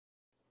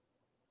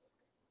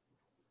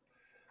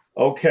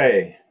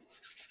Okay,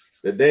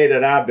 the day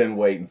that I've been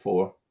waiting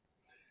for.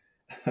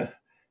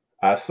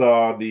 I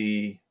saw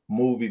the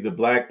movie The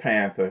Black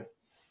Panther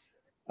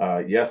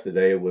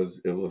yesterday. It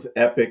was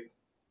epic.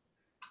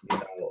 You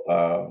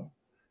know,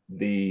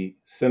 the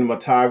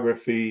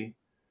cinematography,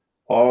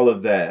 all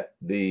of that,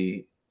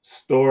 the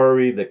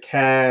story, the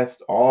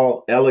cast,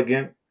 all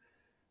elegant,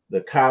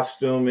 the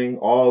costuming,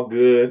 all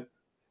good.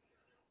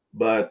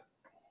 But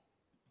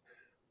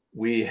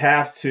we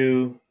have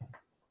to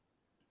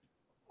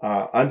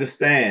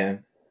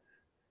understand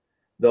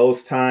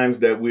those times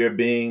that we're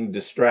being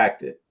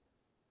distracted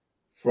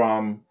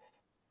from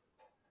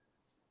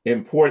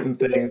important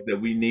things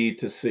that we need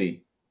to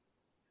see.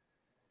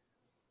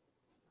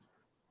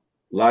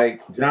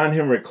 Like John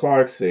Henry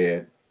Clark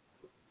said,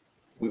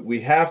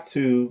 we have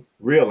to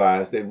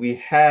realize that we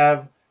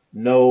have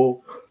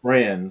no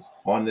friends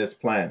on this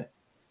planet.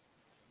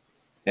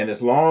 And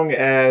as long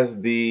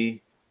as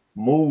the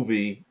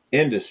movie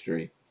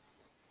industry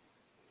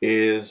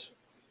is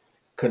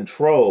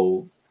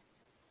controlled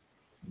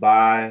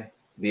by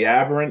the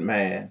aberrant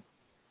man,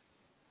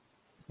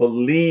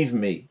 believe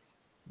me,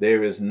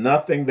 there is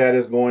nothing that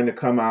is going to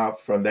come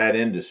out from that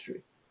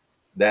industry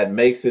that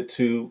makes it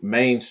to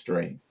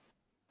mainstream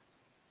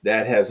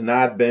that has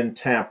not been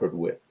tampered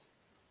with.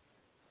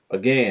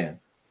 Again,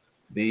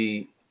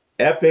 the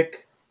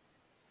epic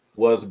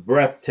was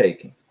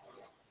breathtaking.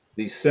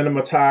 The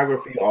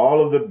cinematography,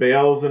 all of the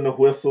bells and the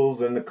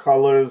whistles and the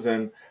colors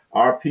and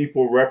our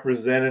people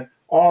represented,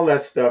 all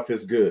that stuff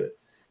is good.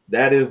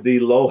 That is the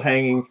low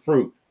hanging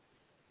fruit.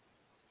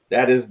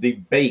 That is the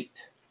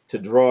bait to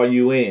draw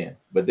you in.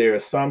 But there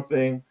is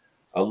something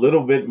a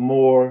little bit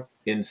more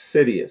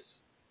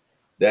insidious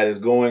that is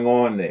going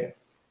on there.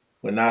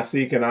 When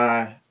Nasik and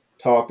I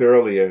talked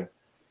earlier,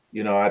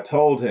 I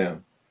told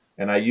him,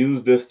 and I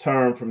used this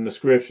term from the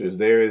scriptures,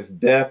 there is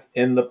death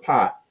in the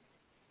pot.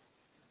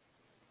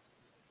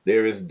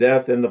 There is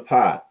death in the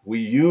pot. We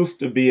used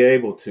to be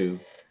able to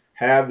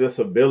have this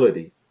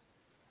ability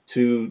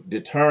to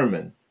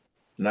determine.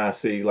 Now,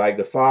 see, like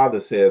the Father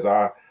says,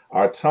 our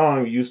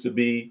tongue used to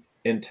be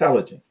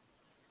intelligent,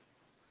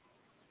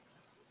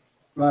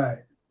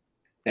 Right.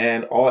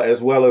 and all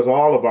as well as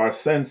all of our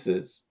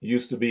senses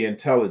used to be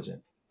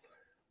intelligent.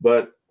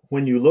 But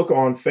when you look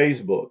on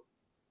Facebook,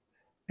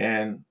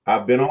 and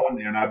I've been on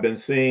there and I've been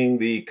seeing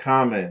the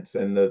comments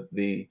and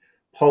the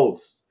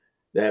posts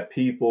that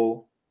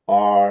people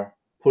are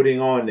putting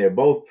on there,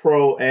 both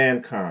pro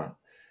and con,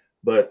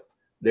 but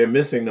they're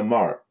missing the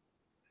mark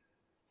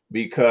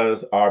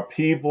because our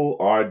people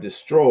are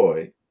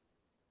destroyed,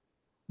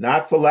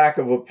 not for lack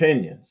of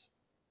opinions,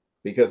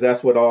 because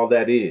that's what all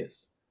that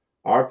is.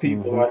 Our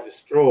people Hmm. are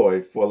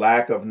destroyed for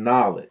lack of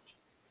knowledge.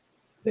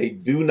 They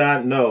do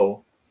not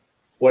know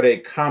what a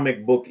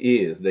comic book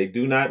is. They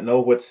do not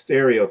know what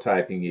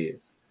stereotyping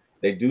is.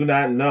 They do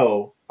not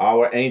know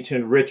our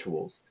ancient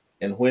rituals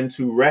and when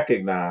to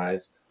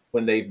recognize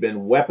when they've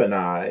been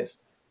weaponized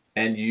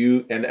and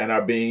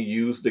are being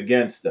used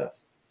against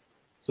us.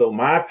 So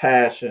my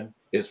passion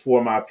is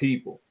for my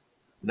people,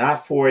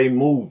 not for a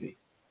movie.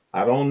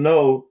 I don't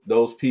know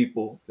those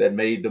people that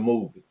made the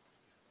movie.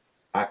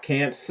 I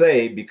can't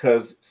say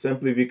because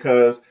simply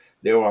because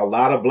there are a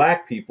lot of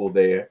black people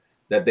there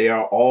that they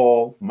are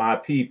all my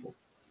people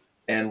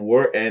and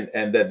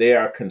that they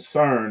are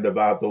concerned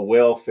about the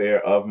welfare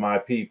of my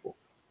people,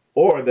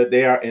 or that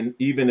they are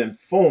even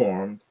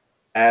informed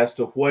as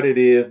to what it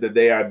is that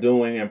they are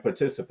doing and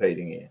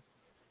participating in.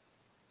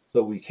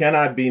 So we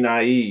cannot be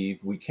naive.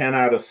 We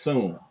cannot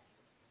assume.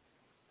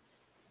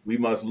 We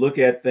must look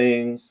at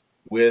things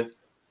with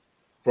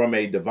from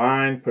a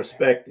divine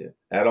perspective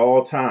at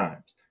all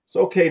times. It's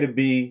okay to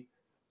be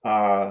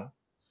uh,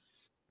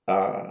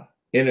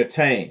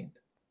 entertained,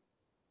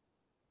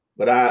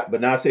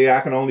 but not say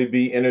I can only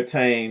be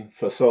entertained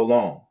for so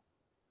long.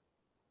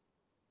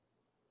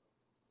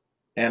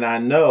 And I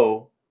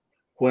know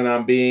when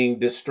I'm being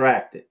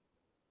distracted.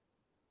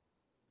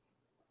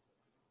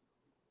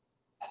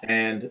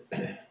 And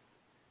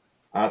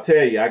I'll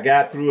tell you, I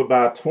got through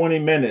about 20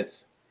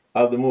 minutes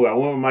of the movie. I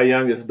went with my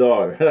youngest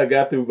daughter. I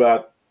got through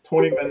about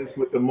 20 minutes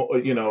with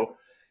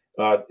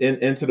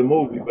into the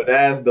movie. But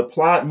as the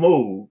plot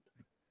moved,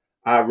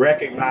 I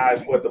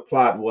recognized what the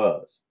plot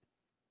was.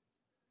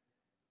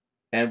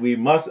 And we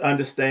must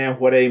understand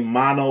what a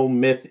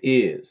monomyth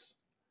is.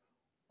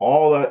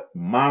 All a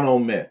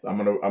monomyth. I'm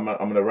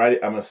gonna write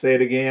it. I'm gonna say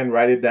it again.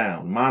 Write it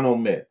down.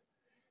 Monomyth.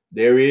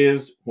 There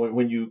is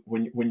when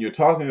you're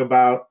talking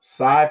about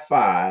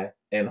sci-fi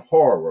and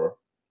horror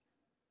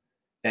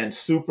and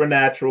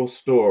supernatural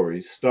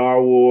stories,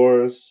 Star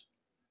Wars,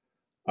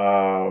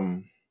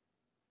 um,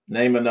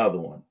 name another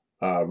one,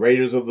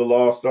 Raiders of the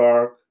Lost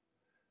Ark,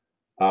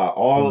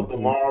 all of the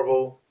Hmm.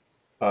 Marvel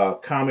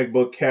comic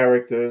book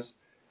characters.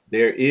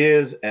 There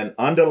is an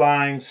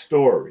underlying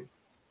story,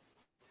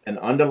 an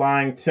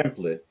underlying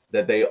template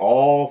that they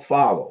all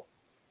follow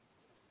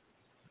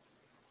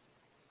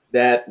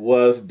that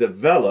was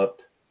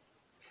developed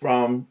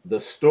from the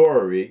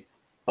story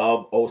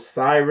of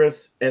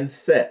Osiris and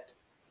Set.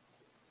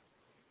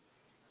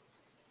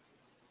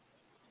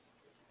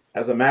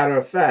 As a matter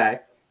of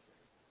fact,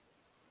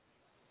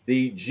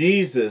 the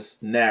Jesus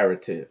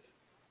narrative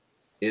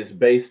is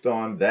based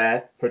on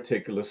that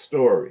particular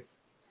story.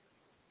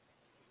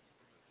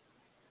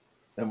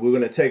 And we're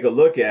going to take a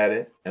look at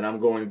it, and I'm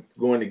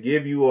going to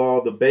give you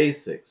all the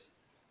basics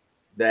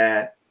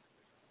that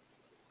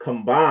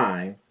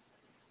combine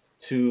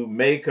to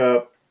make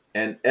up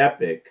an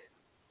epic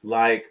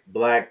like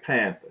Black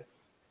Panther.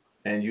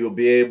 And you'll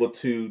be able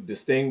to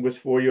distinguish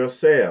for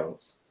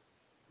yourselves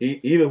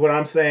either what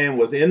I'm saying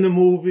was in the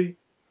movie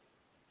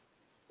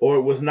or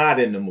it was not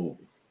in the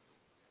movie.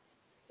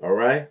 All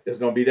right? It's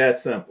going to be that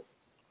simple.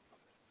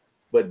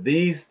 But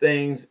these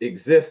things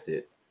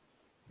existed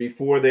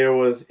before there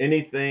was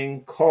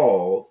anything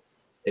called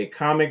a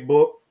comic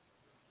book,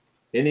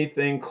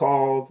 anything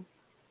called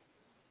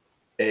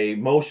a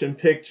motion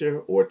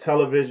picture or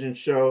television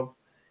show,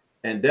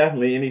 and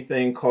definitely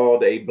anything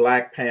called a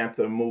Black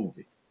Panther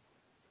movie.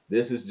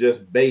 This is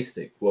just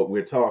basic what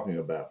we're talking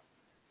about.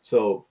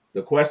 So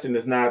the question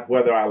is not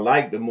whether I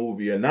like the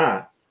movie or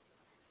not.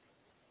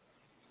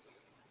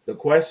 The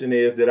question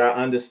is, did I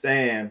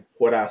understand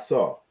what I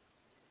saw?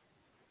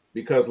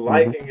 Because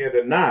liking it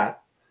or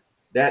not,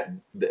 that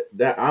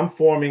I'm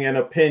forming an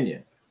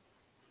opinion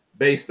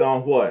based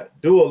on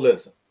what?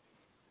 Dualism.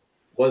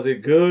 Was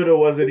it good or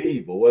was it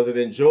evil? Was it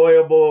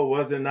enjoyable or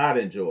was it not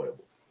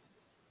enjoyable?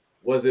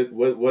 Was it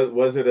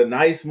a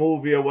nice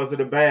movie or was it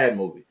a bad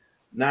movie?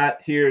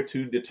 Not here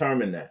to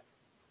determine that.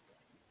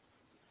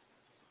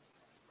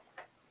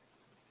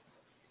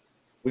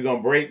 We're going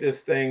to break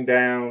this thing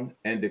down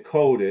and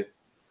decode it,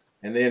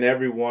 and then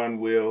everyone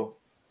will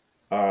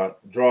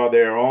draw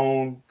their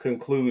own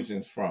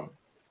conclusions from it.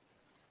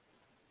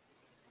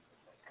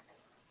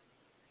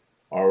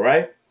 All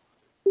right?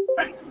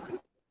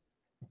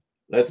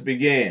 Let's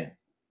begin.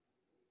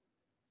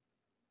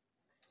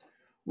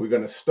 We're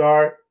going to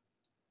start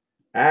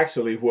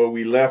actually where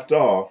we left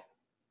off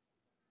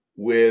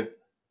with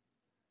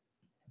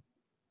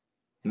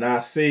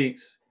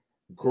Nasik's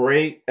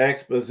great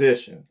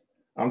exposition.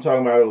 I'm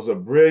talking about it was a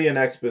brilliant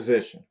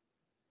exposition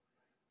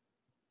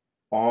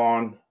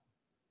on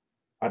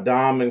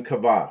Adam and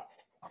Kava.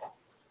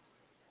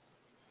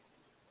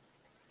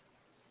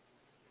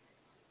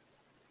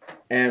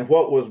 And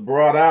what was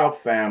brought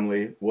out,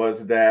 family,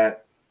 was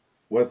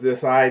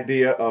this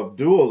idea of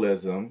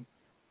dualism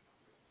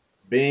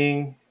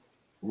being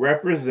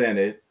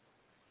represented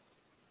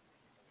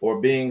or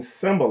being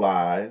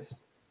symbolized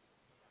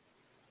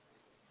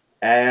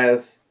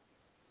as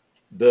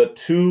the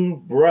two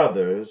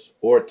brothers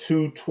or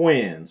two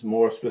twins,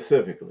 more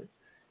specifically.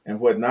 And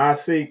what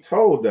Nasik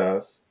told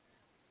us,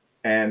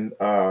 and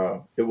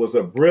it was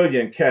a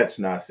brilliant catch,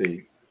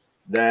 Nasik,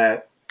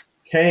 that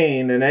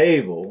Cain and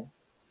Abel,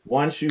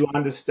 once you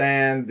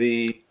understand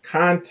the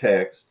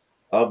context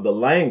of the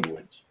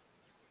language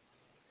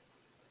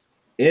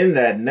in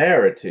that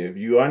narrative,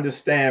 you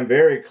understand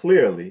very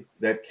clearly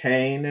that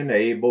Cain and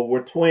Abel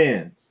were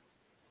twins.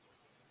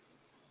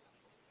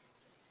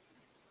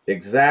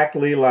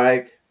 Exactly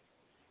like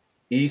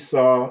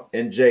Esau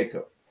and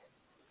Jacob.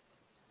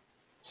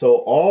 So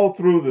all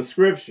through the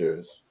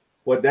scriptures,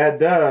 what that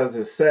does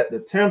is set the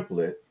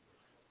template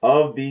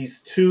of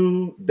these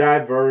two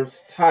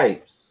diverse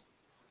types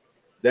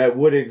that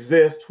would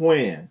exist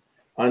when,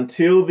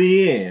 until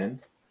the end,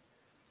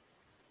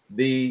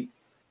 the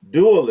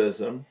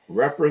dualism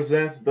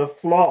represents the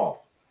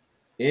flaw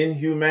in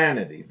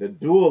humanity. The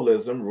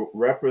dualism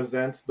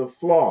represents the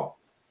flaw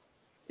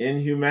in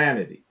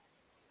humanity.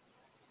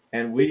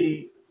 And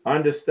we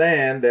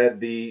understand that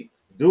the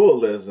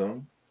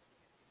dualism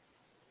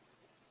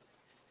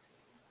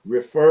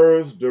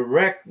refers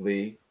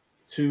directly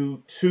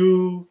to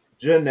two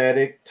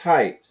genetic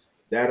types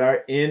that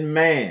are in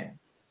man,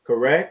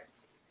 correct?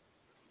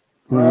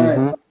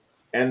 Mm-hmm.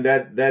 And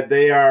that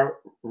they are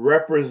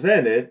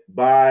represented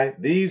by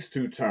these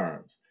two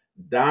terms: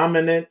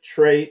 dominant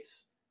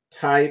traits,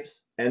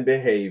 types, and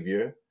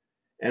behavior,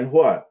 and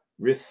what?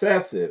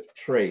 Recessive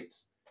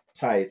traits,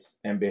 types,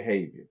 and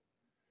behavior.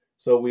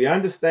 So we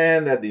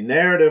understand that the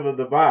narrative of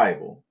the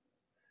Bible,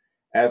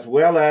 as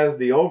well as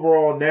the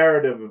overall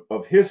narrative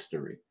of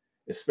history,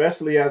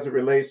 especially as it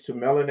relates to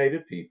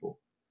melanated people,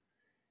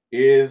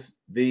 is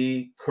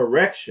the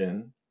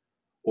correction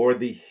or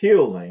the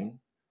healing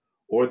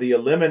or the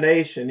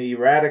elimination, the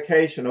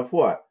eradication of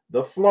what?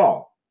 The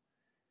flaw.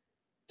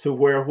 To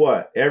where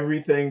what?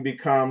 Everything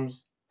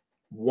becomes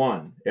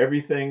one.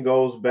 Everything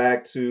goes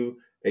back to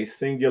a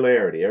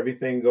singularity.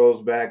 Everything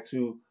goes back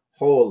to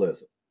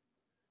holism.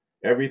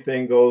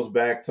 Everything goes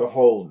back to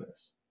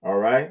wholeness. All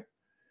right?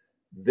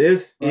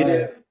 This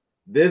is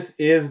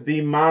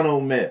the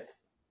monomyth.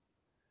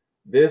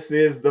 This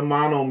is the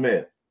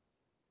monomyth.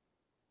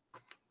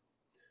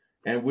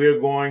 And we're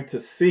going to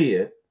see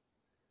it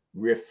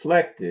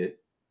reflected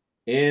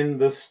in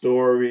the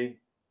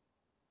story,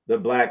 the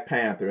Black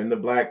Panther, in the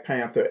Black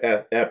Panther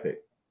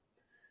epic.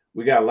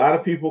 We got a lot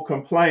of people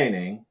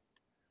complaining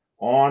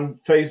on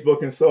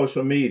Facebook and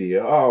social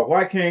media. Oh,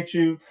 why can't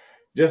you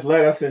just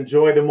let us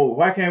enjoy the movie?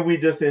 Why can't we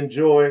just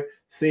enjoy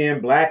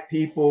seeing black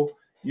people,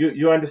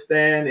 you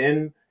understand,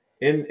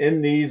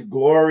 in these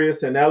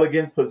glorious and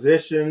elegant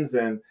positions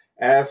and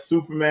as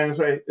Superman.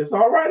 It's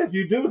all right if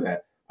you do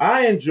that.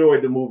 I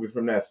enjoyed the movie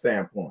from that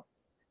standpoint.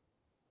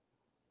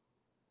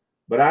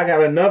 But I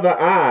got another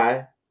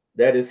eye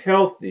that is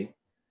healthy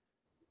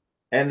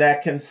and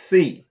that can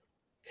see.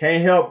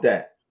 Can't help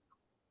that.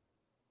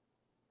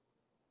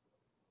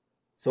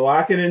 So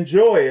I can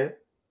enjoy it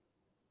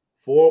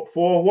for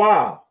a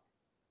while.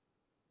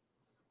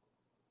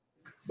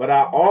 But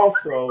I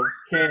also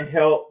can't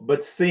help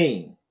but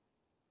sing.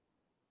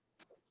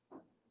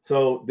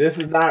 So this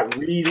is not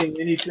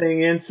reading anything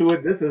into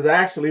it. This is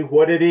actually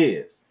what it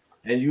is.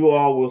 And you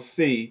all will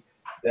see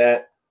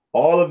that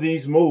all of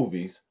these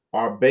movies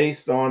are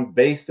based on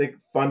basic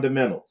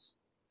fundamentals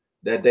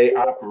that they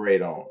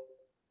operate on.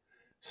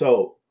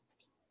 So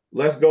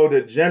let's go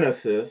to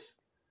Genesis,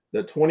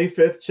 the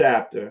 25th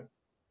chapter,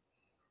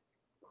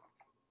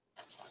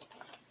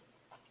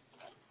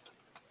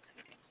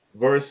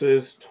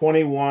 verses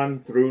 21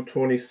 through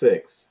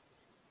 26.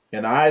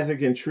 And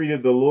Isaac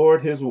entreated the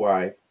Lord his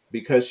wife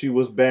because she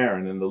was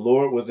barren, and the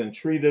Lord was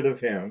entreated of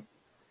him,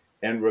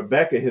 and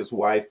Rebekah his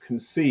wife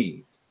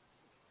conceived.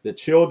 The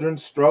children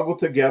struggled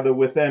together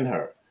within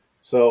her.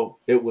 So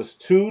it was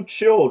two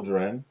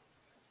children,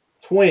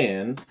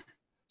 twins,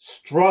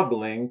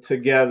 struggling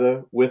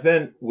together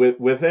within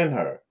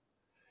her.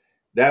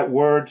 That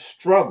word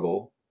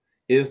struggle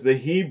is the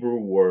Hebrew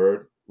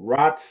word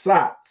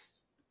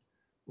ratsatz.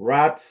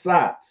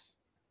 Ratsatz.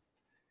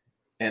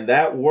 And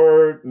that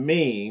word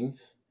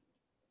means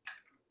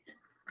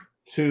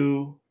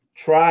to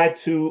try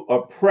to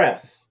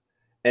oppress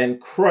and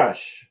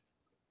crush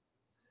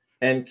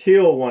and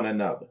kill one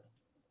another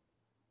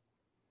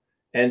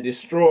and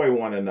destroy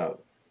one another.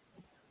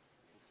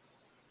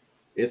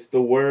 It's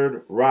the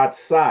word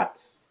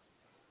ratsatz.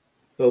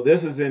 So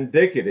this is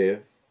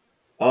indicative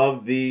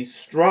of the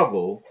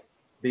struggle,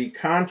 the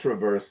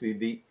controversy,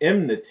 the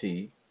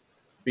enmity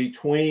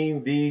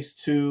between these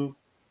two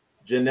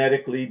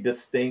genetically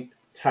distinct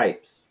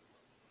types.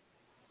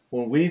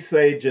 When we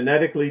say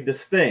genetically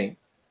distinct,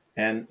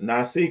 and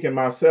Nasik and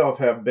myself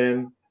have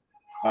been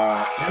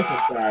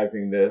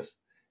emphasizing this,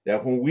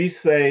 that when we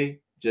say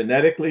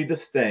genetically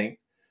distinct,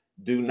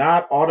 do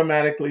not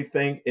automatically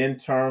think in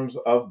terms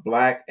of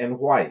black and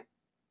white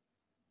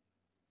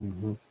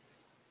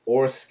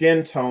or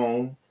skin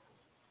tone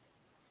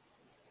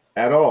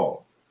at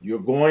all. You're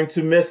going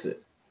to miss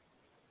it.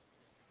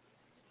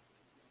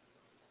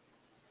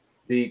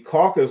 The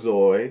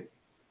Caucasoid,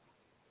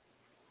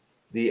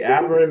 the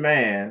aberrant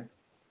man,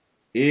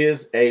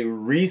 is a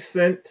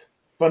recent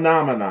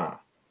phenomenon,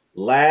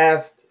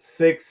 last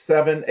 6,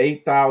 7,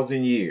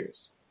 8,000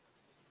 years.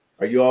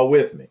 Are you all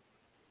with me?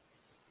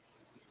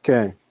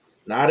 Okay.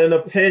 Not an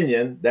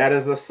opinion, that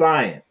is a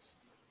science.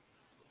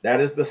 That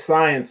is the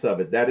science of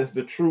it. That is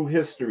the true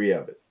history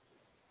of it.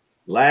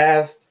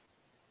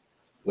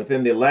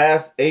 Within the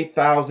last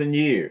 8,000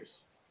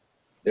 years,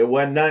 there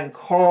wasn't nothing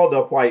called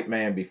a white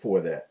man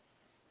before that,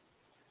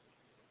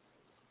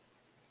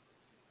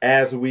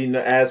 as we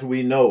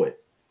know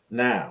it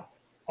now.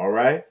 All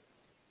right.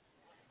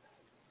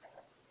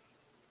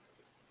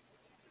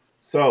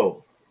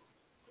 So,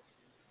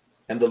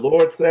 and the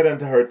Lord said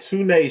unto her,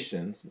 two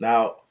nations.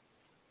 Now,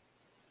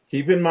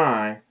 keep in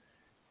mind,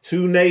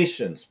 two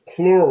nations,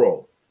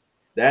 plural,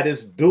 that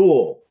is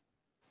dual,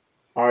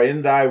 are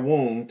in thy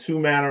womb, two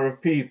manner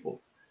of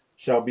people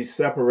shall be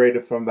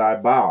separated from thy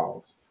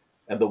bowels,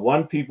 and the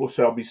one people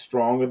shall be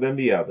stronger than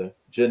the other,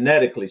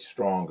 genetically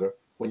stronger,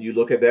 when you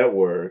look at that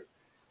word,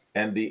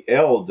 and the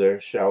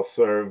elder shall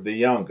serve the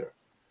younger.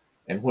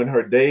 And when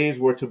her days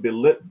were to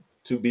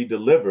be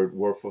delivered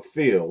were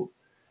fulfilled,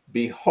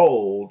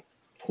 behold,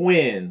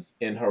 twins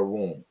in her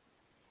womb.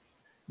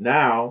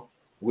 Now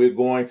we're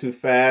going to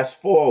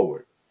fast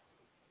forward,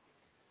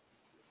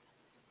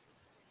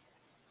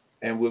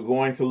 and we're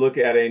going to look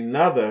at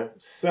another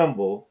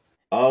symbol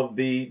of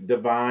the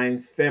divine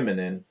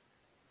feminine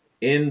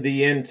in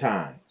the end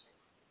times.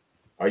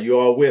 Are you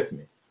all with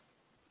me?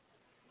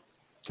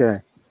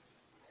 Okay.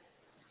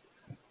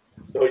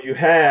 So you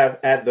have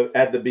at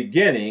the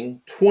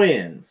beginning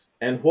twins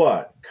and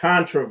what?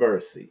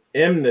 Controversy,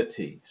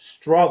 enmity,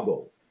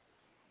 struggle,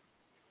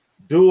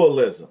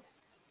 dualism.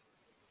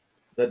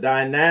 The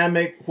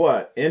dynamic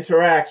what?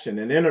 Interaction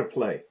and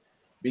interplay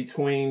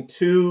between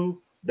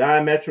two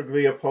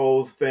diametrically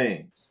opposed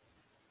things,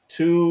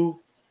 two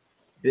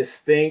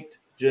distinct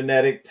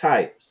genetic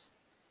types.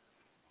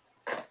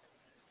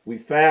 We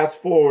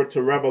fast forward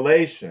to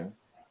Revelation,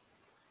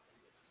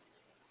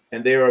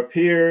 and there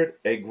appeared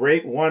a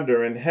great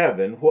wonder in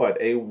heaven.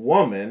 What? A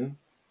woman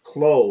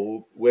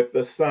clothed with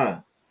the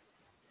sun.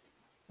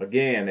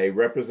 Again, a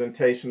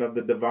representation of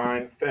the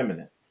divine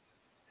feminine.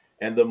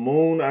 And the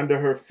moon under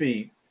her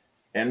feet,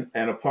 and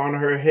upon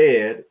her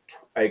head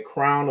a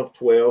crown of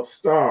 12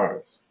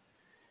 stars.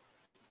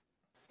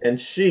 And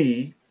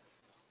she,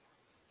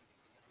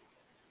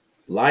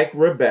 like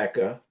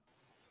Rebekah,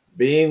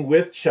 being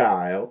with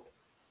child,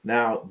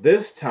 now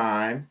this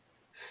time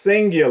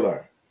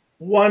singular,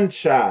 one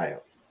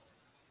child,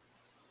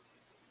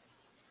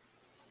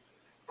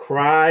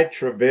 cried,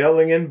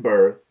 travailing in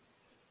birth,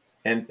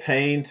 and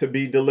pain to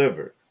be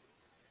delivered.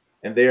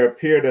 And there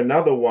appeared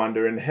another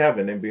wonder in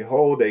heaven, and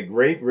behold, a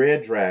great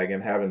red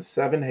dragon, having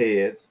 7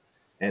 heads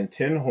and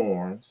 10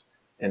 horns,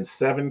 and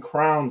 7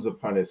 crowns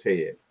upon his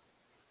heads.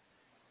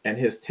 And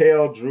his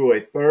tail drew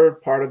a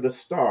third part of the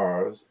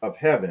stars of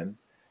heaven,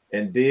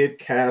 and did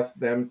cast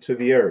them to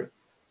the earth.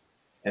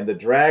 And the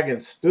dragon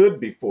stood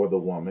before the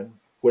woman,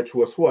 which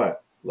was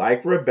what?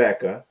 Like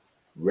Rebekah,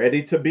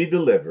 ready to be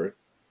delivered,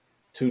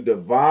 to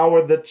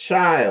devour the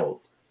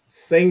child,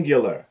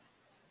 singular,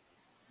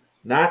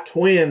 not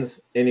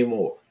twins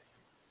anymore,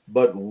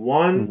 but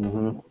one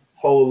Mm-hmm.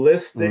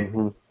 holistic,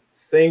 Mm-hmm.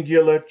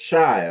 singular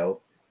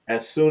child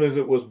as soon as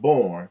it was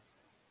born.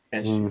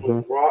 And she was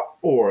Mm-hmm. brought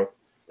forth,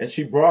 and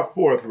she brought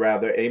forth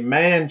rather a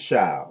man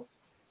child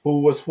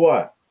who was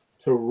what?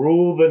 To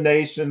rule the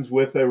nations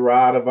with a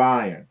rod of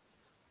iron.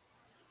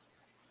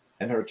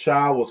 And her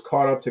child was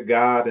caught up to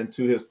God and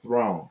to his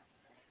throne.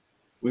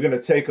 We're going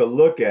to take a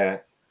look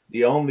at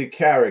the only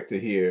character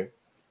here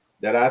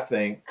that I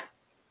think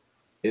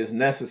is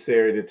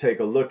necessary to take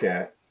a look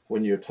at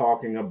when you're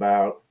talking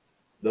about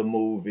the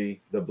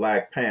movie The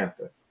Black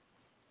Panther.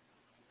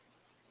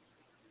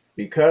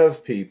 Because,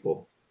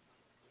 people,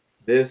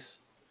 this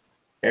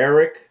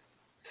Eric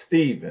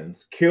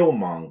Stevens,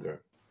 Killmonger,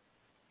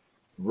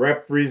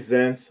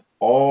 represents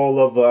all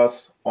of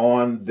us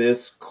on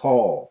this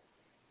call.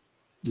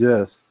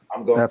 Yes.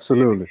 I'm going to say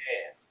it Absolutely.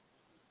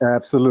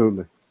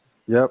 Absolutely.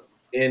 Yep.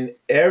 again. In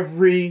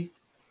every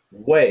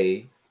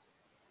way,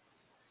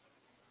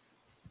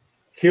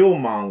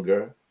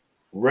 Killmonger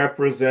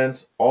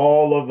represents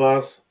all of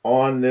us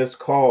on this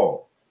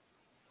call.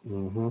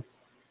 Mm-hmm.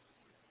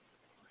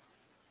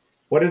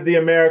 What did the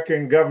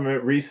American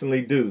government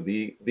recently do?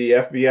 The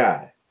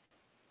FBI.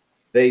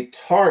 They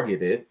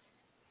targeted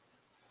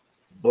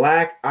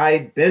Black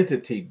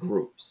identity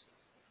groups.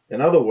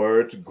 In other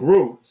words,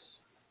 groups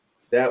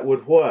that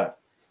would what?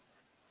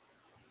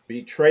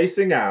 Be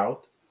tracing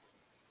out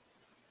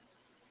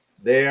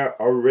their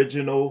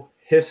original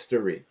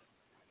history.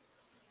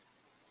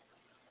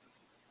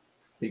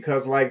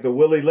 Because, like the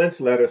Willie Lynch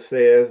letter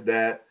says,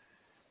 that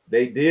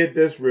they did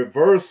this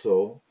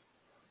reversal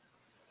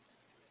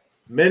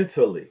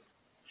mentally,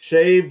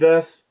 shaved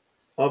us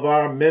of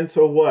our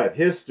mental what?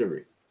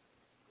 History.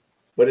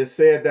 But it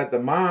said that the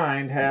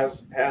mind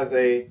has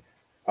a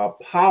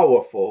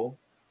powerful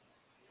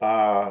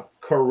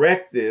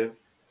corrective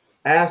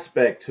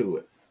aspect to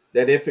it.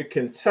 That if it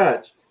can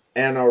touch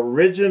an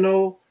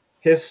original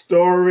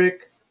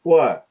historic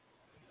what?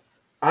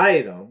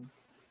 Item,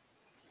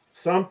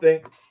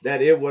 something,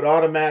 that it would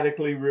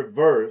automatically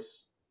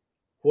reverse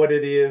what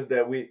it is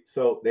that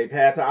so they've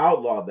had to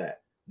outlaw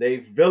that.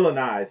 They've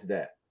villainized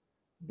that.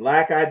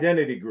 Black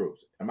identity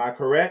groups. Am I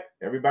correct?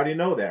 Everybody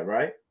know that,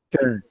 right?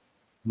 Okay.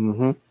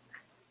 Mm-hmm.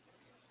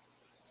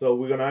 So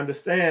we're going to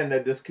understand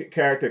that this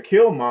character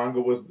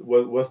Killmonger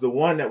was the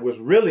one that was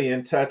really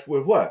in touch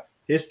with what?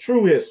 His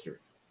true history.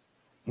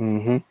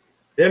 Mm-hmm.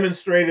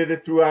 Demonstrated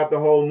it throughout the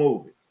whole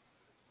movie.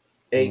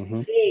 A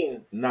Mm-hmm.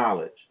 keen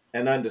knowledge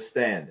and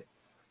understanding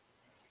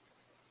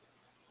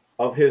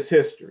of his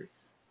history.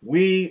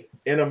 We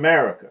in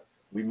America,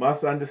 we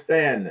must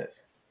understand this.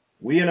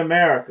 We in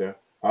America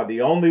are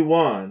the only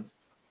ones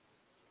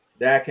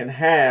that can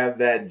have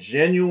that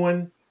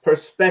genuine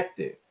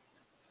perspective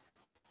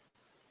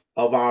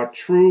of our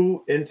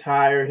true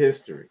entire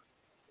history,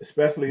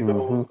 especially Mm-hmm.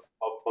 those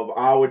of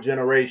our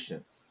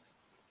generations,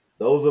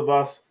 those of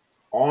us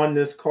on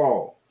this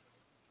call.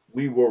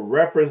 We were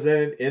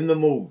represented in the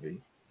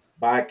movie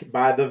by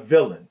the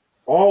villain.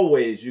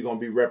 Always you're going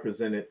to be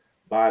represented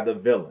by the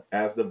villain,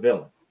 as the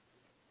villain.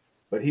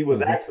 But he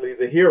was Mm-hmm. actually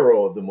the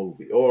hero of the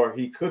movie, or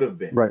he could have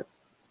been. Right.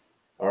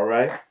 All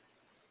right.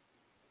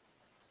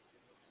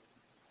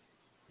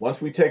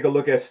 Once we take a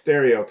look at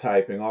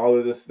stereotyping, all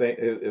of this thing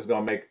is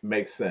going to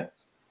make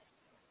sense.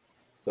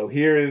 So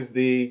here is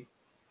the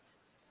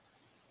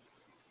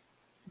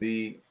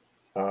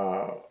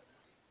uh,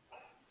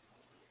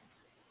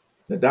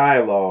 the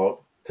dialogue.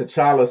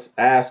 T'Challa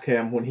asks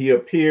him when he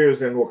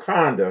appears in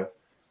Wakanda,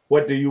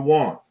 "What do you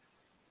want?"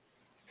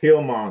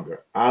 Killmonger,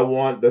 "I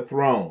want the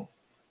throne."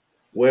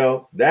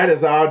 Well, that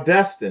is our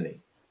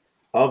destiny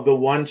of the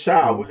one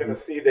child. We're going Mm-hmm.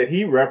 to see that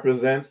he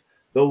represents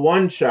the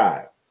one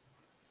child,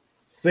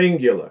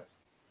 singular.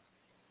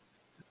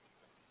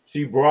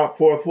 She brought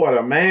forth what?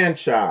 A man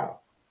child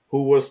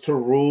who was to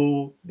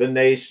rule the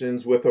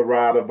nations with a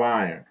rod of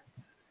iron.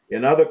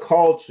 In other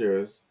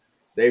cultures,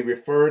 they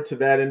refer to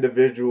that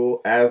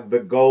individual as the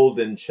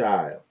golden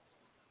child.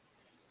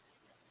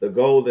 The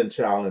golden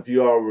child. If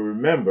you all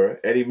remember,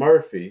 Eddie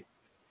Murphy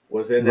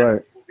was in that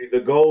Right. movie,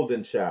 The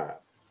Golden Child.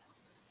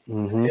 And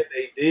Mm-hmm. then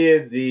they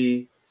did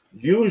the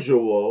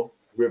usual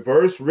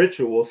reverse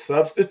ritual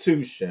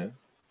substitution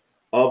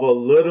of a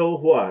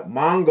little what?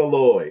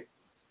 Mongoloid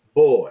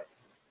boy.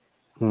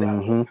 That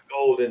was Mm-hmm. the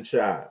golden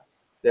child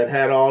that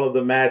had all of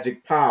the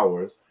magic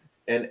powers.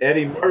 And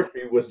Eddie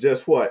Murphy was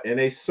just what? In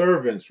a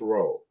servant's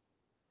role,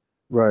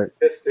 Right.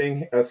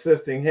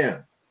 assisting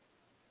him.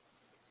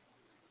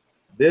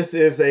 This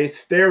is a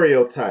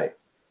stereotype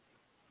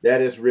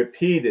that is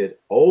repeated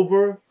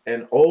over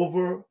and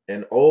over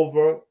and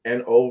over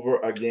and over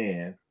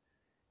again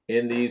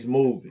in these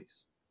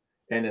movies,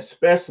 and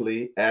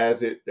especially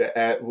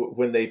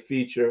when they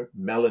feature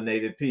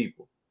melanated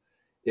people.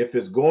 If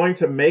it's going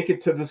to make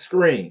it to the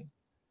screen,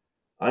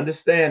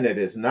 understand that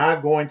it's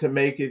not going to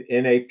make it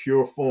in a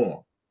pure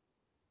form.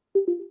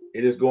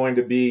 It is going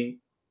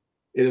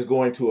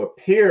to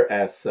appear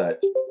as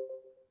such,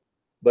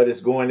 but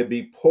it's going to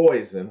be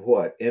poison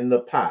what? In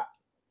the pot.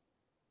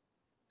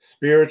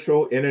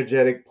 Spiritual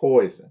energetic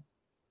poison.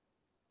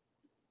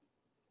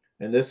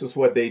 And this is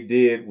what they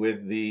did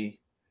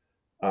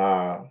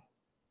uh,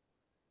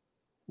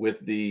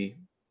 with the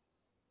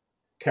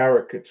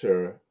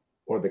caricature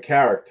or the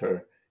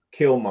character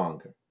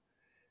Killmonger.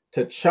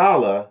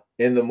 T'Challa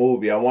in the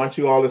movie, I want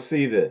you all to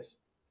see this.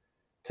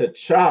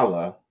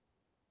 T'Challa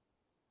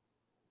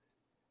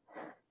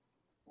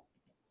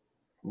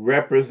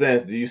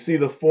represents, do you see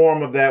the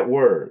form of that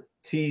word?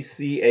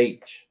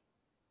 TCH.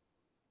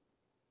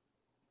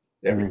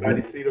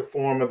 Everybody see the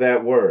form of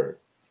that word?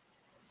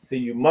 See,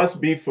 you must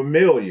be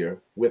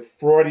familiar with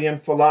Freudian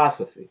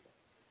philosophy,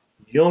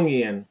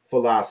 Jungian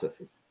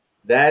philosophy.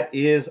 That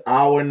is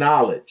our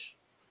knowledge.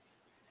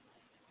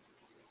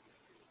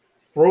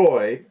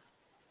 Freud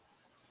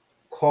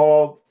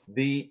called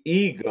the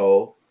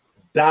ego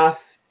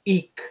das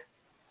Ich,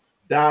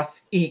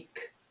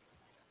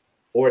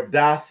 or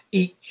das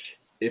Ich,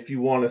 if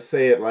you want to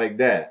say it like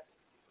that.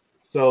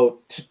 So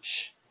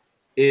tch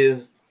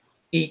is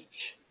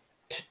each,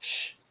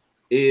 tch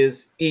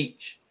is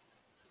each.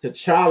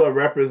 T'Challa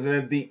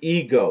represented the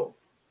ego,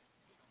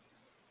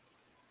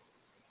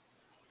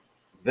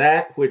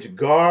 that which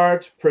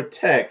guards,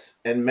 protects,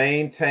 and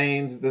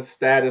maintains the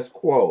status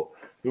quo.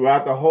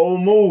 Throughout the whole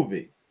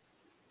movie,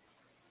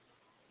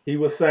 he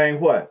was saying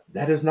what?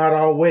 That is not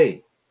our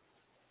way.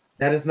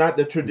 That is not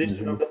the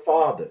tradition of the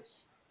fathers.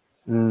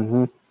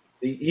 Mm-hmm.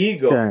 The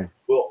ego Okay.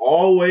 will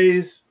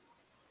always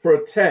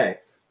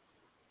protect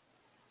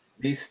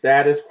the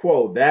status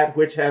quo, that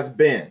which has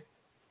been,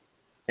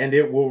 and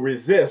it will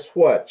resist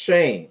what?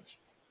 Change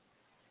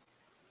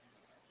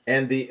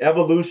and the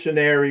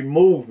evolutionary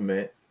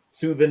movement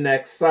to the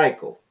next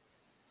cycle.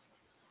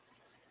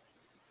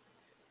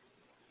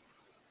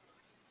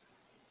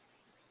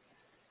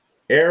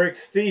 Eric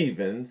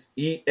Stevens,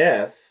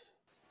 ES,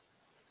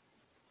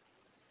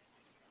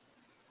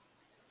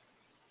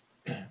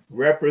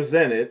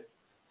 represented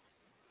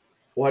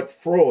what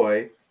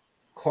Freud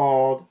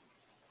called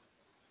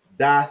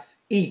das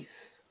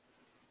Ich,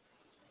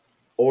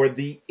 or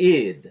the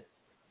id,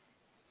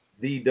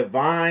 the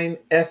divine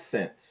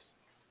essence.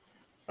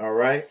 All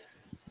right.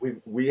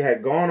 We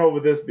had gone over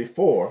this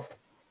before,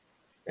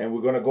 and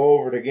we're going to go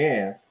over it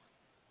again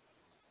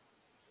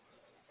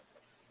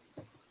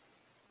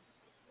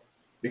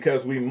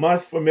because we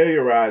must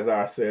familiarize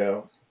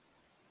ourselves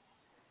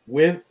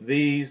with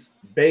these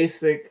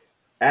basic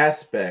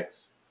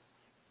aspects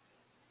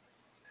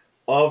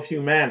of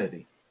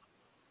humanity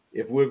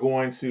if we're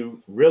going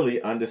to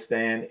really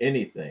understand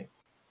anything,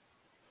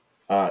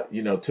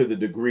 to the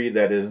degree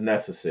that is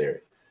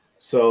necessary.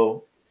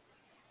 So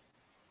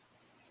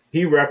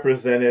he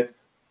represented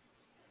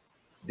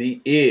the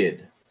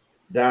id,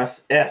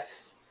 das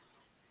Es,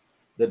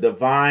 the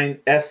divine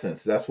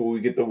essence. That's where we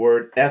get the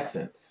word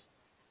essence.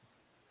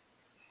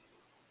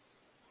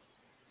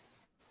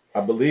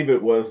 I believe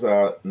it was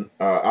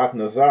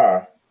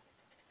Akhnazar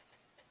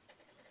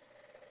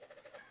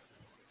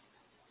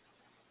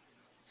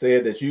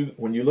said that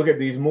when you look at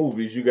these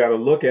movies, you got to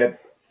look at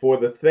for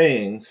the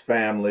things,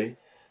 family,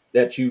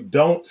 that you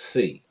don't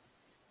see.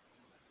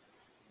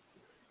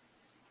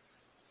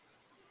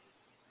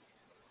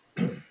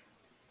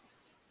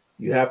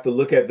 You have to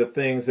look at the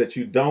things that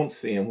you don't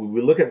see. And when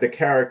we look at the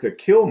character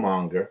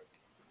Killmonger,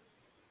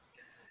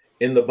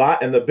 in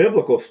the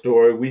biblical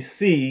story, we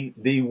see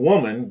the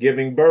woman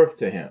giving birth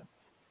to him.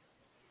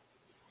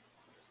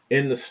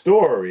 In the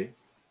story,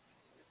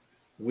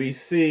 we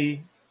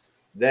see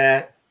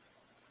that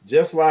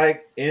just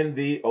like in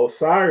the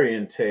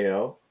Osirian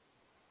tale,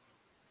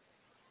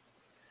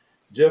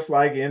 just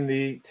like in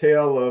the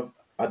tale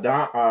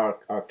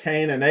of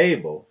Cain and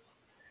Abel,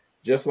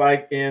 just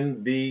like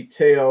in the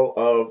tale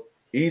of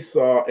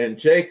Esau and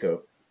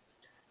Jacob,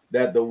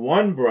 that the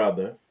one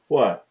brother,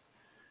 what?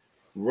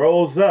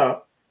 Rose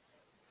up,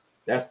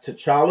 that's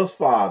T'Challa's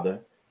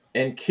father,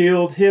 and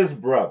killed his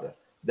brother.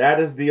 That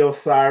is the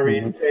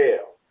Osirian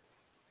tale.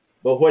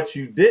 But what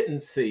you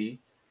didn't see,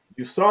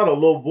 you saw the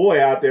little boy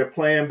out there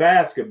playing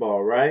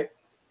basketball, right?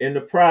 In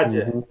the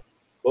project.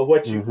 But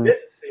what you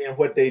didn't see and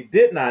what they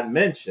did not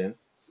mention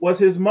was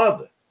his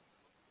mother.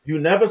 You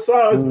never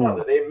saw his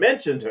mother. They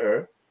mentioned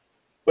her,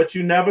 but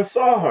you never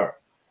saw her.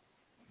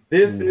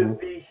 This is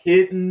the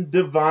hidden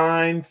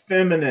divine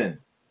feminine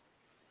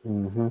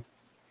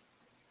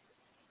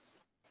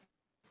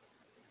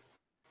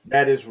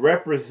that is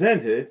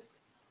represented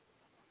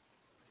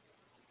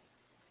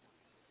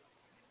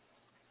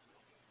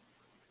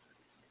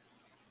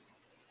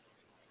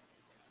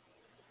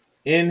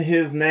in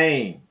his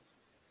name.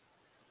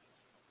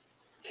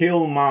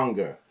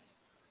 Killmonger,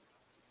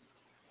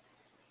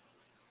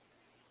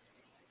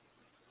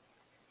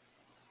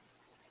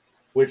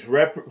 which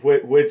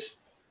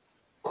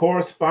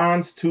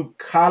corresponds to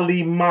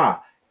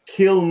kalima,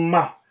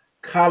 kilma,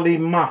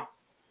 kalima.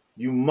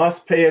 You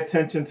must pay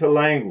attention to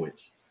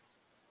language.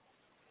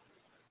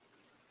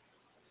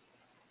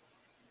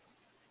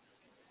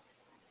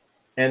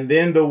 And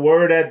then the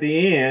word at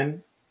the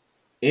end,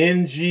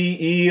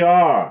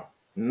 N-G-E-R,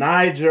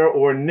 Niger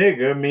or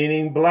nigger,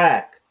 meaning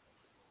black.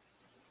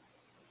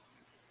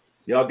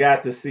 Y'all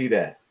got to see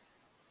that.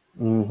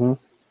 Mm-hmm.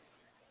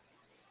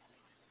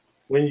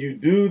 When you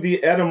do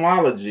the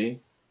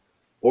etymology,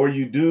 or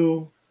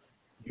you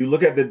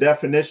look at the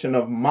definition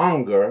of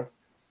monger,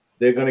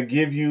 they're going to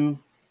give you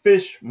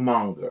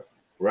fishmonger,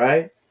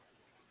 right?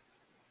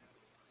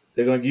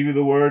 They're going to give you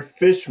the word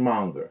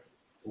fishmonger,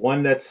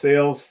 one that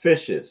sells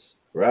fishes,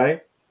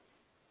 right?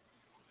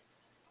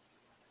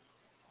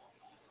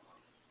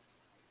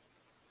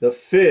 The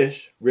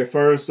fish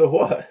refers to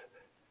what?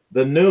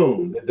 The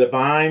noon, the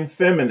divine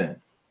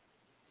feminine,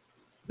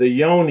 the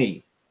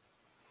yoni,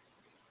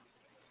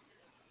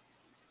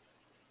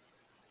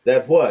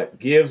 that what?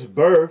 Gives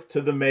birth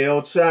to the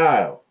male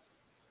child.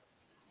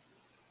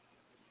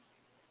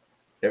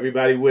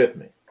 Everybody with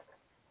me?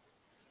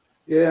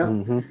 Yeah.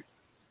 Mm-hmm.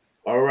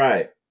 All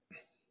right.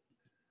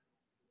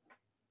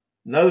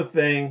 Another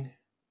thing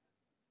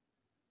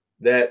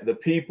that the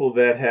people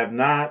that have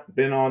not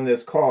been on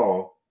this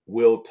call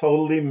will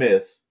totally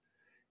miss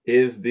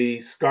is the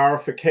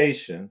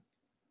scarification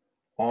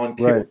on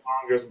Right.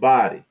 Killmonger's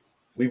body.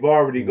 We've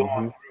already gone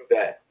Mm-hmm. through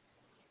that.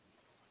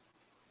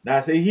 Now,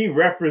 see, he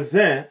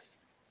represents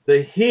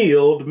the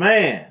healed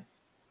man,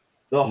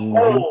 the Mm-hmm.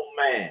 whole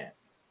man,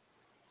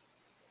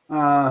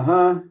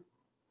 Uh-huh.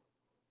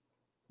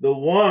 the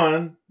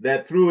one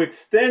that through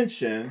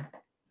extension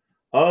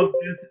of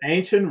this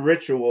ancient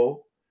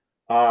ritual,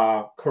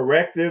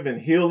 corrective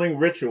and healing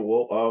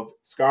ritual of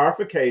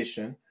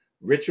scarification,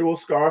 ritual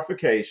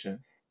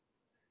scarification,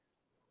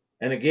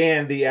 and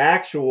again, the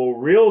actual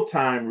real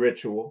time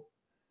ritual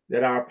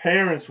that our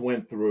parents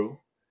went through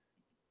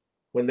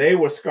when they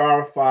were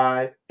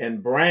scarified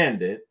and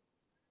branded,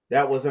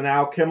 that was an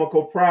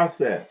alchemical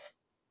process.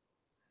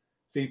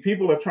 See,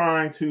 people are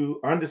trying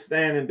to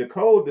understand and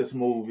decode this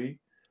movie,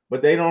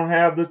 but they don't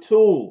have the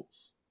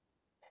tools.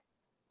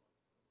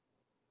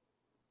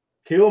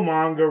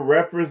 Killmonger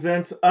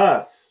represents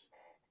us.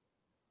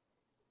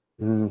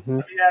 Mm-hmm.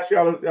 Let me ask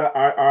y'all,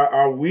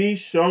 are we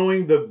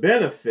showing the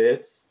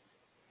benefits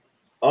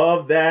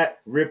of that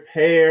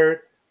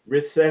repaired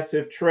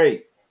recessive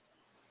trait?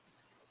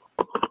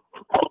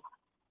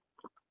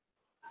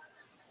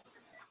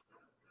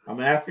 I'm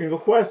asking a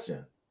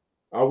question.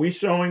 Are we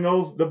showing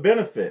the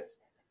benefits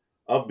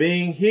of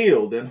being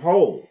healed and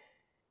whole?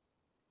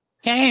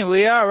 Kane,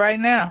 we are right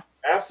now.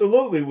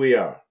 Absolutely, we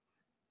are.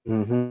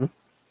 Mm-hmm.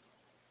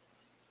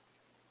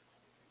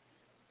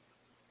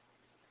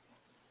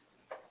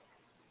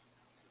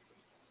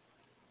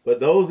 But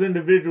those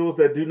individuals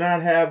that do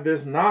not have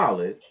this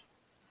knowledge,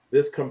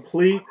 this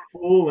complete,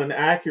 full, and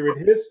accurate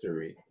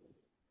history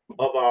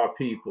of our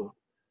people,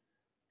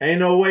 ain't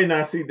no way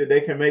now see that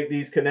they can make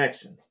these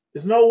connections.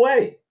 There's no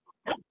way.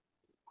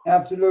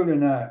 Absolutely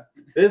not.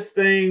 This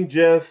thing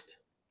just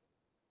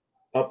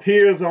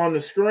appears on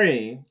the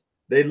screen.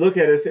 They look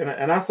at it,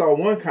 and I saw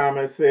one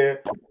comment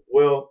said,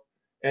 well,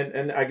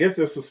 and I guess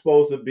this was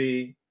supposed to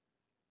be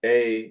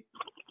a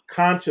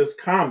conscious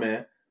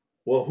comment.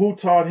 Well, who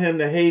taught him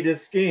to hate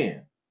his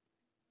skin?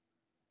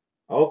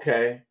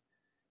 Okay,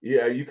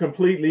 yeah, you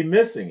completely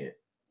missing it,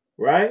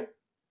 right?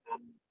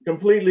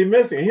 Completely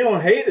missing it. He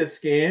don't hate his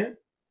skin.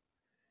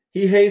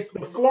 He hates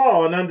the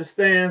flaw and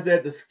understands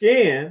that the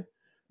skin,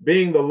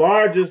 being the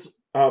largest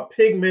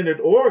pigmented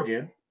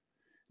organ,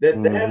 that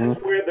Mm-hmm. is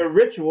where the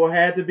ritual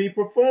had to be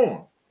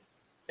performed.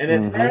 And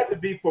it Mm-hmm. had to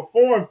be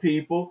performed,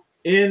 people,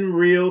 in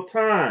real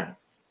time.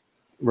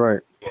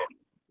 Right.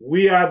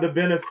 We are the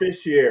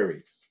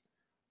beneficiaries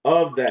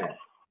of that.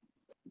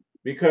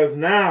 Because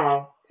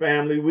now,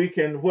 family, we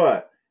can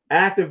what?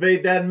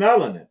 Activate that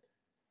melanin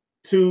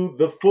to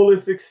the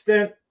fullest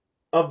extent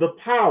of the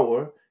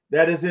power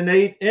that is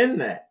innate in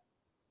that.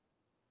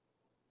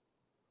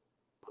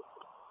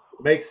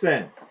 Makes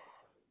sense.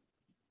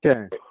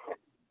 Okay.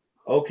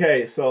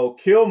 Okay, so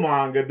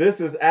Killmonger, this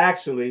is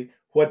actually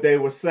what they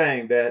were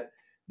saying, that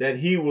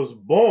he was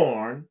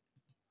born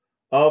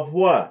of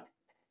what?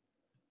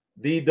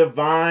 The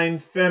divine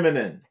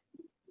feminine.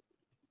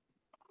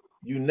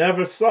 You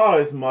never saw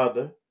his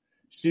mother.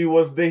 She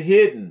was the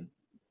hidden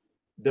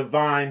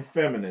divine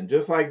feminine,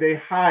 just like they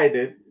hide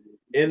it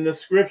in the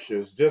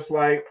scriptures, just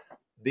like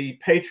the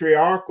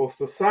patriarchal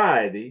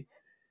society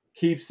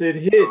keeps it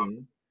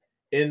hidden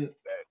in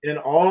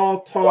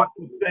all talk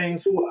of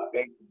things what?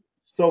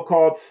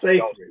 So-called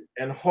sacred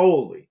and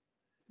holy.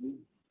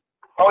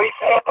 Oh, he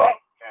said that?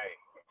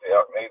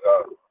 Yeah, he's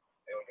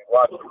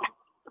watching.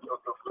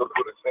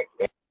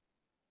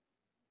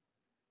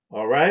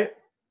 All right.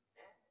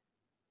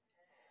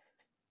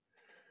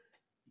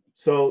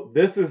 So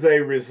this is a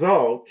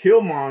result.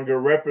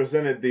 Killmonger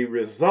represented the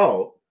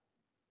result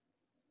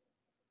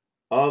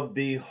of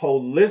the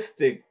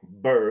holistic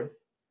birth,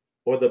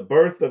 or the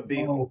birth of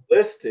the Oh,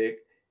 holistic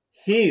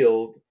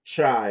healed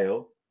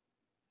child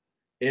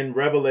in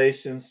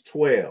Revelations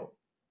 12.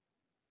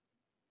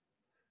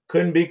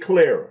 Couldn't be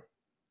clearer.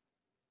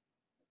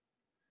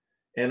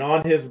 And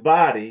on his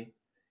body,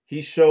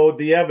 he showed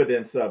the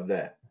evidence of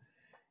that.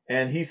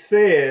 And he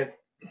said,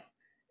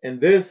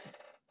 and this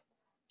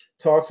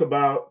talks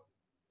about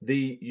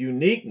the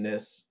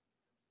uniqueness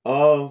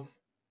of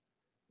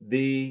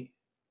the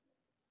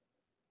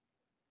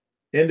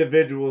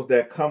individuals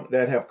that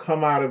have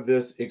come out of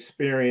this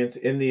experience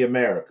in the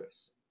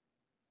Americas.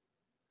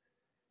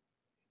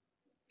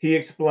 He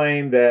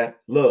explained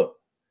that, look,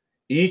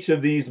 each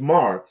of these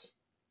marks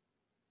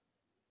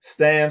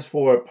stands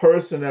for a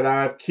person that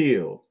I've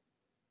killed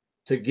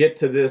to get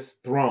to this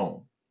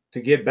throne, to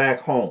get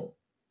back home.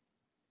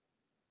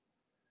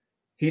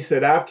 He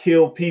said, I've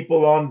killed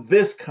people on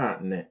this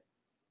continent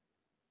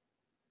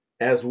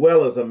as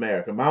well as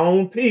America, my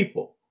own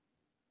people,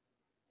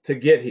 to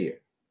get here.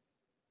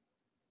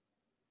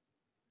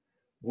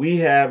 We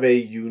have a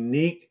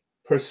unique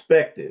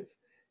perspective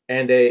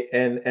and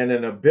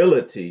an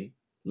ability,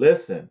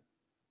 listen,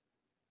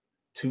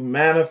 to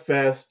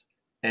manifest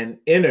an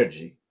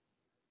energy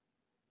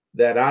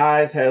that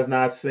eyes has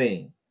not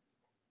seen,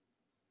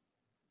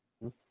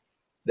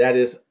 that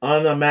is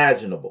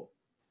unimaginable,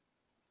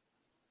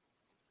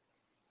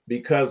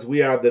 because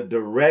we are the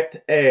direct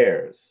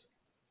heirs,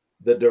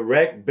 the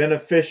direct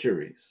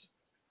beneficiaries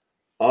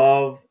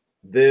of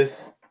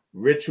this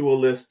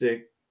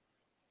ritualistic,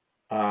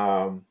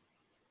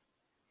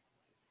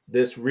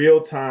 this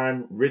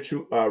real-time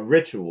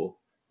ritual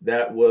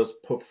that was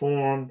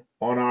performed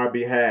on our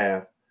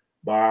behalf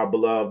by our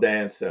beloved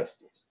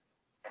ancestors.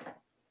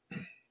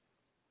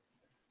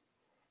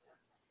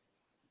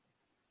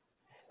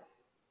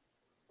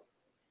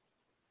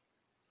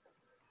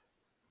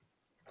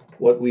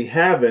 What we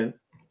haven't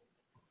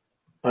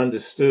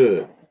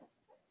understood,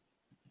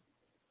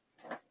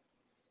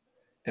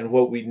 and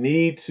what we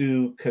need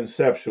to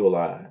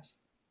conceptualize,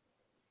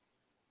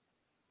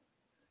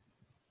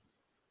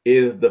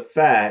 is the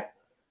fact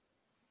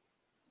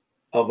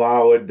of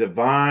our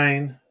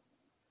divine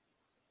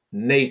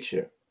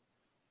nature.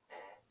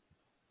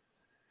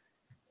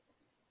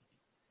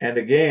 And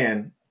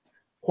again,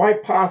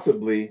 quite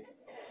possibly,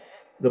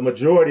 the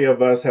majority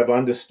of us have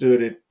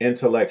understood it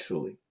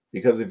intellectually.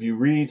 Because if you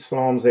read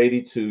Psalms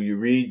 82, you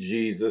read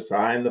Jesus,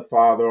 I and the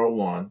Father are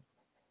one.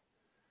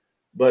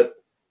 But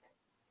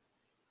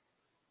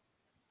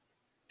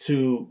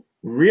to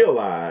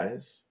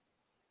realize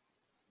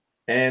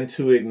and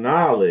to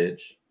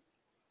acknowledge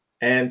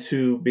and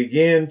to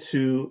begin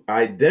to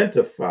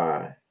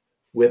identify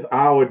with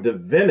our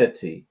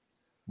divinity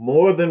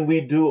more than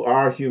we do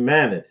our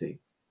humanity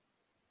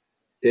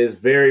is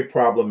very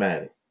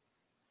problematic.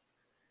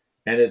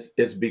 And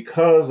it's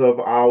because of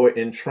our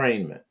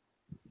entrainment.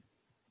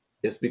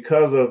 It's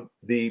because of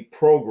the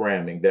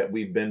programming that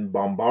we've been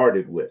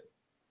bombarded with.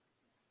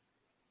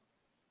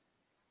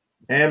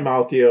 And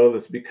Malkiel,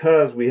 it's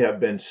because we have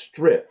been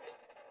stripped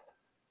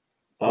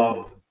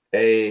of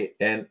a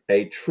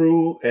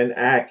true and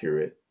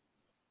accurate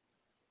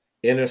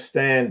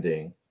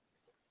understanding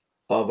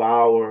of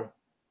our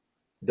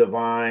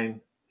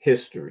divine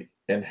history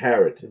and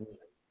heritage.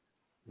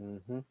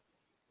 Mm-hmm.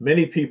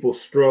 Many people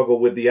struggle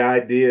with the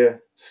idea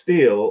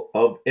still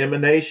of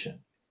emanation.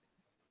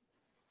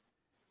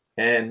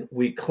 And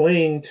we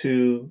cling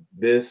to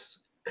this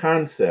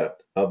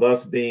concept of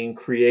us being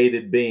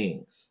created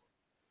beings.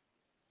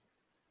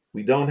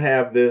 We don't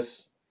have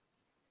this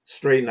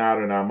straightened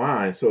out in our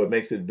mind, so it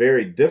makes it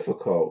very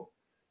difficult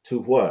to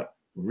what?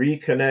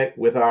 Reconnect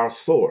with our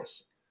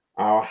source,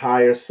 our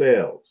higher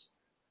selves,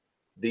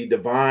 the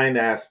divine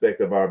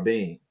aspect of our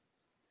being.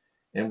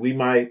 And we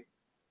might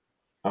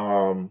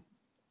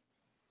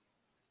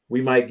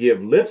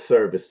give lip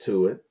service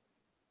to it,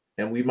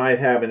 and we might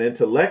have an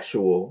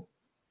intellectual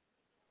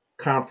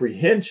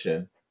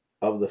comprehension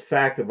of the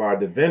fact of our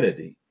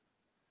divinity,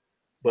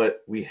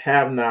 but we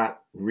have not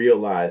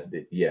realized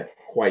it yet,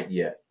 quite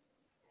yet.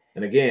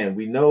 And again,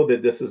 we know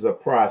that this is a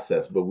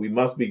process, but we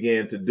must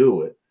begin to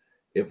do it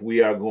if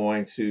we are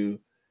going to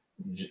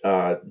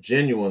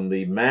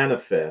genuinely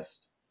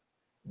manifest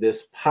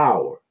this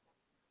power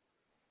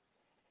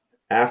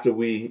after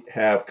we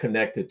have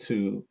connected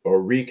to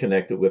or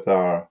reconnected with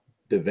our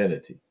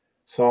divinity.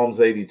 Psalms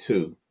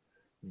 82,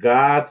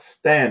 God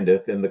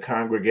standeth in the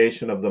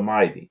congregation of the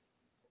mighty.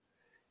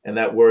 And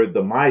that word,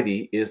 the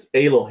mighty, is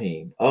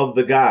Elohim, of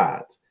the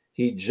gods.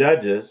 He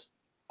judges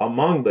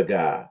among the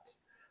gods.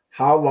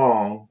 How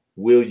long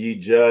will ye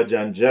judge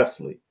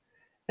unjustly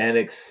and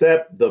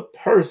accept the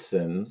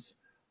persons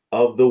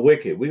of the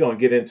wicked? We're going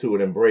to get into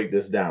it and break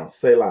this down.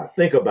 Selah,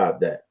 think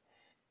about that.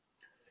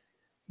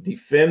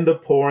 Defend the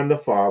poor and the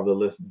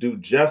fatherless, do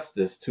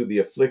justice to the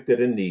afflicted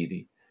and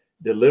needy,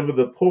 deliver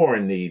the poor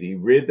and needy,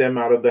 rid them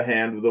out of the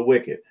hand of the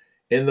wicked.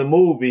 In the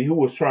movie, who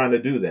was trying to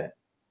do that?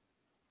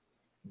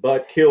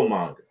 But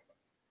Killmonger.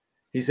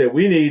 He said,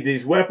 we need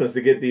these weapons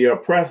to get the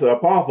oppressor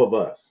up off of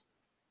us.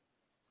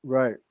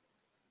 Right.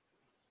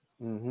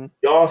 Mm-hmm.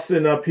 Y'all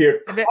sitting up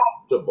here And that,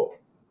 comfortable.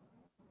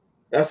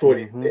 That's what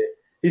he Mm-hmm. said.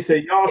 He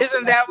said, y'all isn't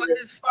sitting up that what here.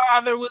 his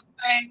father was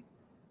saying?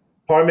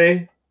 Pardon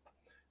me?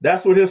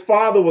 That's what his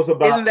father was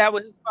about. Isn't that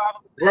what his father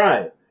was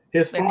Right.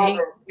 His saying? And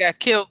father, he got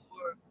killed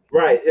for it.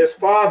 right. His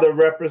father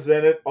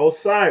represented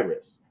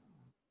Osiris.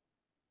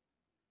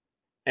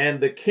 And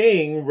the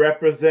king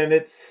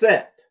represented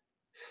Set.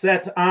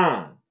 Set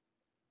on.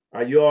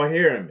 Are you all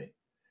hearing me?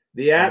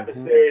 The Mm-hmm.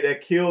 adversary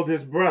that killed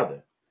his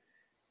brother.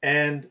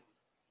 And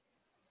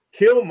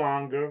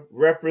Killmonger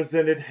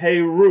represented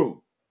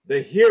Heru,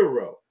 the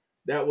hero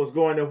that was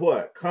going to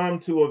what? Come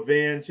to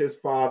avenge his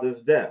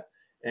father's death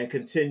and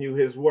continue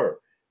his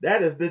work.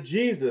 That is the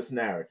Jesus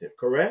narrative,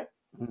 correct?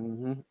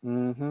 Mm-hmm.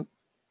 Mm-hmm.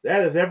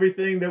 That is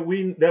everything that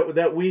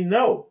we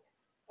know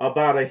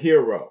about a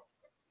hero.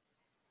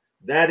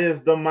 That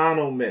is the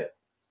monomyth.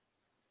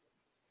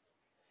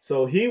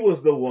 So he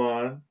was the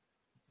one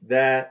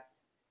that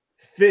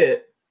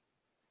fit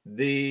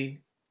the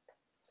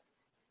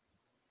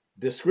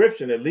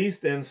description, at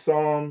least in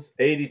Psalms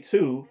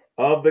 82,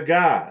 of the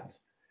gods.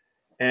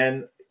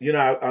 And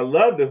I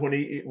loved it when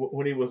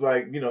he was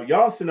like,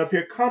 y'all sitting up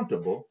here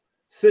comfortable,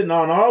 sitting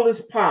on all this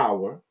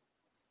power,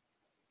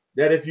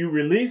 that if you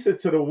release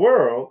it to the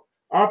world,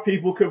 our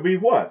people could be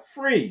what?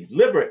 Free,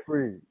 liberate.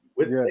 Free.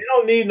 They Yes.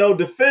 don't need no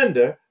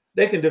defender.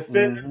 They can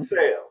defend Mm-hmm.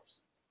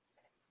 themselves.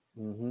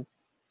 Mm-hmm.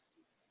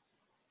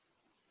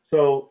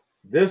 So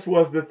this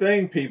was the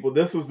thing, people.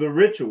 This was the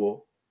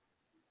ritual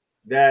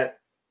that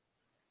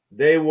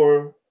they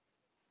were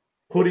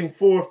putting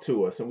forth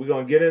to us. And we're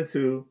going to get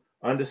into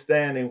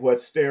understanding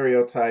what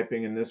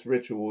stereotyping in this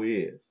ritual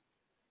is.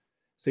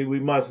 See, we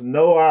must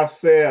know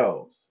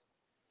ourselves.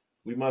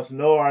 We must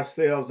know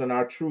ourselves and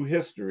our true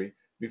history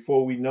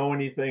before we know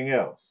anything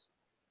else.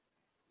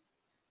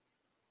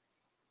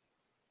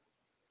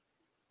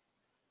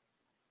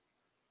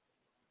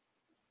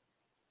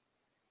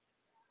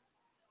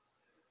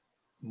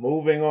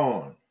 Moving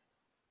on.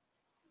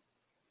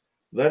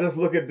 Let us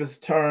look at this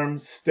term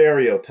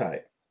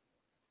stereotype.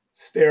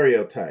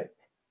 Stereotype.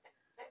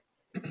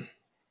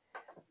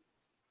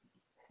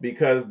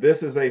 Because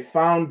this is a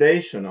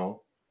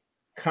foundational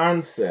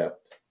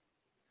concept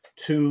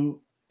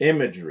to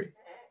imagery,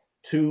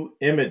 to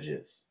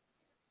images.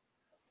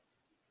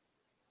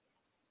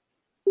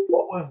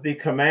 What was the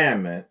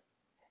commandment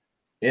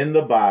in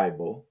the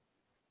Bible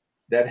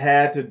that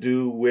had to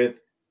do with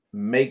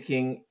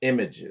making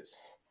images?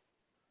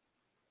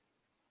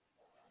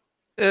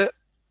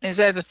 Is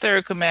that the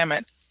third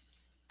commandment?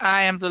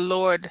 I am the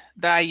Lord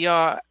thy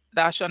Yah.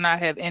 Thou shalt not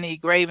have any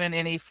graven,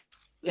 any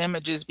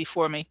images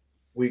before me.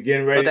 We're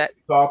getting Or ready to that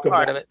talk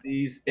part about of it.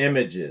 these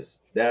images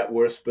that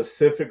were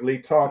specifically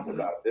talked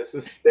about. This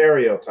is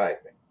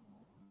stereotyping.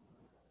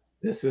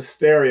 This is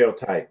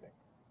stereotyping.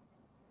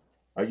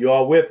 Are you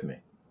all with me?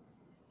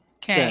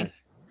 Cain. Okay.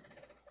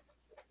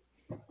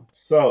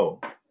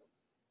 So,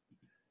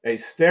 a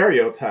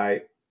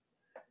stereotype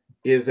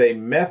is a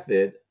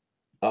method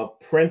of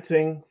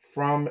printing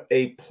from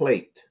a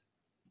plate.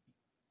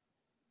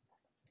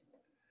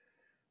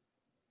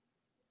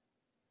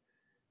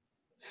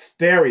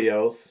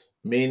 Stereos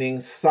meaning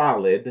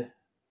solid,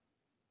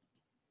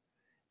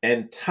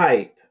 and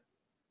type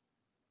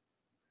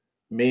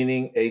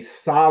meaning a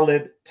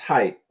solid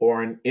type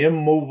or an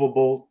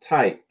immovable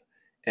type,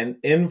 an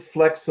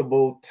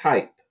inflexible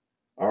type.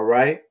 All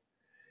right?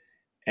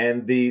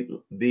 And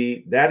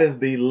that is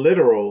the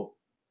literal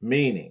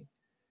meaning.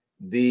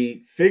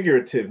 The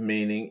figurative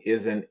meaning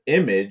is an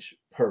image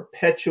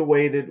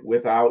perpetuated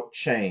without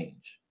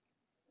change.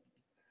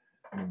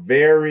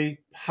 Very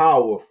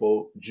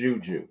powerful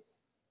juju.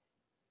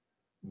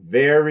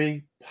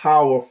 Very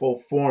powerful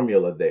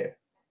formula there.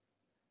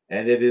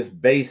 And it is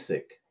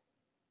basic.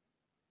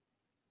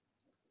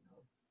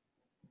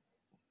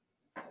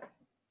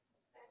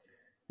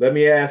 Let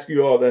me ask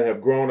you all that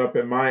have grown up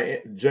in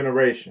my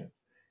generation,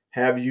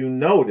 have you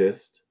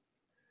noticed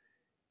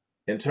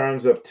in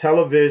terms of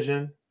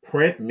television,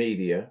 print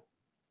media,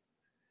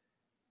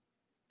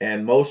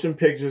 and motion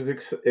pictures,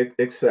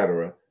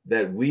 etc.,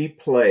 that we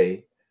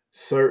play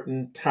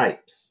certain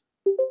types?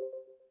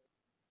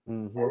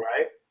 Mm-hmm. All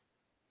right?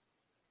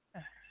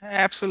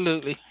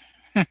 Absolutely.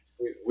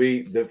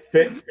 The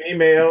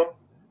females,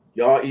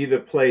 y'all either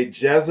play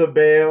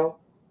Jezebel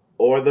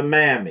or the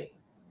mammy.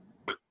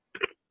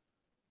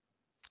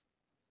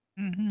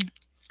 Hmm.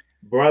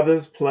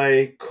 Brothers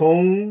play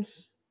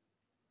coons,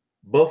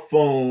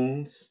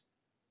 buffoons,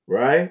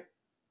 right?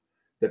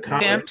 The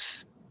comic,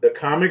 Pimps. the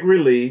comic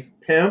relief,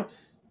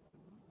 pimps,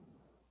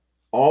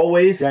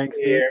 always Gangsters.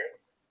 scared.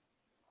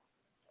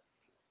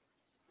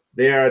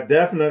 There are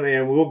definitely,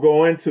 and we'll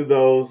go into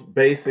those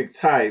basic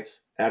types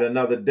at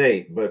another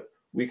date, but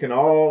we can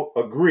all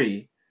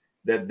agree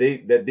that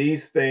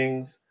these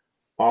things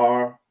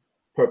are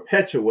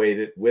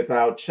perpetuated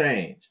without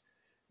change.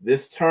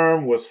 This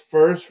term was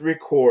first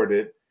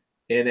recorded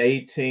in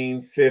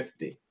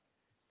 1850.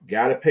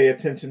 Got to pay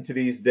attention to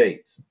these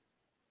dates.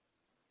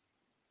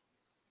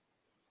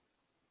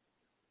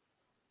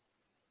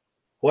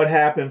 What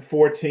happened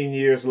 14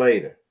 years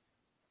later?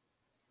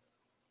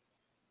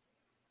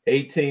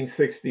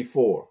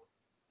 1864.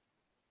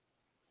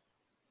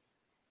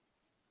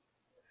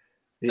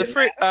 The The,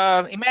 free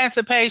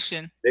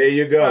Emancipation there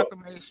you go.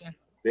 Proclamation.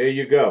 There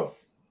you go.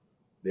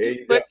 There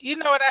you go. But you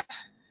know what? I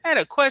had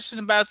a question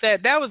about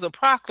that. That was a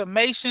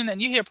proclamation,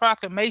 and you hear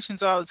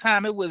proclamations all the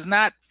time. It was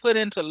not put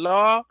into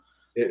law,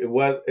 It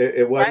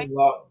right? wasn't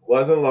law.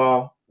 Wasn't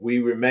law. We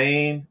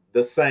remained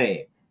the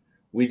same.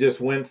 We just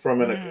went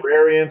from an Mm,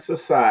 agrarian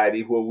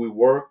society where we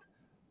worked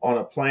on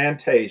a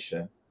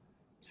plantation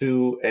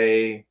to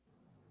a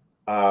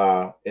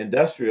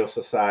industrial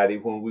society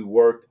when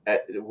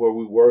where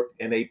we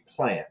worked in a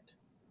plant.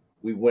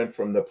 We went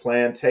from the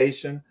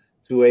plantation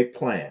to a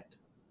plant.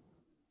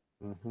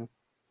 Mm-hmm.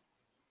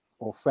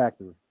 Or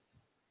factory.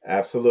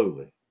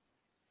 Absolutely.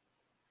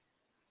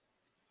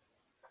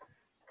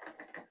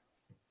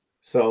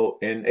 So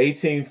in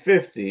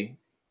 1850,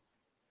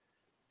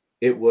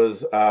 it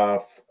was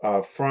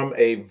from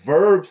a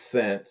verb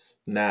sense.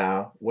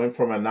 Now went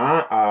from a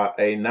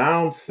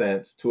noun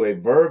sense to a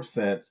verb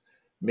sense,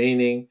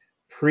 meaning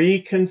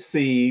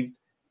preconceived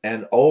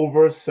and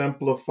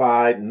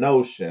oversimplified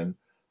notion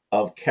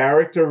of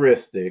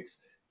characteristics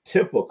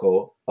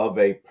typical of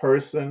a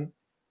person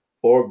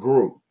or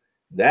group.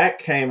 That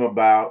came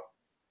about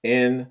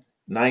in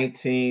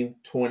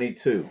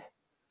 1922.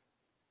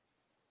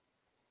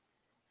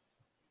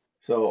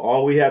 So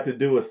all we have to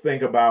do is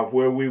think about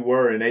where we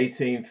were in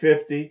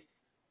 1850,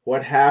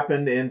 what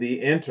happened in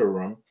the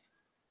interim,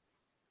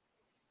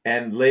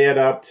 and led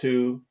up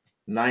to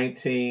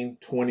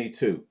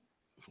 1922.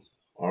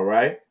 All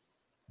right?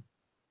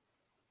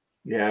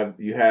 You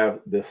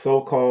have the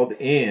so-called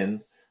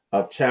end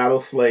of chattel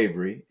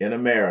slavery in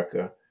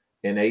America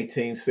in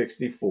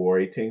 1864,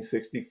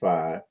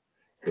 1865.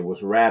 It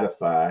was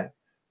ratified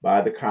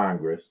by the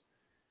Congress.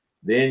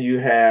 Then you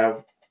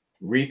have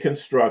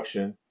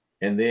Reconstruction,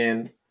 and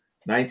then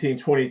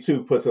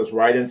 1922 puts us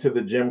right into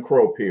the Jim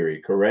Crow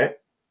period,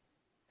 correct?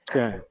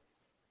 Okay.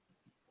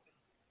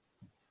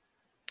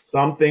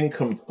 Something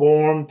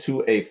conformed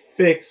to a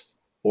fixed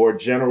or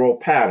general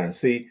pattern.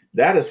 See,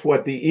 that is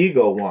what the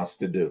ego wants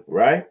to do,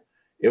 right?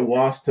 It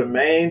wants to Mm-hmm.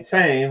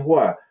 maintain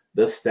what?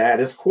 The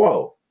status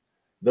quo,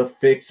 the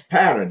fixed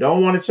pattern.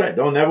 Don't want to change.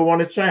 Don't ever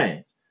want to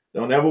change.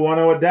 Don't ever want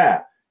to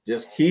adapt.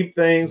 Just keep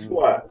things Mm-hmm.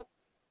 what?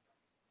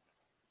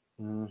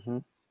 Mm-hmm.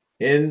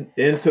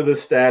 Into the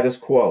status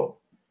quo.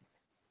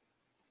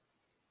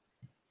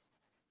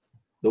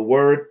 The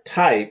word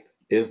type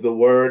is the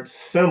word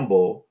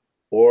symbol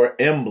or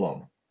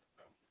emblem.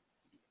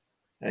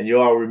 And you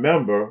all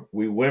remember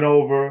we went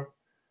over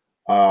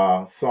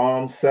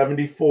Psalm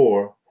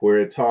 74 where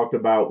it talked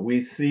about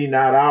we see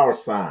not our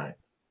sign,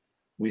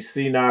 we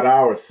see not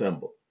our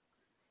symbol.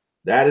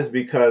 That is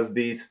because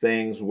these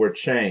things were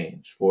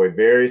changed for a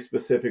very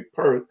specific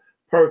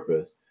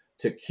purpose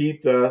to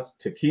keep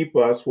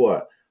us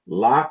what?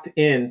 Locked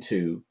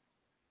into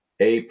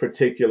a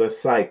particular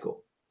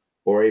cycle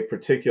or a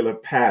particular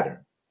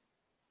pattern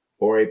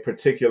or a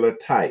particular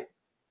type.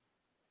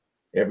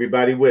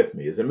 Everybody with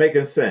me? Is it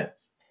making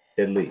sense?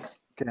 At least.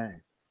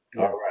 Okay.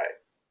 All Yes. right.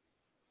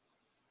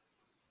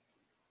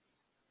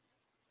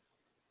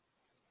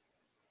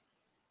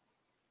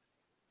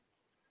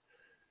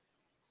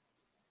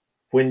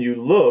 When you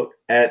look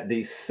at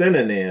the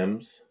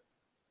synonyms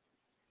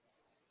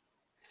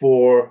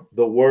for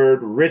the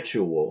word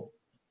ritual,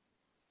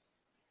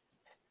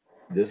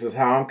 this is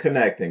how I'm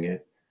connecting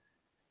it.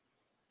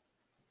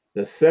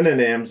 The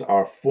synonyms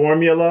are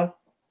formula,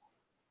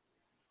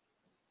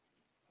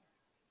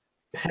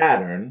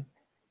 pattern,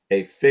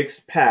 a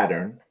fixed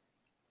pattern,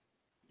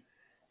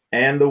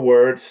 and the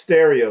word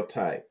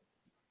stereotype.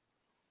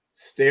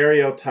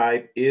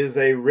 Stereotype is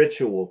a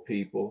ritual,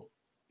 people.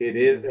 It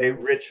is a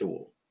Mm-hmm.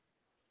 ritual.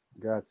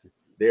 Gotcha.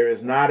 There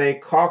is not a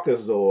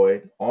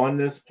Caucasoid on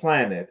this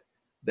planet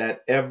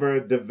that ever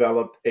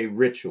developed a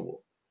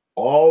ritual.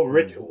 All Mm-hmm.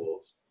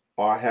 rituals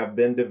have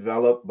been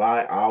developed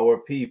by our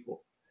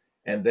people,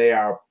 and they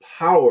are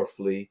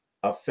powerfully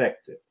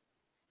effective.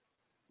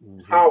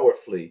 Mm-hmm.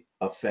 Powerfully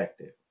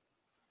effective.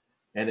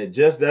 And it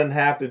just doesn't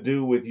have to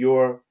do with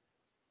your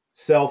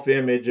self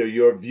image or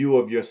your view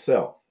of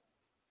yourself.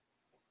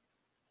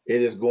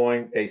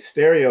 A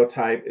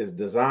stereotype is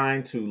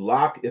designed to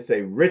it's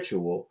a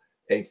ritual,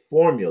 a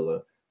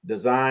formula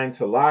designed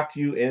to lock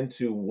you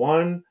into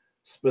one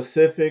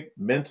specific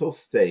mental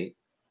state,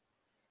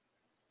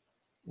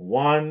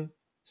 one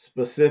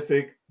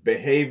specific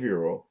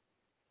behavior,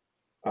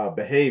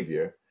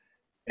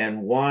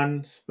 and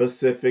one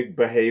specific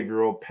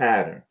behavioral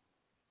pattern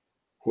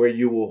where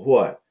you will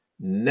what?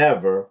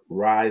 Never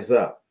rise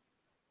up,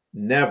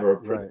 never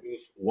Right.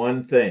 produce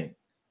one thing.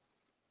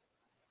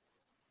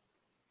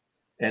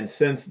 And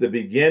since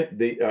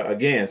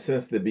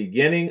since the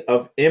beginning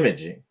of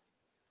imaging,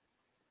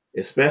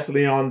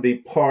 especially on the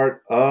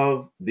part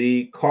of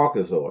the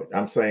Caucasoid,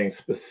 I'm saying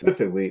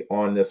specifically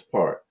on this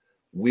part,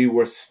 we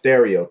were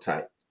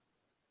stereotyped.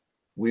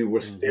 We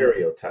were Mm-hmm.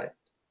 stereotyped.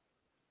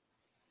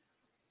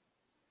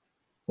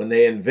 When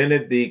they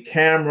invented the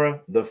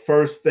camera, the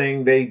first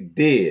thing they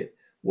did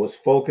was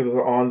focus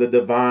on the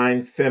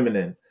divine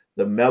feminine,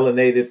 the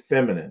melanated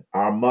feminine,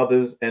 our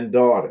mothers and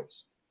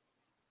daughters,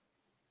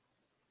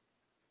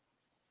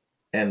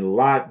 and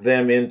lock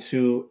them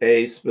into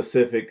a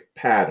specific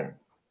pattern.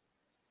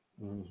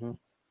 Mm-hmm.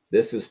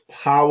 This is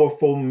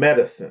powerful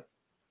medicine,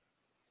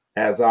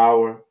 as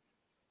our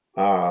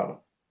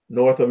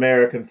North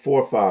American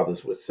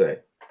forefathers would say.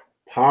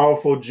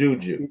 Powerful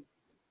juju.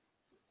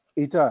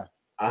 Eitai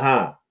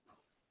Uh-huh.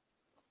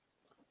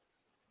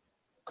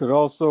 could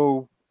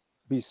also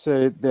be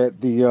said that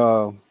the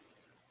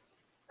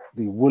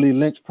Willie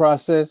Lynch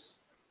process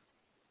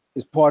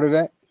is part of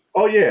that.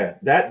 Oh yeah,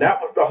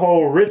 that was the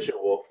whole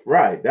ritual,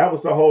 right? That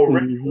was the whole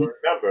Mm-hmm. ritual.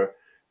 Remember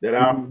that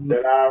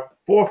Mm-hmm. our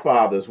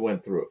forefathers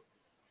went through,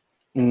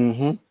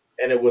 Mm-hmm.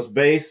 and it was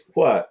based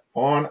what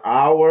on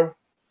our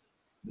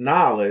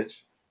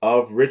knowledge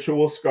of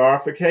ritual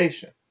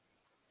scarification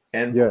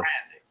and Yes.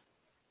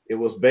 it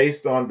was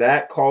based on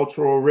that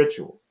cultural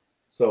ritual.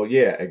 So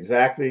yeah,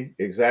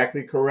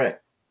 exactly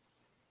correct.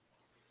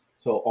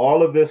 So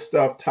all of this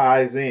stuff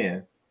ties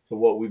in to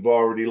what we've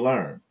already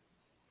learned.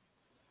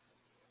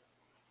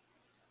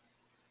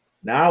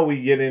 Now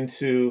we get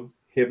into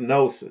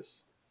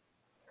hypnosis.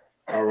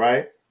 All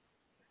right.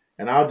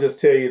 And I'll just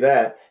tell you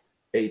that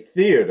a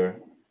theater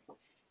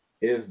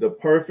is the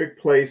perfect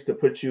place to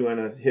put you in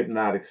a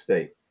hypnotic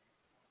state.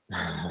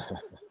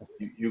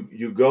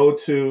 You go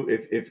to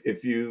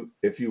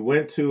if you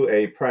went to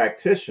a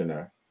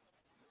practitioner,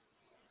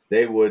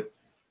 they would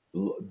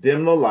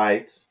dim the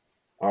lights,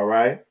 all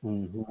right,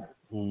 Mm-hmm.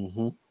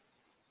 Mm-hmm.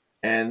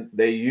 and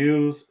they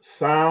use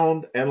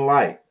sound and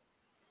light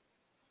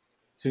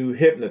to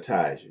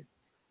hypnotize you,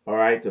 all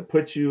right, to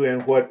put you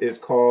in what is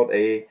called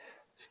a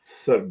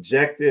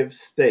subjective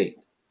state,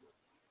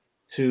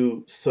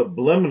 to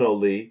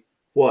subliminally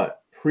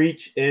what?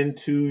 Preach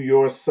into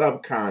your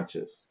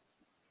subconscious.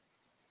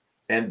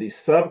 And the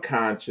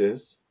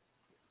subconscious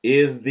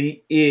is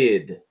the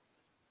id.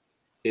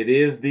 It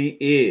is the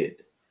id.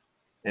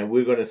 And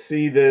we're going to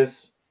see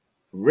this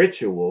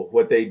ritual,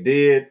 what they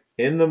did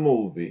in the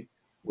movie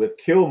with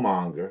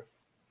Killmonger,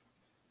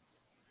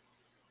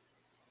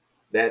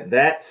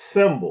 that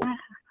symbol,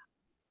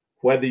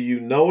 whether you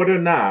know it or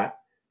not,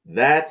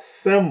 that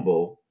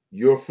symbol,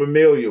 you're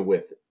familiar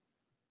with it.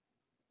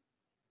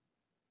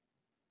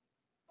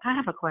 I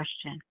have a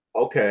question.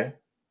 Okay,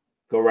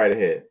 go right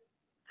ahead.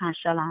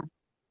 Shalom.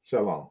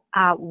 Shalom.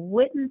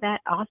 Wouldn't that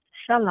also,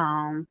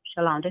 shalom,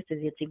 this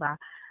is Yitziba.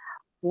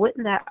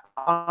 Wouldn't that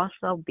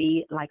also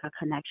be like a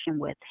connection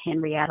with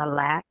Henrietta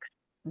Lacks,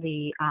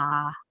 the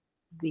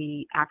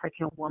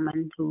African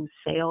woman whose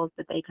cells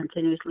that they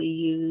continuously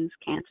use,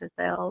 cancer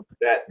cells?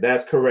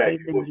 That's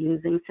correct. They've been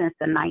using since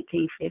the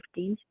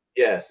 1950s.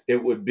 Yes,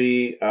 it would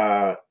be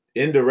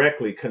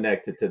indirectly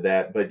connected to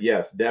that, but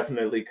yes,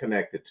 definitely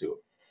connected to it.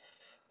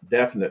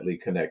 Definitely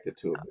connected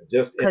to it.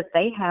 Just Because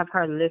they have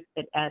her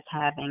listed as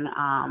having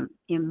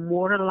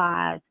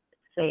immortalized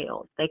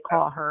cells. They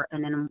call her,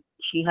 and then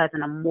she has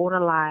an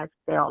immortalized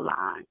cell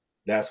line.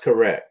 that's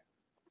correct.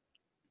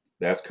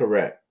 That's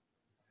correct.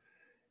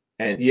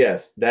 And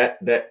yes,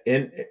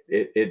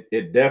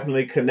 it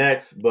definitely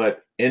connects,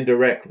 but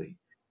indirectly.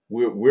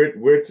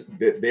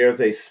 There's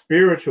a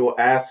spiritual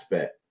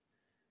aspect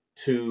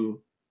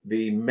to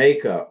the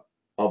makeup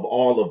of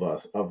all of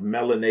us, of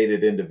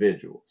melanated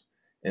individuals.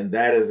 And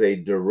that is a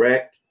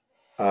direct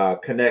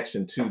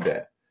connection to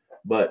that,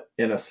 but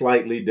in a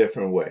slightly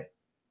different way.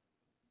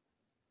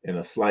 In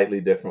a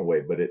slightly different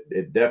way, but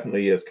it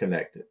definitely is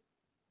connected.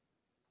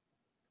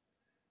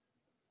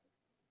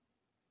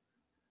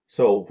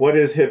 So, what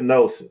is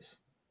hypnosis?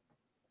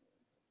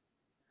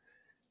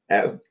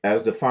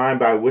 As defined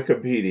by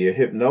Wikipedia,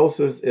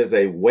 hypnosis is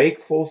a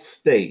wakeful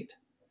state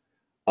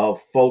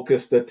of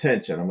focused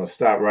attention. I'm going to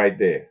stop right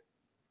there.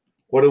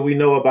 What do we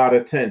know about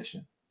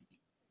attention?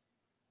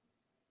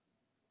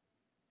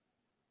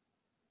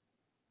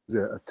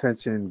 The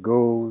attention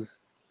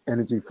goes,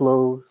 energy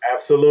flows.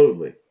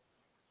 Absolutely.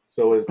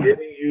 So it's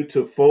getting you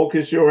to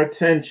focus your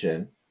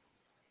attention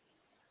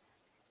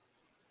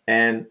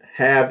and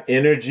have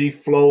energy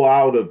flow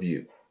out of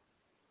you.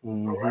 All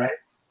Mm-hmm. right.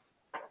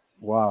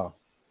 Wow.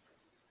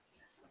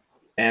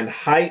 And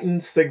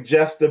heightened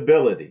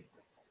suggestibility.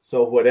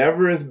 So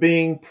whatever is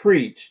being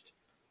preached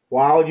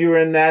while you're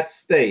in that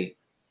state,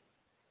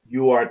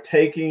 you are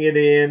taking it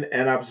in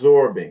and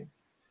absorbing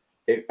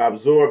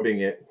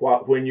it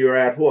when you're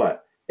at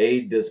what?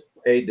 A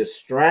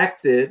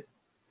distracted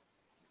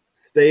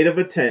state of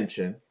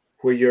attention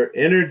where your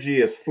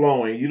energy is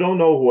flowing. You don't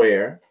know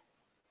where.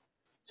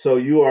 So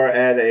you are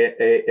at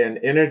an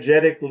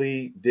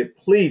energetically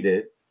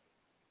depleted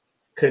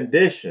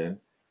condition,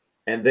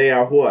 and they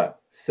are what?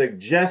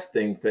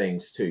 Suggesting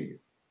things to you.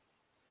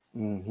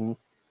 Mm-hmm.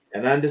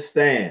 And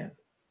understand,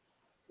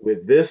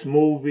 with this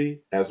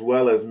movie, as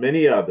well as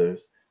many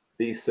others,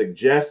 these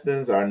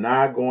suggestions are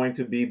not going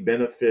to be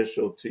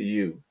beneficial to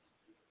you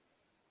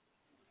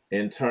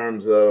in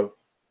terms of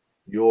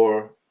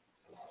your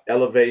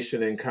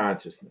elevation in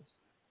consciousness.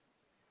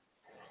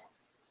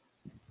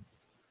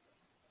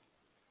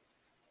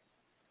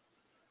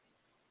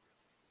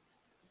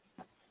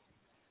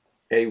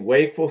 a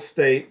wakeful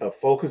state of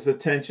focused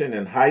attention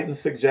and heightened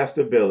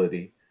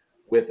suggestibility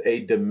with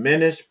a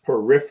diminished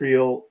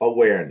peripheral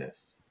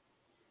awareness.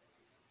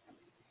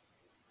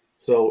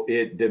 So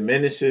it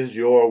diminishes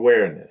your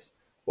awareness.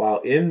 While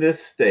in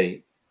this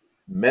state,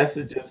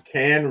 messages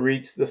can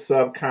reach the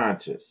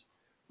subconscious,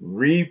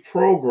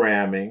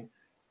 reprogramming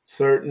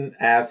certain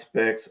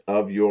aspects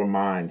of your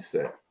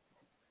mindset.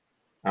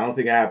 I don't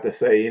think I have to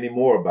say any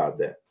more about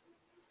that.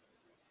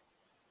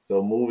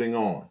 So moving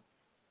on.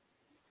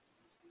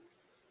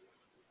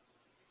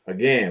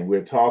 Again,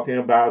 we're talking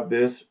about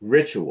this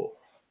ritual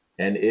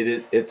and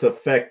its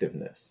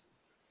effectiveness.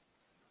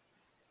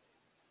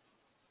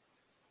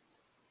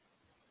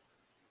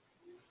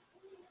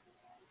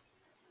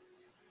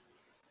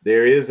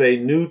 There is a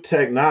new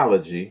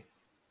technology.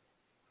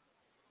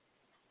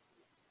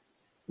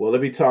 Well,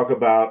 let me talk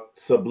about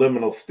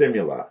subliminal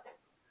stimuli.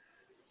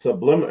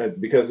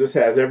 Because this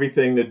has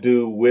everything to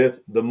do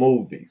with the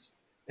movies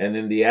and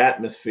in the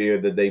atmosphere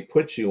that they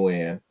put you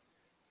in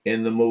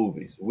the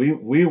movies. We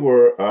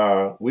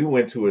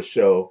went to a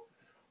show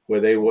where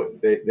they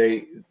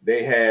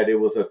had, it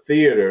was a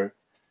theater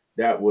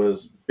that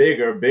was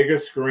bigger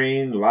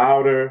screen,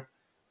 louder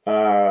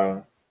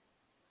uh,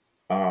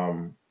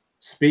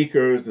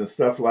 speakers and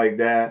stuff like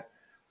that.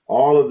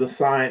 All of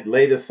the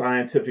latest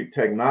scientific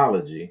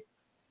technology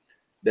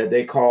that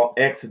they call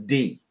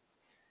XD,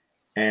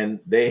 and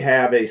they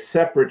have a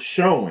separate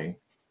showing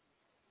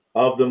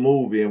of the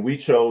movie, and we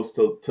chose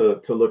to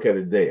look at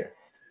it there.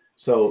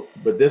 So,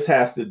 but this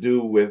has to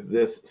do with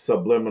this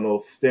subliminal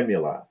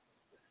stimuli.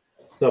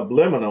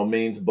 Subliminal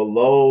means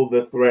below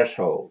the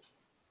threshold.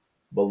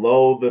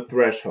 Below the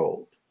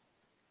threshold.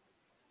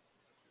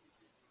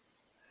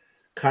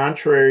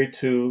 Contrary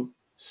to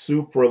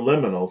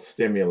supraliminal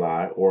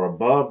stimuli or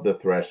above the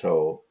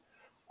threshold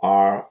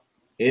are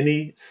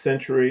any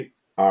sensory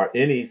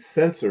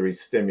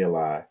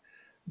stimuli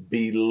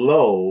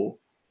below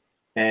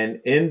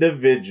an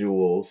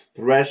individual's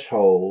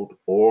threshold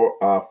or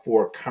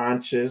for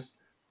conscious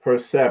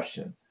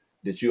perception.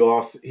 Did you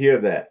all hear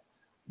that?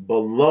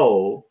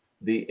 Below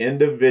the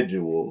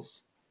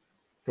individual's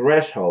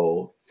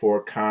threshold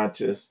for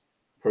conscious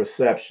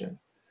perception.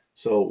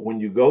 So when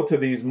you go to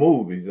these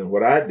movies, and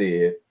what I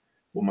did,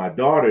 what my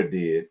daughter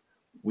did,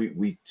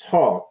 we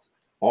talked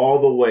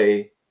all the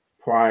way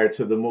prior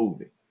to the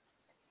movie.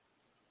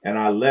 And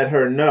I let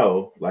her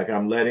know, like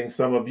I'm letting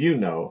some of you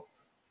know,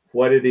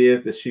 what it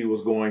is that she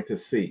was going to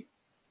see.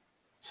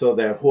 So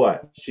that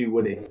what? She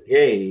would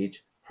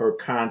engage her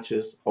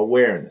conscious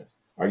awareness.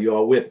 Are you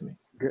all with me?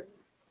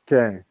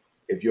 Okay.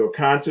 If your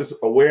conscious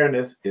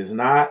awareness is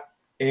not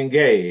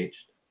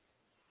engaged,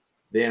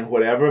 then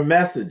whatever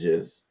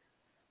messages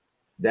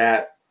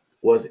that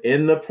was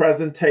in the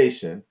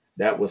presentation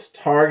that was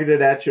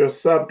targeted at your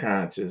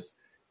subconscious,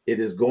 it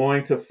is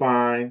going to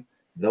find,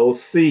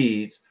 those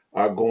seeds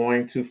are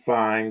going to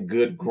find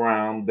good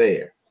ground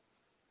there.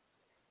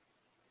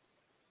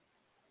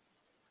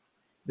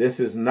 This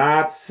is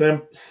not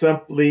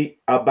simply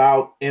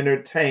about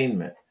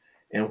entertainment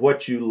and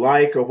what you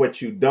like or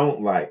what you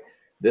don't like.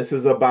 This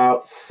is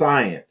about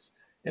science,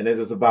 and it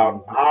is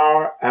about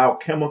our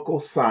alchemical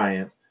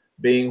science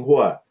being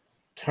what?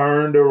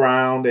 Turned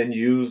around and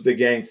used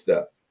against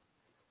us.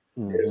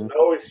 There's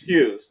no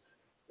excuse.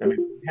 I mean,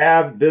 we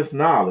have this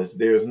knowledge.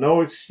 There's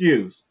no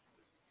excuse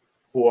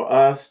for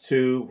us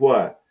to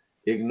what?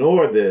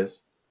 Ignore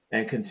this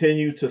and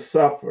continue to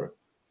suffer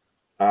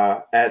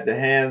at the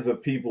hands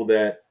of people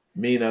that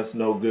mean us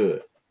no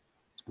good.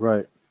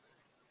 Right.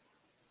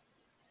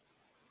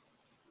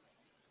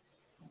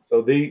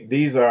 So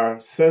these are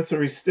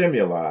sensory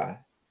stimuli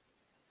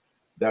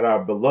that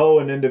are below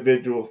an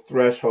individual's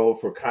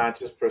threshold for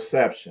conscious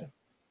perception.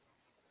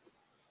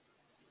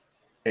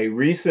 A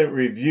recent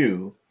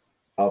review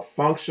of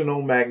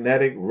functional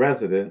magnetic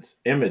resonance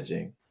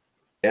imaging,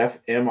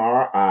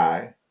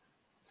 fMRI,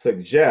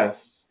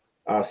 suggests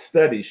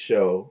studies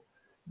show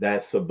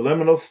that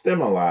subliminal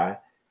stimuli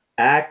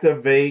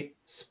activate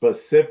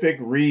specific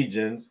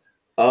regions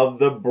of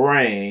the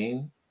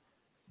brain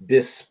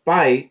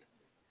despite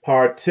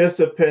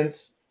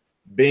participants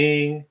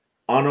being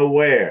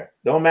unaware.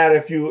 Don't matter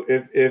if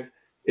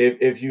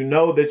you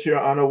know that you're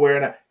unaware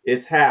now,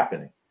 it's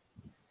happening.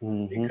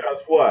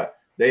 Because what?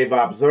 They've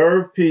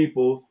observed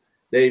people's,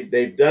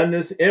 they've done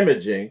this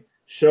imaging,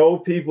 show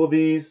people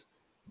these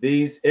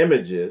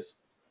images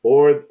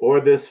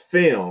or this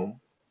film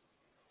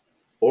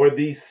or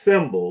these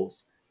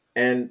symbols,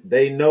 and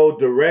they know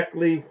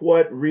directly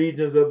what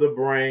regions of the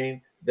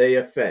brain they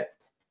affect.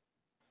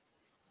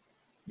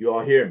 You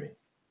all hear me?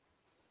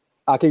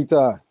 I can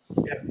tell.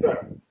 Yes,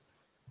 sir.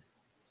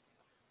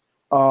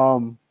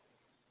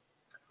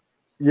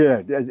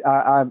 Yeah,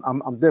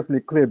 I'm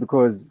definitely clear,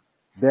 because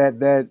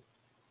that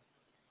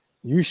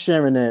you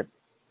sharing that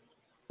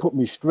put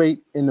me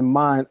straight in the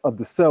mind of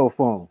the cell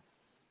phone.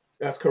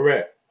 That's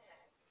correct.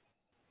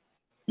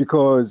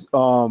 Because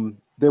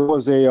there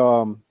was a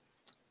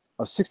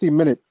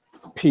 60-minute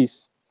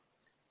piece,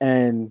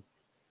 and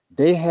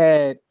they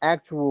had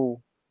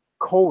actual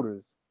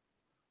coders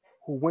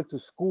who went to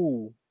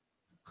school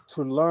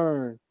to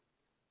learn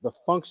the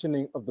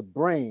functioning of the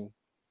brain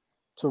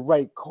to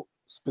write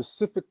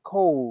specific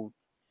code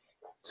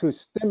to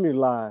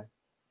stimuli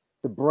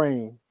the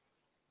brain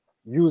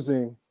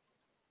using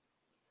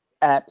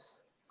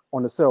apps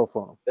on the cell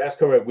phone. That's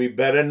correct. We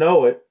better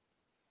know it.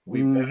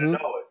 We better Mm-hmm.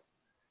 know it.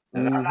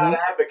 And Mm-hmm.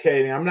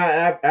 I'm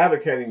not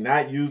advocating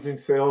not using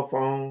cell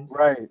phones.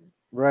 Right.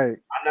 Right.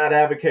 I'm not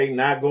advocating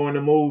not going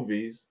to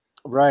movies.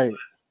 Right.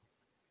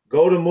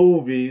 Go to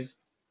movies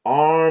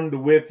armed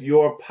with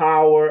your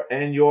power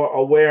and your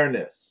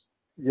awareness.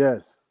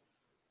 Yes.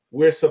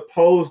 We're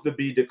supposed to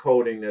be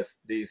decoding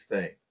these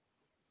things.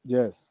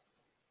 Yes.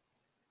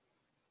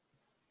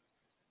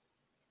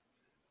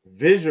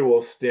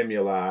 Visual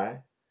stimuli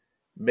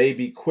may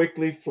be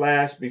quickly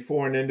flashed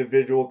before an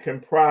individual can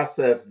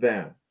process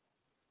them,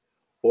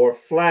 or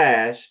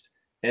flashed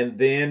and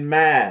then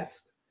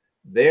masked,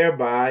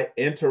 thereby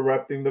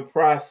interrupting the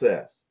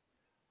process.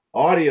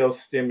 Audio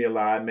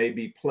stimuli may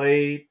be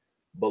played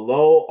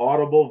below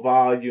audible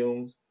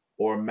volumes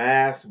or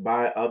masked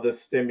by other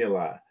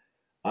stimuli.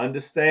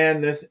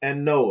 Understand this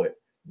and know it.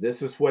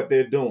 This is what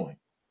they're doing.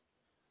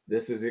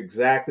 This is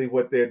exactly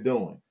what they're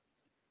doing.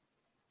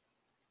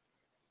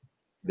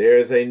 There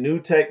is a new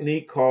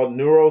technique called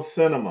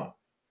neurocinema.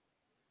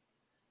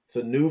 It's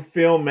a new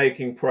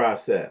filmmaking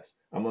process.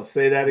 I'm going to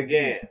say that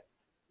again.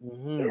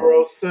 Mm-hmm.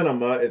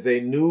 Neurocinema is a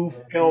new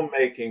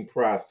filmmaking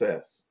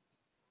process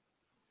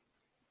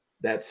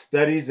that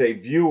studies a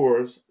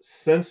viewer's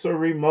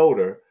sensory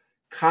motor,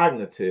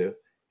 cognitive,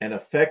 and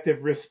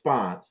affective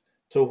response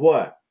to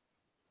what?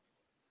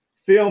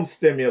 Film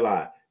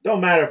stimuli.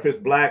 Don't matter if it's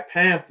Black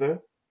Panther. It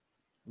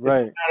don't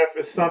Right. matter if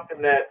it's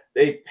something that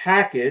they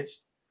packaged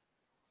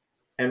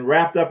and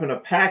wrapped up in a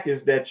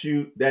package that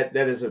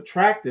is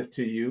attractive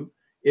to you.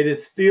 It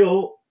is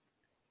still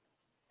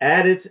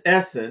at its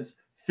essence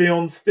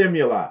film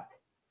stimuli.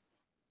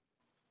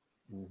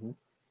 Mm-hmm.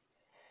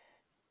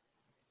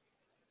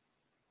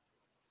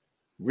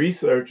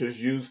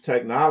 Researchers use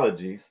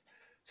technologies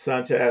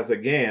such as,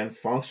 again,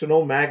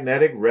 functional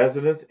magnetic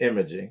resonance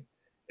imaging,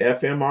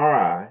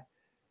 fMRI,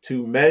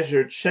 to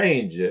measure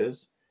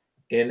changes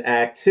in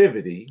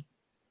activity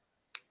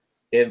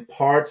in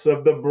parts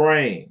of the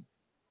brain,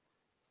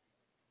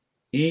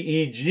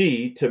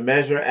 EEG to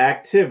measure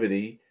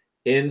activity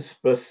in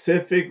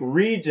specific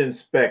region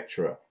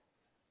spectra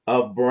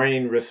of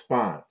brain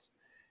response,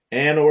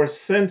 and or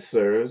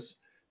sensors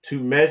to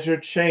measure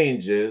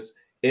changes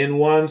in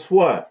one's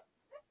what?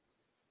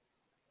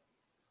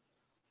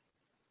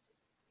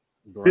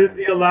 Brain.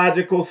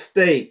 Physiological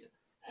state,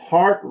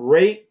 heart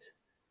rate,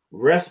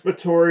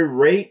 respiratory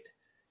rate,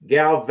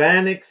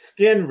 galvanic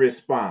skin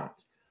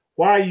response.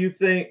 Why you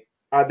think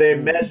are they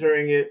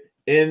measuring it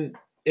in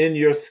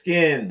your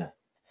skin?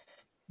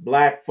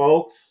 Black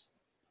folks,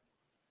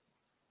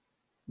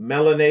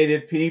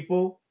 melanated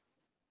people,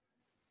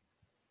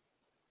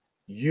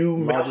 you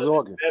Largest melanated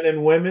organ. men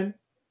and women,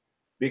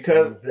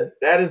 because Mm-hmm.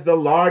 that is the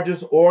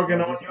largest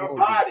organ on Largest your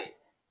organ. body,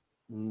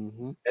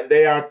 Mm-hmm. and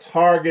they are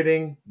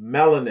targeting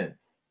melanin.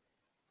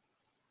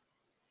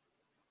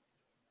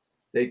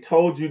 They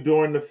told you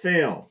during the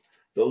film,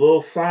 the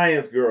little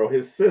science girl,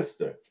 his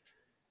sister,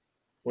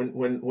 when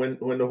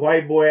the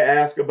white boy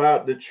asked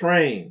about the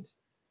trains,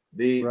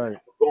 the Right.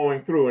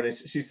 going through, and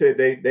she said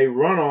they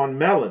run on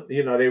melanin,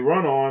 they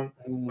run on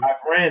Mm-hmm.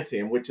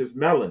 vibrantium, which is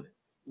melanin,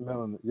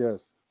 Melanin.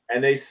 Yes.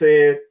 and they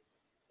said,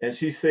 and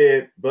she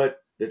said,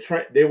 but the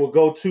train they will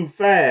go too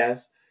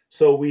fast,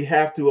 so we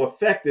have to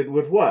affect it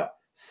with what?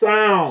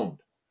 Sound.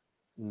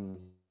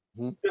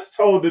 Mm-hmm. Just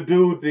told the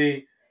dude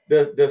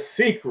the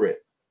secret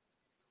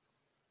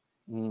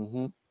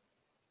Mm-hmm.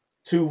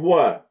 to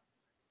what?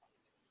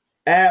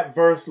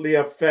 Adversely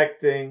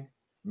affecting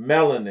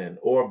melanin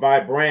or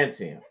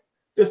vibrantium.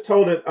 Just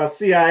told a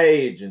CIA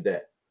agent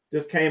that.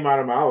 Just came out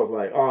of my. I was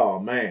like, oh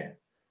man,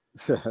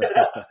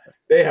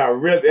 they are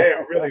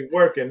really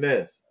working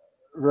this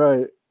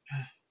Right.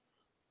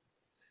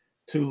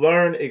 to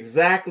learn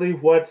exactly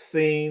what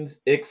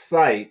scenes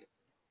excite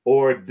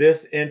or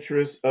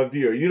disinterest a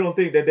viewer. You don't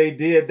think that they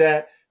did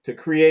that to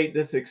create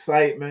this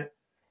excitement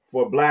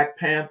for Black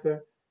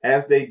Panther,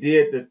 as they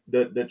did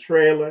the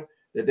trailer,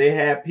 that they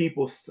had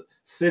people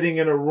sitting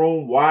in a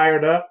room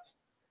wired up,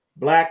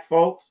 Black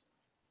folks,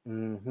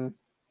 Mm-hmm.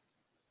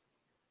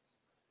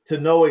 to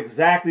know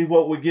exactly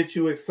what would get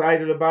you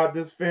excited about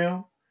this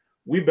film?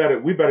 We better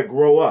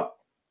grow up.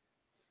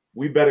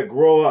 We better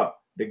grow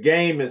up. The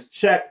game is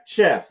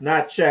chess,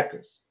 not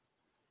checkers.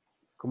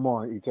 Come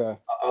on, Eitai.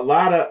 A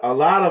lot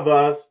of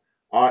us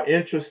are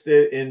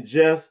interested in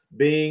just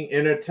being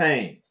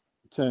entertained.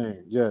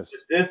 Tang. Yes.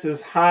 This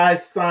is high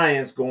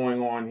science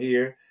going on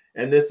here,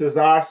 and this is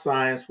our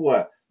science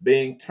what?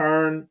 Being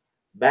turned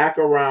back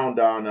around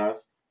on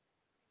us,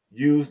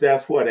 used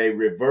as what? A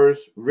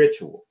reverse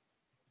ritual.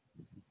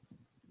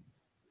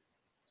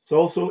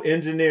 Social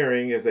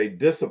engineering is a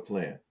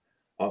discipline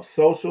of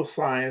social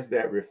science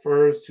that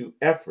refers to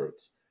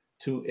efforts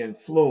to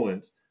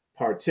influence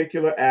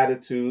particular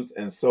attitudes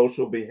and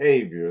social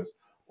behaviors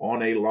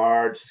on a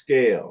large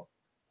scale,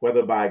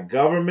 whether by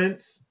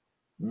governments,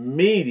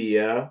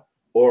 media,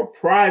 or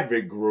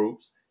private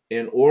groups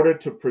in order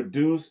to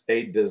produce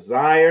a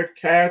desired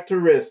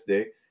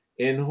characteristic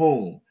in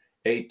whom?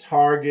 A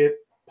target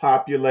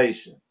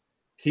population.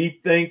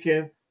 Keep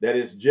thinking that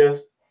it's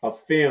just a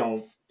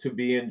film to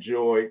be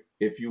enjoyed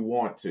if you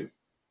want to.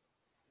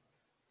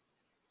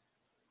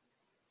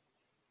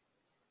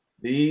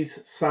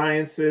 These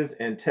sciences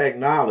and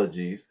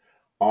technologies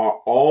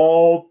are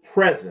all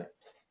present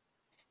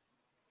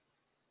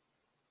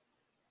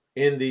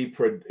in the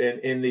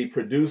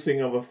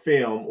producing of a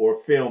film or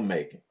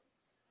filmmaking.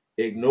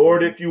 Ignore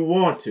it if you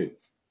want to,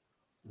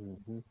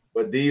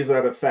 but these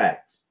are the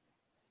facts.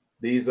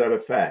 These are the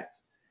facts.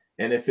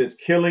 And if it's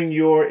killing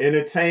your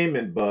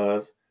entertainment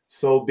buzz,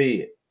 so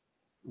be it.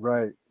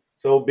 Right.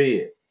 So be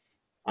it.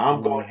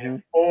 I'm going to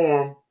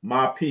inform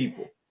my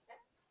people.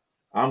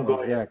 I'm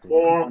going to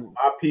inform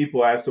my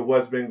people as to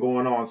what's been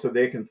going on so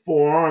they can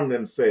forearm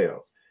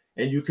themselves.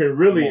 And you can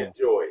really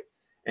enjoy it.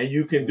 And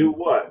you can do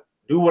what?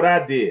 Do what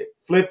I did.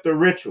 Flip the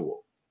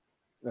ritual.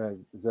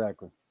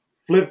 Exactly.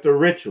 Flip the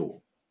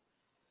ritual.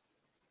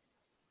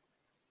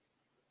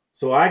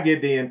 So I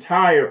get the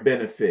entire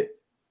benefit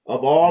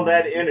of all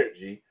that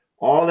energy,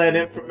 all that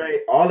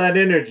information, all that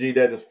energy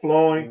that is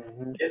flowing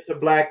into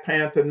Black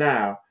Panther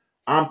now.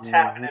 I'm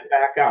tapping it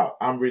back out.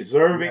 I'm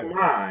reserving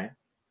mine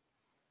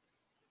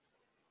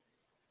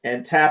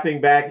and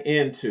tapping back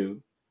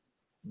into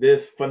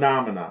this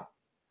phenomenon.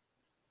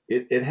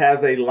 It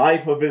has a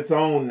life of its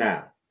own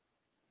now.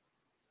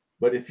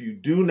 But if you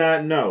do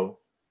not know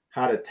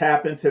how to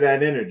tap into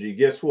that energy,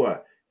 guess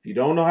what? If you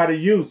don't know how to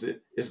use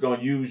it, it's going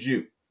to use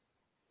you.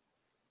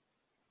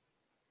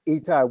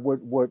 Eitai,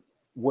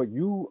 what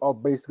you are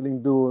basically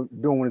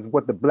doing is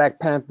what the Black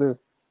Panther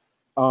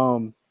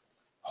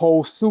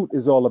whole suit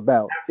is all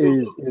about.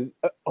 Absolutely.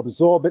 Is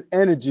absorbing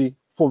energy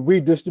for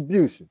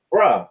redistribution.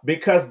 Bruh,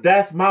 because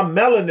that's my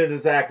melanin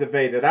is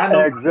activated. I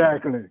know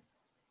exactly.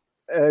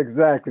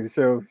 Exactly,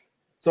 shows.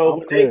 So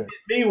when they hit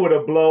me with a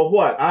blow,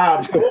 what? I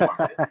absorb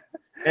it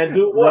and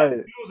do what?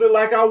 Use it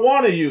like I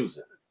want to use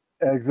it.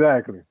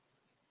 Exactly.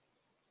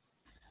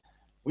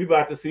 We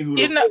about to see who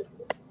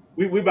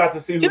we about to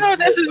see who. You know,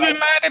 this is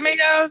reminding me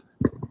of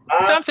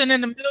something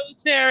in the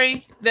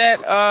military that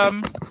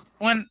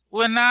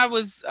when I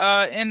was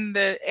in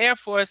the Air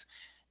Force,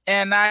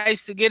 and I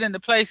used to get into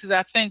places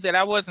I think that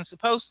I wasn't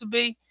supposed to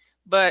be,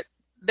 but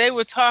they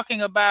were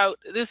talking about,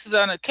 this is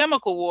on a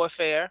chemical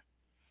warfare,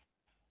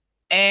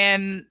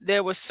 and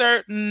there were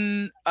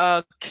certain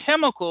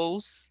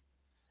chemicals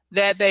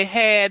that they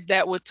had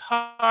that would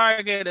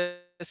target a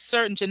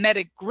certain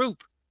genetic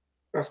group.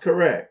 That's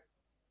correct.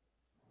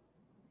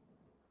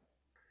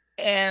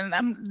 And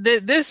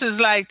this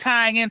is like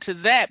tying into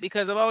that,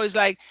 because I'm always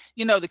like,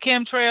 you know, the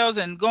chemtrails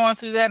and going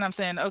through that, and I'm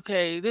saying,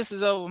 okay, this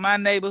is over my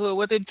neighborhood.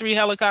 What them 3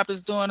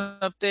 helicopters doing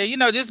up there? You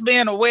know, just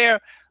being aware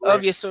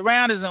of your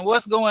surroundings and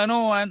what's going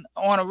on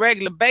a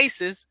regular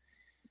basis.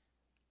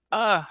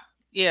 Yeah,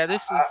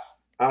 this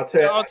is. I'll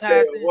tell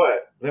you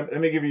what.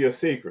 Let me give you a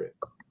secret.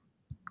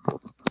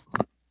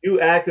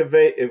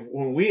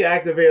 When we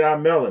activate our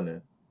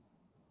melanin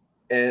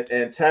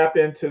and tap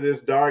into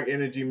this dark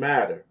energy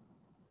matter,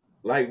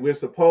 like we're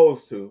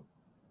supposed to,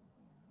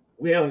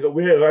 we don't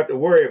have to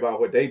worry about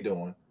what they're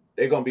doing.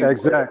 They're gonna be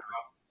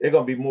they're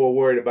gonna be more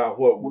worried about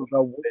what we're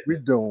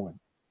doing.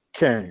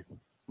 Okay.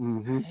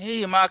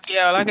 Hey,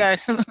 Markiel,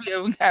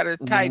 we gotta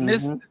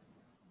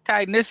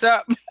tighten this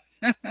up.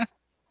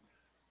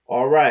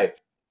 All right.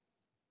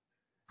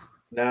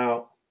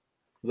 Now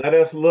let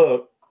us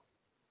look.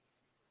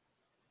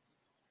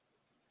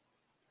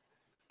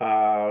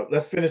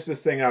 Let's finish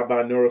this thing out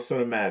about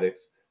neurocinematics.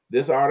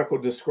 This article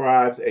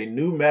describes a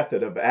new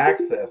method of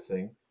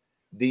accessing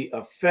the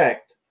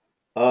effect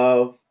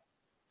of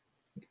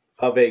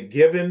a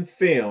given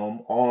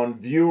film on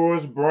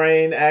viewers'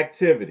 brain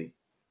activity.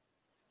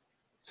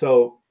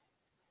 So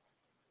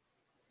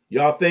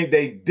y'all think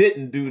they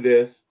didn't do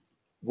this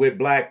with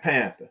Black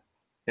Panther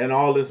and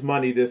all this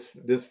money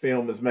this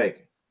film is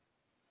making?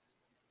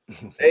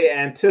 They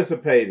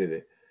anticipated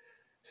it.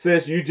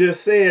 Since you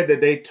just said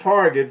that they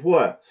target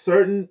what?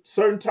 Certain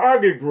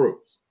target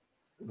groups.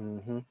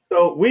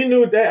 So we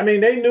knew that. I mean,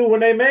 they knew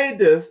when they made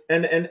this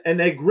and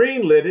they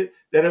greenlit it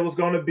that it was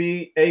going to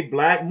be a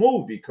Black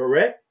movie,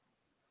 correct?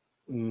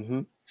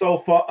 So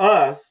for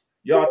us,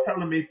 y'all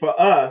telling me for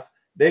us,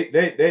 they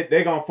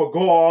gonna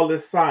forgo all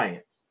this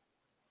science.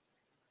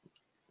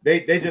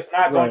 They just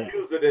not gonna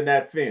use it in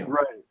that film.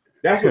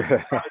 That's what you're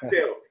trying to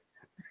tell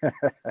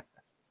me.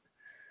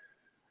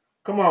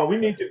 Come on, we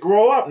need to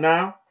grow up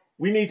now.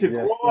 We need to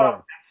grow up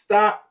and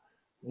stop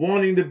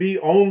wanting to be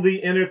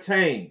only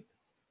entertained.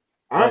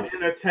 I'm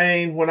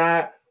entertained when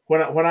I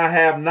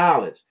have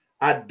knowledge.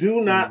 I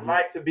do not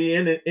like to be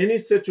in any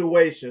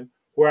situation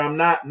where I'm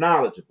not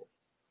knowledgeable.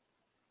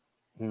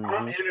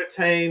 I'm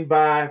entertained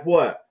by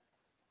what?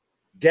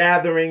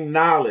 Gathering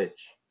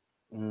knowledge.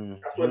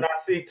 That's what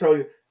Nasik told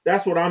you.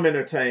 That's what I'm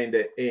entertained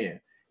in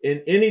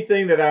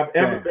anything that I've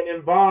ever been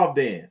involved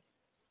in.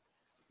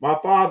 My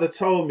father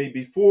told me,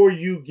 before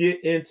you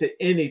get into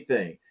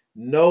anything,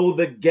 know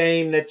the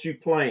game that you're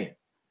playing.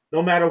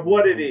 no matter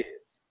what it is.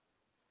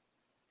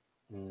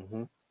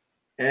 Mm-hmm.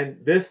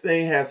 And this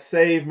thing has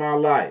saved my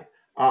life.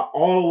 I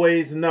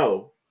always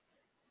know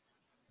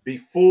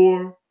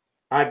before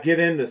I get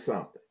into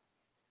something.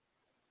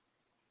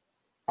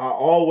 I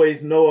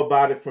always know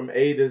about it from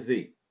A to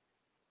Z.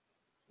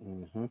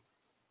 Mm-hmm.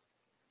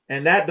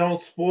 And that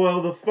don't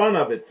spoil the fun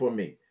of it for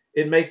me.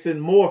 It makes it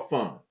more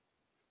fun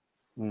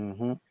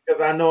Mm-hmm.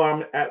 because I know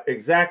I'm at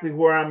exactly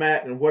where I'm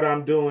at and what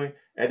I'm doing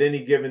at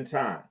any given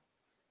time.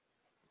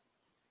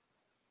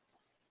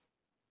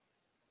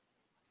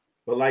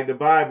 But like the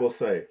Bible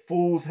say,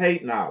 fools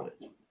hate knowledge.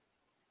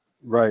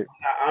 Right.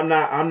 I'm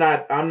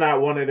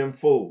not one of them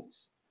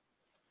fools.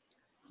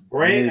 Me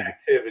Brain neither.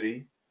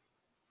 activity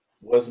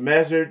was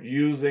measured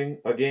using,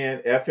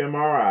 again,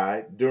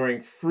 fMRI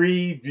during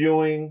free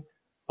viewing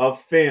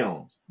of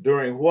films.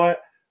 During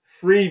what?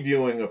 Free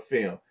viewing of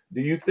film.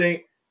 Do you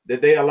think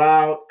that they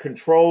allowed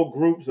control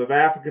groups of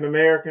African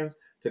Americans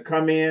to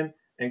come in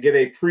and get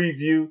a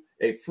preview,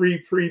 a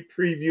free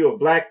preview of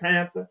Black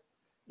Panther?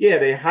 Yeah,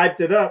 they hyped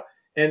it up.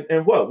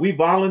 And what? We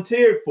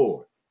volunteered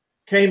for it.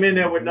 Came in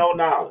there with Mm-hmm. no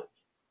knowledge.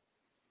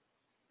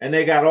 And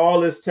they got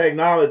all this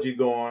technology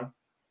going.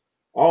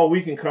 All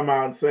we can come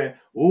out and say,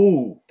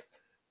 ooh,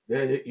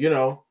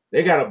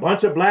 they got a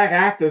bunch of Black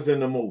actors in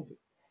the movie.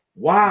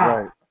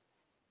 Wow, Right.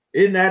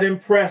 isn't that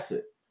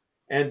impressive?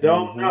 And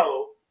don't Mm-hmm.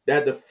 know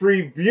that the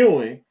free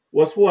viewing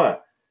was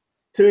what?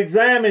 To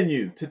examine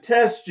you, to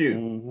test you,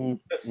 Mm-hmm.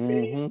 to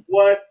see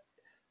Mm-hmm.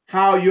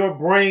 how your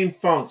brain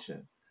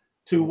functions,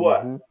 to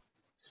what? Mm-hmm.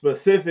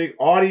 Specific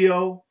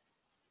audio,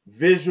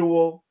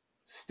 visual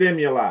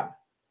stimuli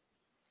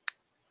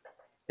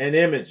and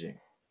imaging.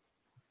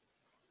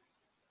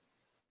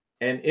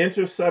 An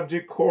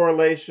intersubject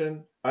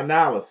correlation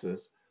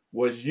analysis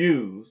was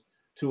used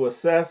to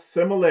assess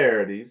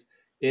similarities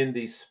in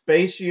the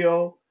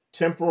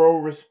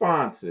spatio-temporal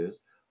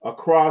responses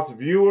across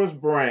viewers'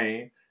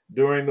 brain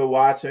during the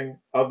watching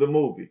of the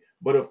movie.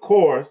 But of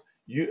course,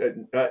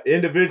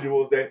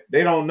 individuals that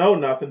they don't know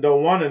nothing,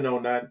 don't want to know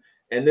nothing,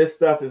 and this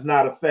stuff is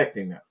not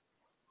affecting them.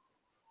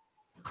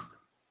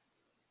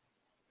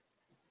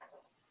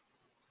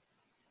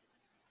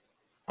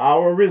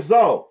 Our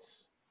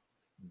results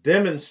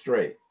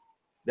demonstrate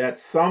that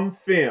some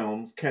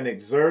films can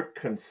exert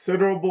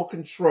considerable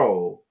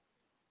control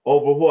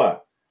over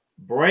what?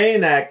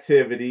 Brain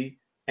activity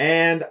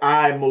and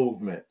eye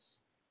movements.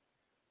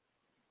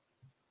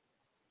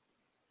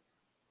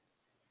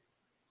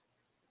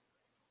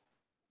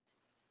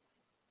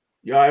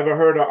 Y'all ever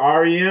heard of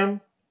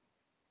REM?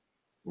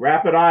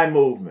 Rapid eye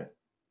movement.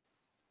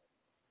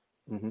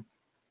 Mm-hmm.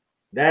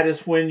 That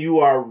is when you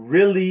are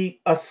really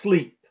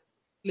asleep,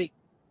 Sleep.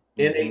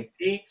 in Mm-hmm. a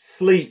deep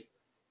sleep.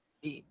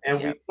 And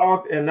we Yep.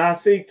 talked, and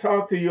Nasik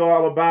talked to you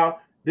all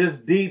about this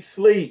deep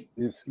sleep.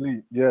 You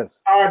sleep. Yes.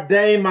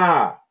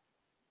 Ardema.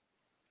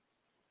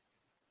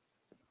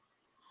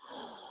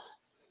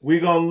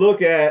 We're going to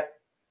look at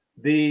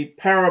the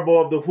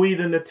parable of the wheat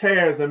and the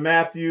tares in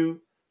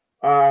Matthew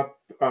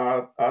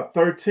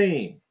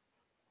 13.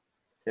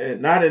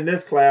 And not in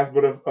this class,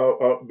 but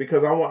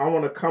because I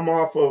want to come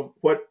off of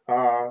what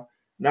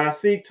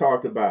Nasik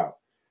talked about.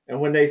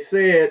 And when they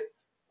said,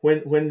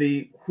 when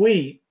the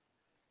wheat,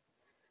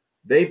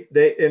 they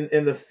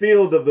in the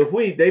field of the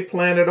wheat, they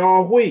planted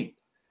all wheat.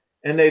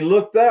 And they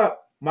looked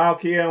up,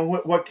 Malkia, and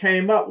what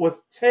came up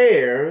was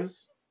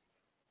tares,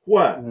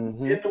 what?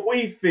 Mm-hmm. In the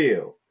wheat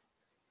field.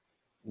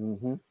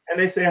 Mm-hmm. And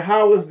they say,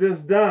 how is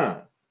this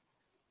done?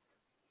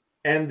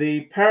 And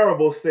the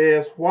parable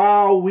says,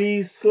 while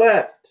we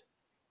slept,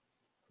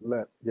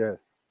 Yes.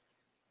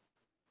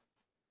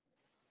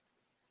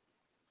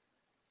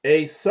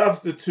 a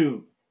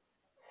substitute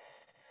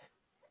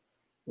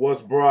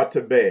was brought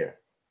to bear.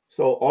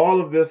 So all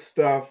of this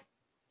stuff,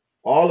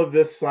 all of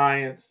this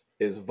science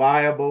is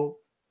viable.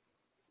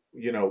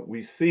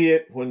 We see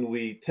it when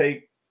we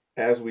take,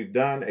 as we've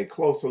done, a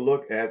closer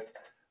look at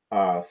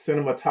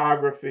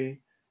cinematography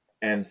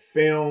and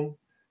film.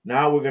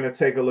 Now we're going to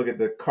take a look at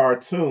the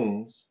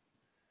cartoons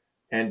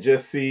and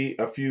just see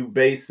a few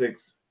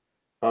basics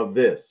of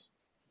this.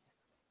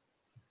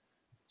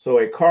 So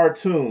a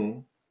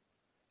cartoon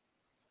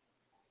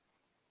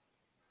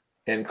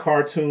and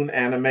cartoon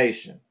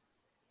animation,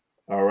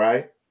 all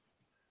right?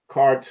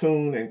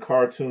 Cartoon and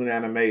cartoon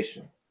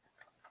animation.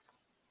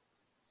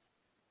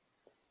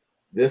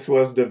 This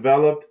was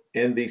developed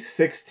in the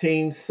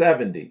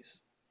 1670s.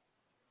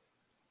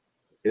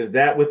 Is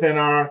that within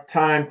our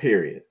time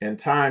period and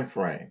time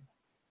frame?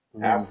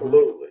 Mm-hmm.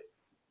 Absolutely.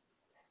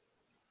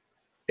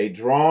 A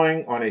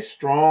drawing on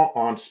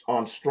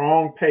on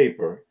strong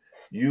paper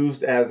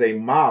used as a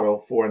model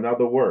for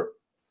another work.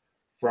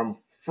 From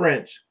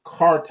French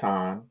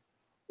carton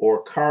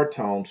or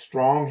carton,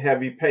 strong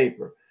heavy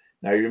paper.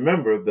 Now you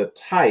remember the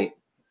type,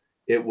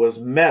 it was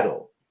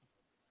metal.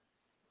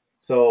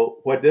 So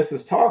what this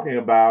is talking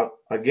about,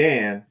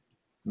 again,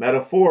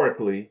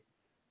 metaphorically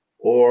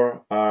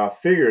or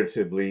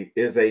figuratively,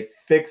 is a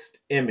fixed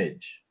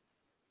image.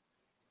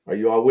 Are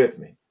you all with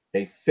me?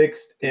 A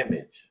fixed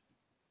image.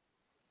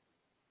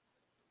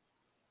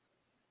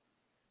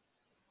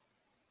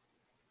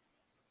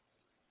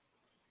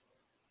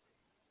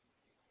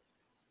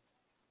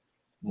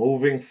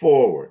 moving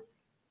forward.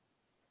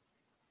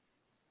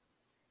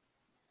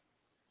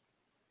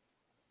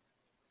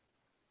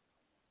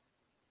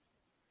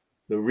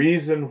 The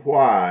reason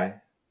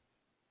why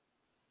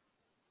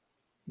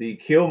the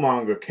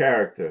Killmonger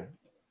character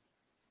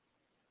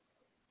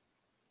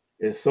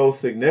is so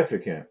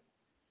significant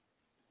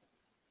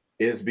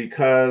is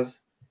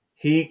because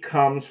he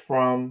comes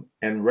from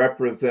and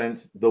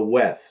represents the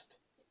West.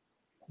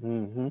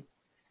 Mm-hmm.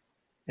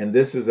 And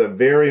this is a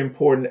very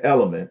important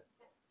element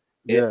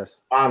in Yes.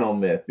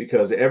 monomyth,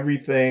 because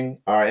everything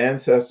our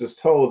ancestors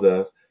told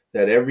us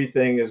that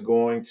everything is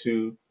going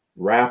to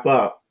wrap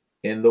up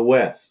in the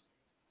West.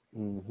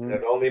 Mm-hmm. And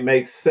it only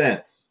makes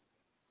sense.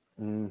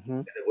 Mm-hmm.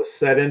 And it was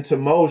set into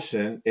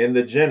motion in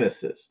the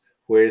Genesis,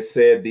 where it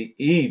said the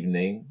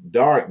evening,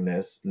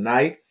 darkness,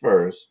 night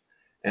first,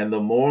 and the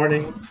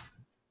morning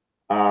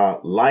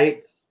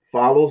light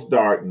follows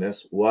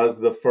darkness was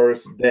the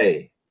first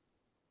day.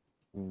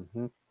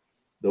 Mm-hmm.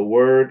 The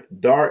word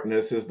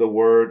darkness is the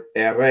word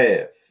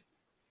erev,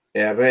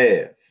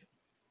 erev,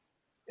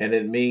 and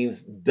it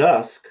means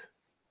dusk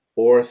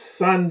or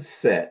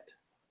sunset,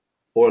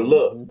 or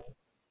look, Mm-hmm.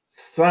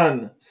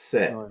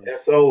 sunset, Oh,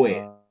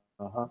 S-O-N,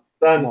 uh-huh.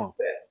 Come on.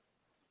 sunset.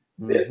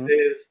 This Mm-hmm.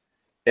 is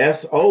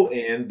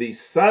S-O-N, the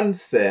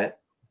sunset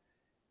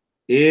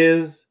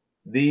is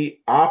the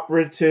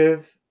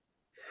operative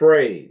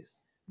phrase.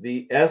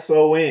 The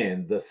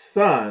S-O-N, the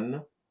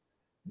sun,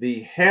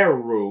 the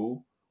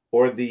Heru,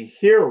 or the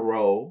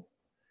hero,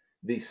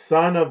 the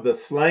son of the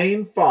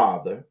slain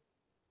father,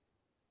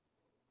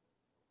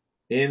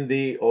 in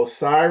the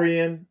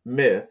Osirian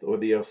myth or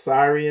the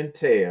Osirian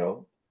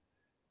tale,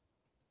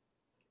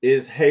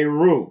 is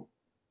Heru.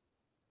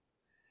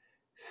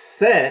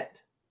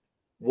 Set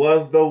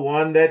was the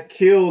one that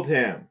killed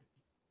him,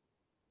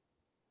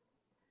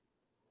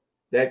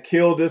 that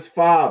killed his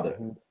father.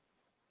 Mm-hmm.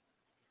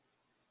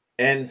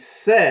 And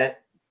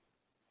Set,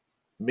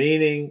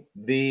 meaning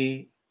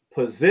the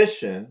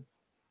position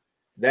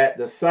that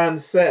the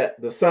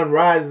sun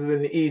rises in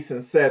the east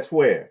and sets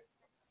where?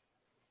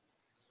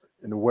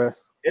 In the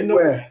West. In the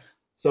west. West.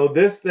 So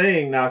this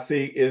thing, now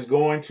see, is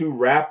going to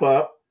wrap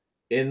up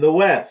in the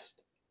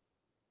west.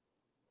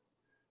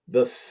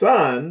 The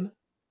sun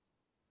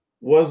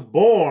was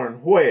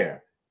born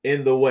where?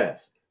 In the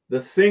west. The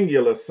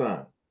singular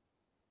sun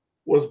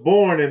was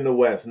born in the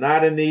west,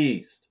 not in the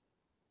east.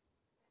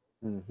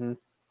 Mm-hmm.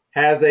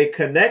 Has a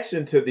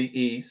connection to the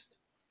east,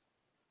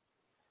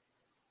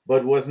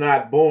 but was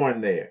not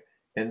born there.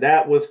 And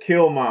that was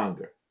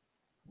Killmonger,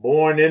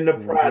 born in the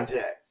Mm-hmm.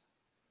 projects.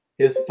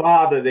 His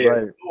father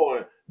there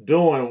Right.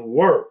 doing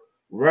work,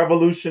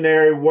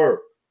 revolutionary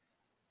work,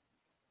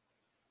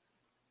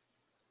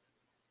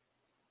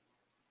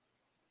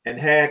 and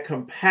had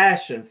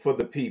compassion for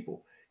the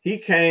people. He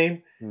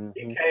came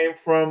Mm-hmm.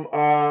 from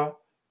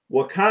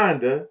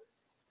Wakanda,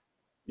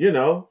 you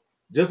know,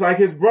 just like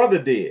his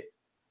brother did.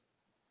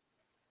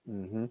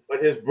 Mm-hmm.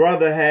 But his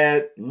brother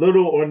had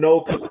little or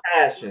no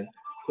compassion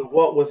to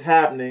what was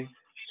happening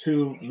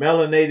to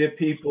melanated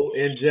people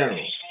in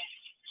general.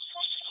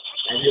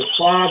 And his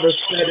father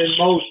set in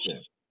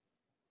motion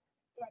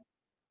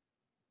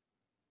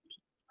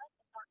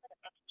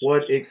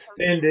what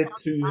extended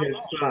to his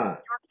son.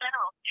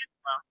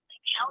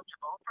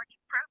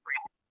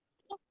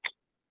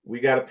 We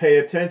got to pay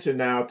attention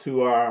now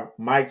to our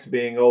mics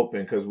being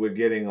open, because we're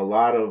getting a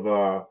lot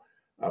of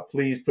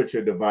please put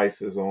your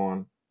devices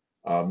on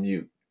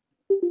mute.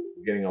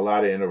 We're getting a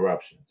lot of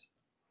interruptions.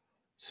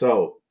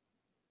 So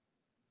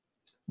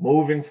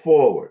moving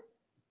forward.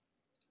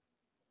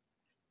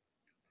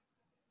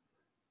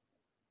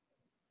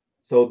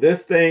 So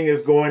this thing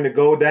is going to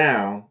go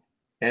down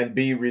and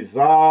be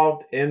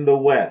resolved in the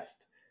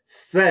West.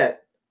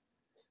 Set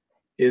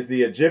is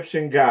the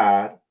Egyptian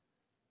god,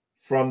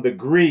 from the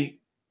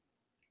Greek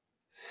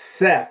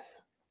Seth.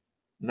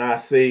 Now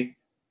see,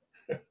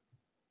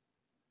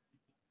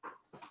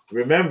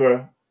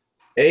 remember,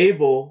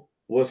 Abel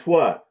was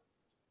what?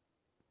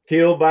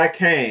 Killed by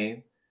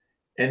Cain,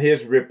 and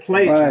his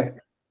replacement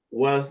Right.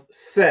 was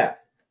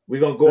Seth.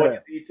 We're going to go into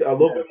Seth. detail, a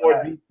little bit more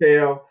Right.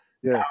 detail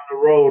Yeah. down the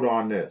road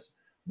on this.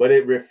 But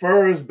it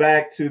refers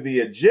back to the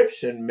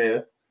Egyptian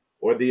myth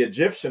or the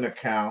Egyptian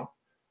account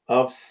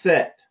of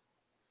Set.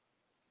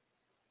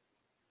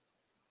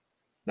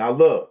 Now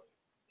look,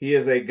 he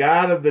is a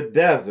god of the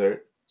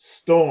desert,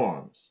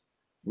 storms,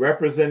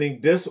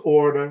 representing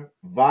disorder,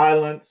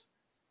 violence,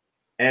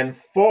 and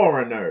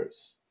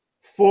foreigners,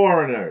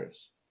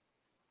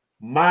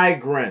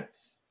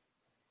 migrants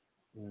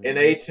in Mm-hmm.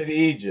 ancient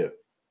Egypt.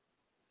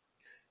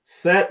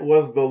 Set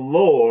was the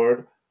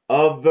lord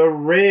of the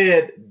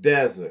red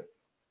desert.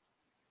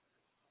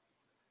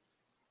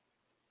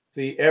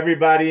 See,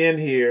 everybody in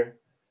here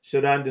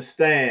should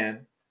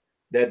understand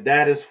that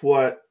that is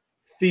what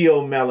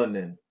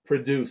pheomelanin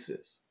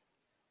produces.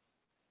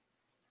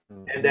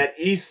 Mm-hmm. And that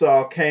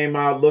Esau came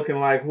out looking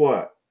like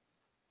what?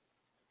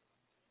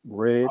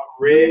 Red.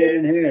 Red Red,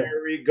 in here.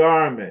 hairy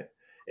garment.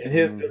 And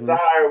his Mm-hmm.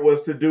 desire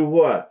was to do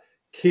what?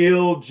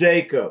 Kill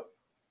Jacob,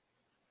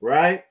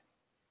 right?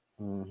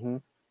 Mm-hmm.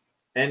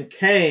 and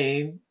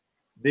Cain,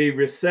 the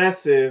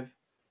recessive,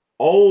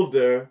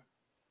 older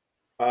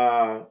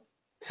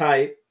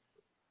type,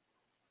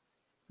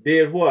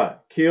 did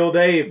what? Killed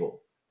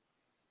Abel.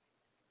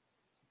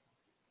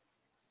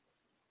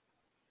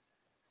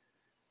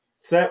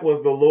 Set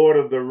was the lord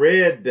of the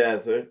red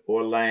desert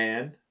or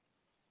land,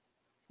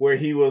 where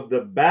he was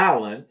the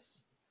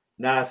balance.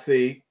 Now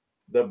see,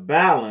 the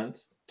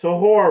balance to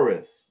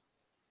Horus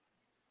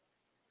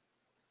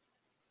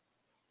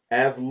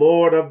as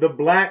lord of the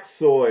black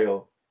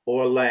soil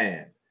or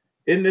land.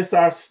 Isn't this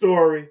our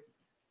story?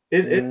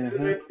 Isn't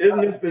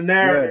this the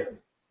narrative?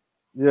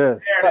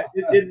 Yes.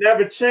 It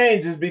never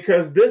changes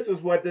because this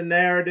is what the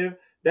narrative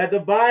that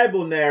the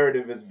Bible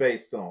narrative is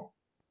based on.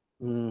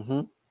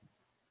 Mm-hmm.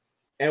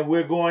 And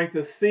we're going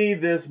to see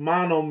this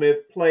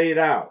monomyth played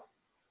out.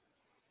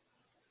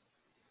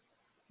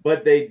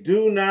 But they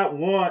do not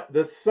want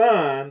the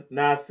son,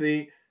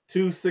 Nasi,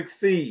 to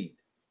succeed.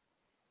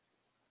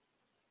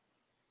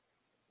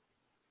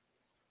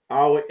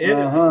 Our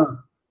enemies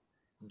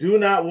do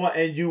not want,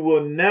 and you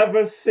will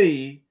never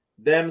see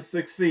them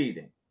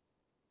succeeding.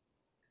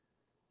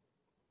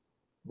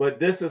 But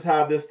this is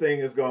how this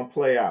thing is going to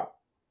play out.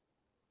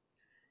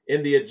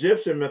 In the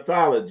Egyptian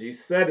mythology,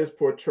 Set is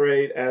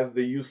portrayed as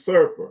the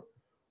usurper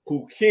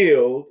who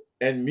killed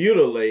and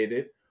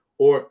mutilated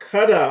or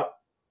cut up,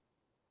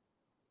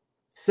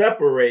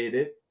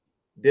 separated,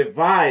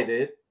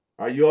 divided,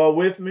 are you all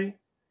with me?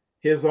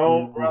 His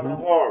own brother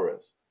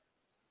Horus.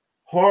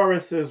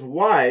 Horus's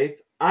wife,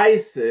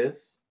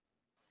 Isis,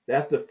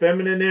 that's the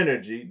feminine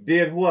energy,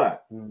 did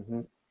what?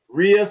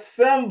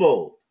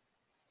 Reassembled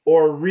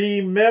or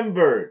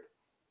remembered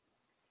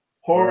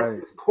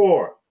Horus's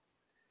corpse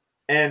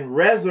and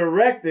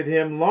resurrected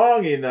him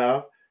long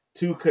enough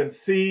to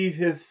conceive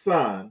his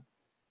son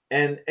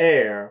and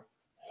heir,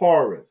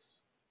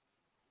 Horus.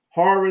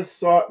 Horus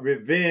sought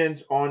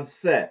revenge on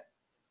Set,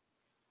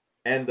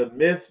 and the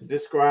myths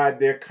describe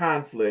their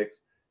conflicts.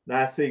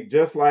 Now, see,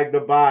 just like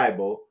the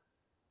Bible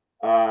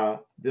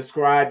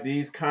described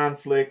these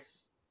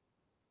conflicts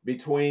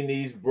between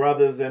these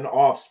brothers and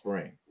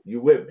offspring. You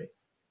with me?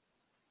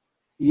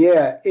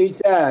 Yeah,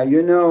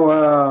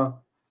 Eitai,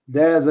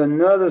 there's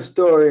another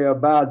story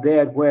about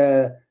that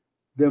where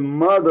the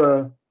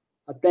mother,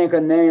 I think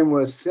her name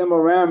was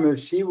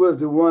Semiramis, she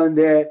was the one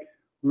that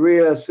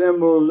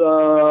reassembled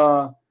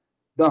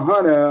the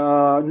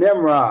hunter,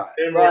 Nimrod.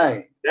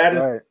 Right. That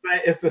is,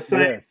 it's the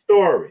same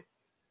story.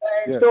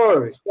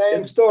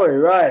 Same story,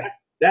 right.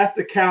 That's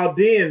the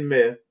Chaldean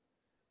myth,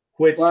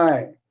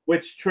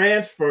 which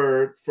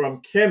transferred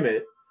from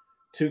Kemet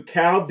to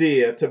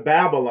Chaldea to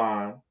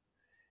Babylon.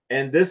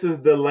 And this is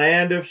the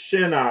land of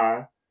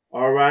Shinar,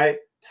 all right?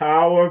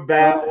 Tower of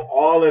Babel,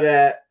 all of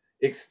that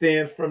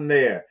extends from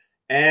there.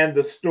 And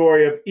the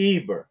story of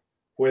Eber,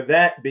 where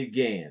that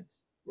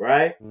begins,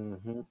 right?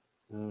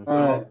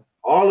 So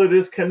all of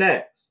this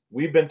connects.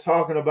 We've been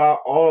talking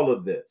about all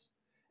of this,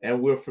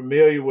 and we're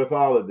familiar with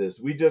all of this.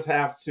 We just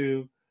have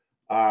to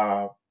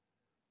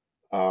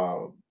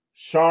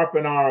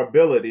sharpen our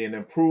ability and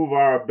improve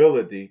our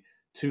ability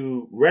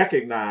to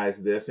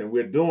recognize this, and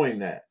we're doing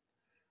that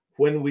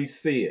when we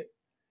see it.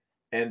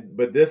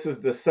 But this is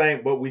the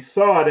same, but we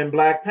saw it in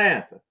Black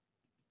Panther.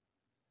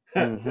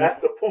 That's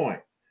the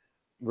point.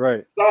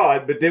 Right. We saw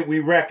it, but did we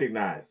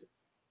recognize it?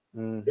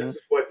 This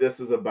is what this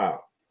is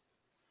about.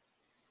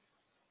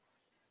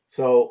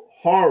 So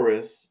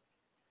Horus,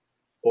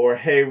 or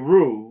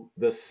Heru,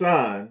 the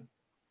son,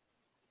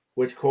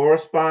 which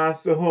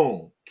corresponds to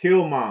whom?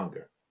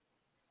 Killmonger,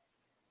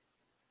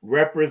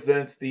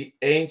 represents the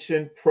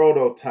ancient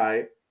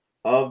prototype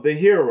of the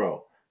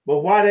hero.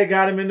 But why they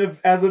got him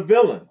as a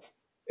villain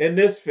in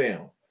this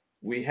film?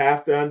 We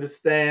have to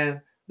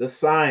understand the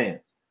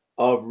science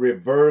of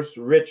reverse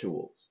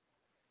rituals.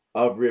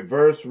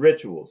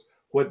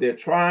 What they're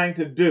trying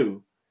to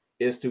do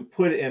is to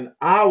put in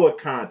our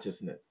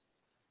consciousness.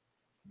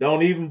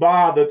 Don't even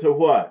bother to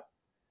what?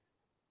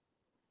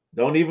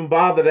 Don't even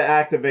bother to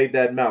activate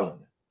that melanin.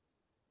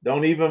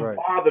 Don't even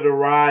bother to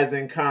rise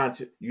in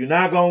consciousness. You're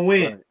not going to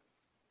win.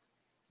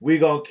 We're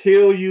going to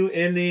kill you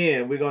in the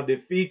end. We're going to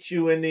defeat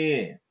you in the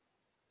end.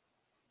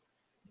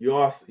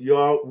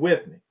 You're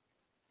with me.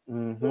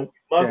 So we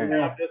must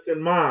have this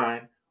in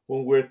mind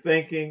when we're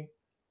thinking,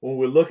 when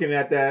we're looking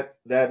at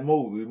that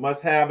movie. We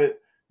must have it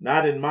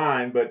not in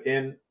mind, but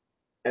in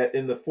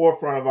the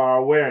forefront of our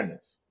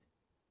awareness.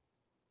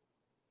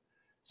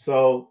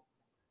 So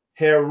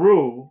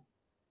Heru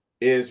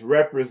is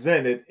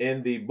represented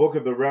in the book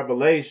of the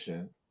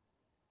Revelation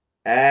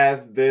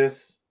as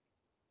this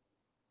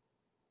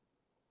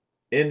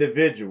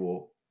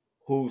individual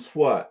whose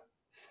what?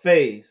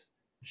 Face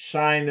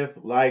shineth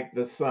like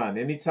the sun.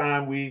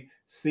 Anytime we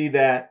see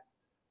that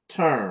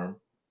term,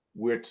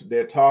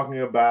 they're talking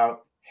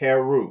about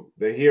Heru,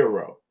 the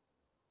hero.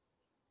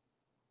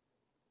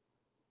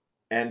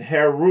 And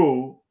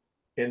Heru,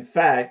 in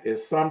fact,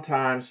 is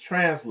sometimes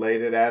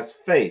translated as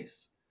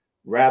face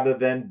rather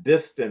than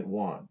distant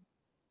one.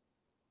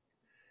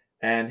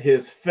 And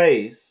his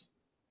face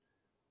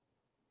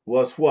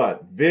was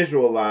what?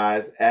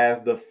 Visualized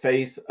as the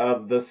face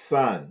of the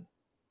sun.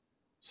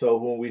 So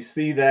when we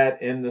see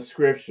that in the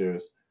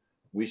scriptures,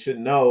 we should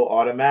know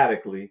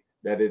automatically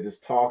that it is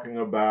talking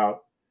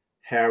about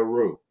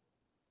Haru.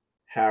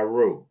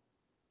 Haru.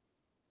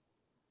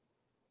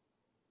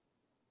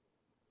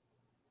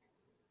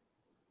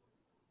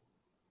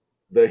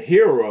 The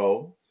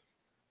hero,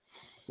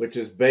 which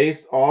is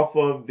based off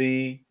of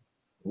the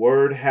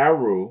word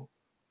Haru,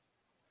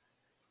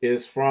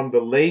 is from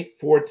the late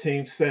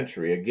 14th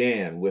century,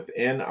 again,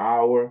 within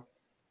our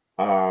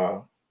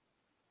uh,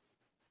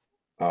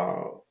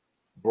 uh,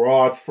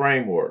 broad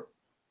framework.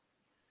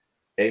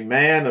 A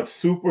man of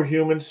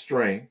superhuman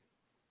strength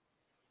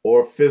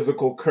or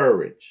physical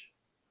courage.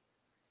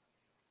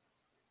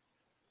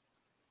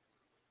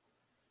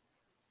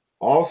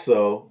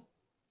 Also,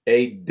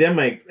 a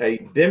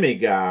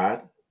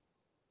demigod,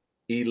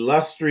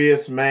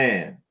 illustrious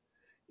man.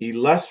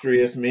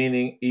 Illustrious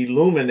meaning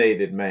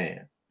illuminated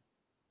man.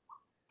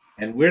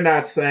 And we're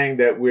not saying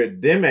that we're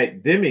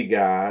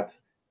demigods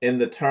in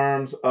the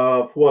terms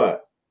of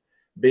what?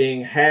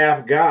 Being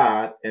half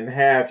God and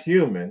half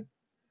human,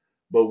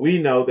 but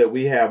we know that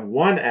we have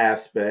one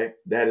aspect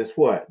that is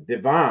what?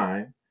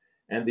 Divine,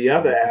 and the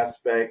other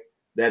aspect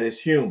that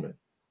is human.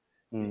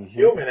 The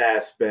human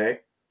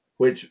aspect,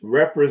 which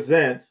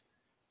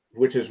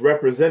is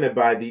represented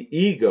by the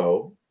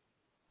ego,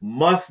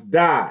 must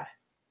die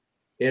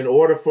in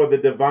order for the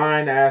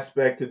divine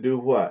aspect to do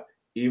what?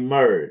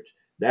 Emerge.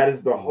 That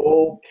is the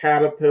whole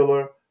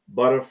caterpillar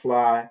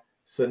butterfly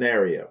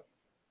scenario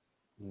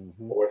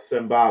or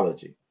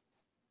symbology.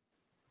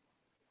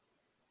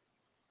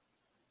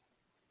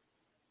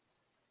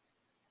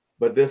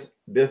 But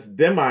this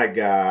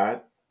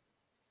demigod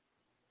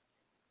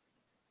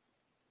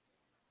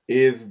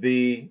is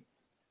the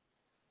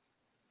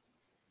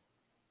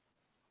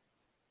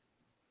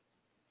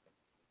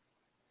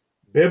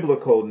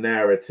biblical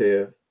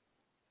narrative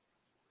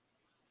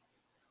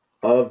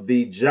of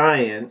the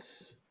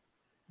giants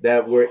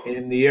that were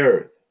in the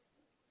earth.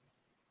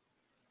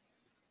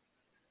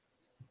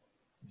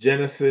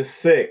 Genesis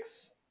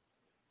 6.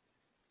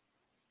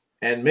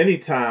 And many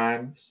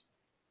times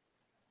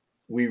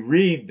we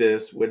read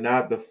this with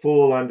not the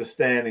full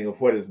understanding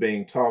of what is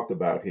being talked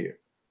about here.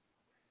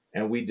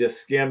 And we just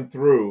skim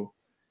through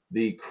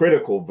the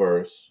critical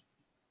verse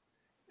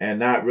and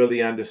not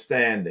really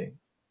understanding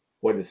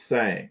what it's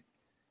saying.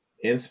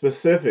 In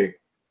specific,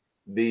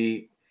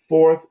 the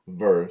fourth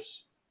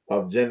verse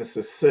of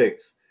Genesis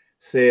 6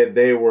 said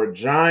they were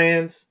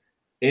giants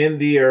in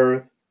the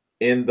earth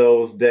in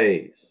those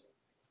days.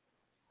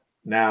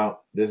 Now,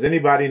 does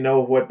anybody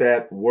know what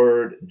that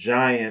word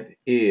giant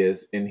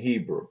is in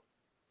Hebrew?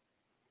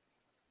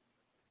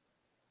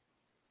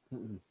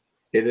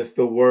 It is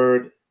the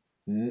word,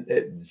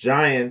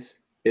 giants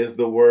is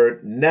the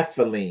word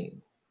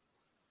Nephilim.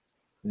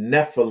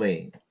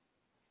 Nephilim.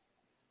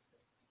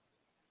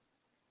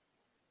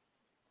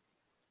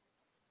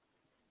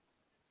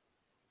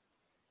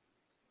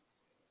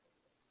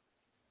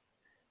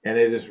 And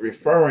it is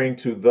referring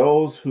to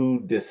those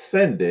who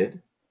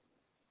descended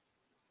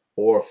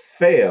or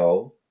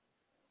fell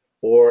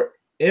or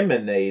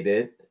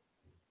emanated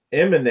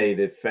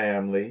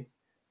family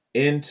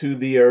into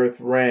the earth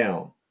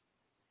realm,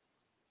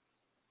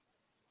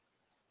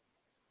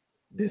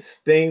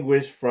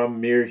 distinguished from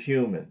mere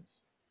humans.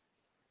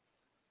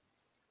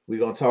 We're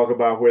going to talk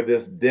about where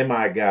this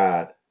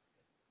demigod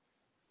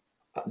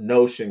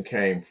notion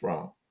came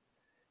from.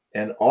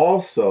 And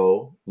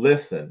also,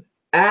 listen,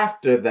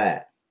 after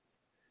that,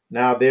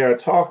 now they are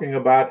talking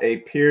about a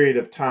period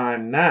of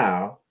time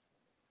now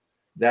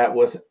that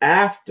was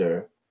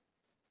after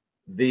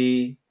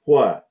the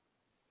what?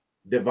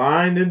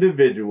 Divine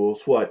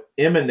individuals what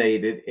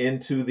emanated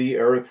into the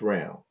earth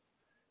realm.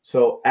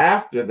 So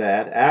after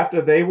that,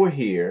 after they were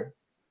here,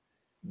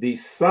 the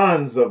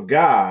sons of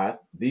God,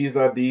 these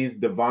are these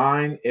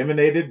divine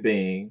emanated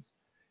beings,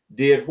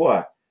 did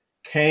what?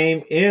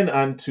 Came in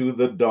unto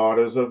the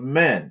daughters of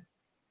men,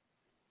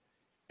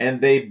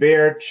 and they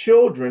bare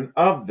children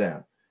of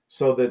them,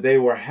 so that they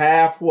were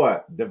half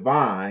what?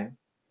 Divine,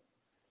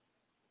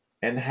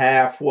 and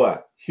half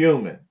what?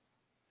 Human.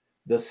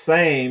 The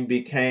same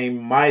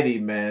became mighty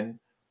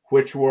men,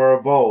 which were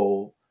of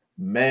old,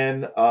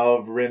 men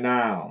of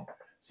renown.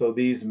 So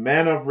these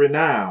men of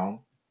renown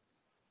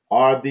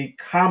are the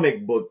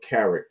comic book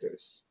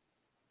characters,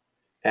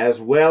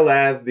 as well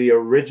as the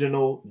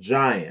original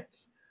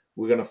giants.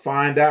 We're going to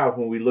find out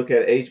when we look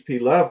at H.P.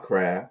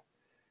 Lovecraft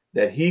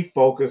that he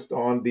focused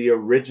on the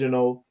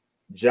original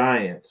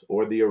giants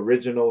or the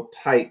original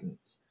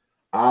titans,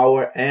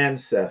 our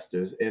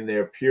ancestors in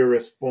their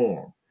purest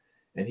form.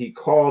 And he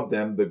called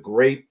them the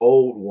great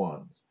old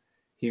ones.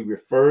 He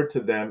referred to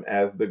them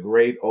as the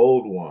great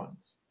old ones.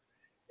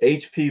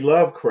 H.P.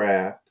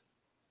 Lovecraft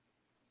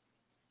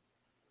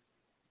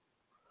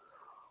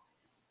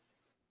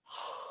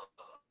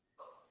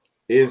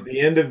is the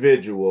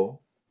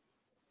individual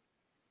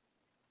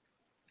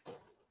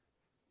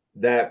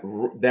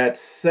that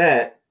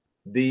set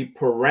the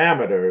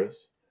parameters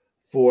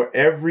for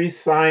every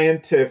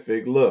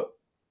scientific look.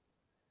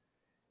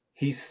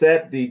 he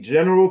set the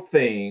general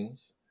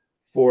themes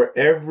for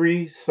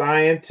every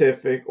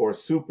scientific or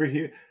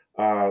superhero,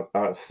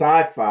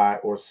 sci-fi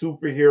or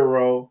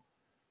superhero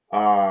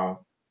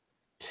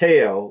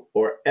tale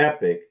or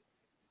epic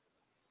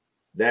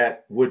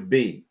that would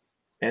be.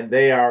 And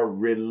they are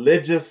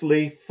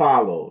religiously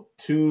followed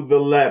to the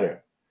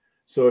letter.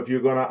 So if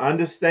you're going to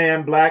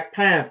understand Black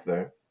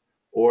Panther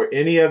or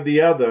any of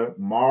the other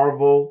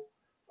Marvel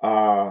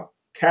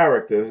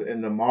characters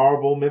in the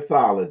Marvel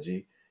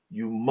mythology,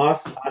 you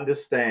must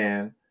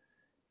understand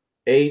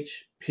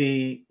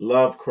H.P.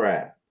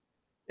 Lovecraft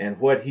and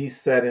what he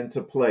set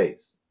into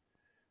place.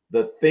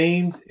 The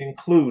themes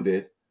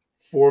included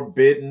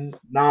forbidden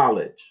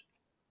knowledge,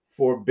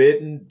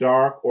 forbidden,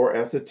 dark, or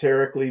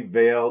esoterically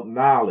veiled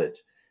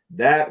knowledge.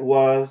 That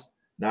was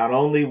not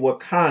only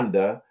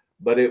Wakanda,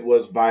 but it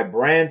was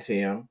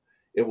vibrantium.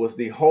 It was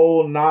the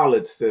whole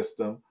knowledge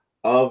system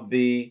of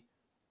the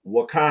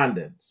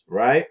Wakandans,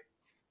 right?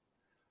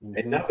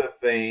 Another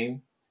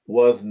theme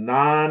was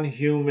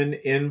non-human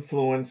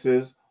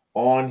influences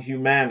on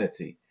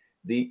humanity,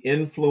 the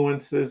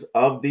influences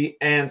of the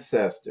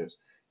ancestors.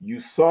 You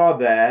saw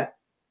that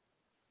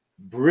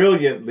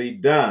brilliantly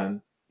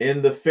done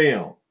in the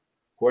film,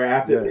 where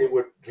after Yes. they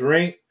would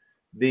drink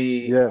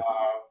the Yes.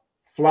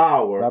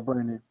 flower,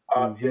 Vibranium.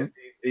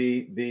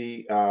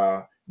 the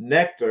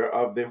nectar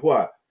of the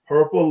what?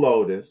 Purple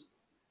lotus,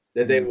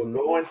 that they would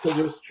go into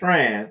this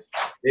trance,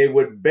 they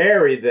would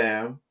bury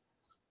them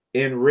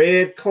in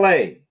red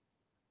clay,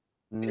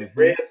 in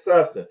red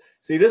substance.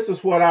 See, this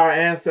is what our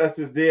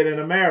ancestors did in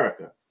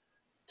America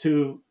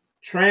to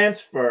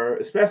transfer,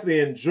 especially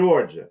in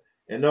Georgia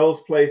and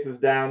those places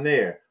down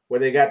there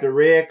where they got the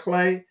red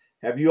clay.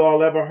 Have you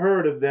all ever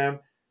heard of them,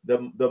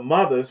 the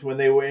mothers, when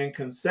they were in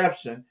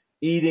conception,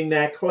 eating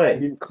that clay?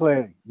 Eating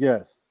clay.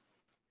 Yes.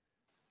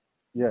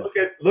 Yes.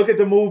 Look at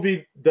the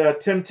movie The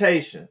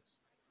Temptations.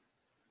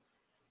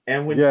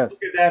 And when you Yes.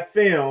 look at that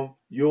film,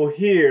 you'll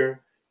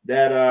hear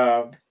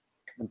that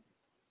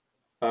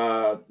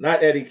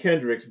not Eddie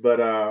Kendricks, but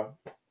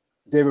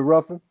David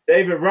Ruffin.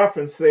 David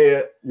Ruffin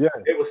said Yes.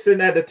 they were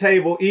sitting at the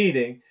table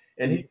eating,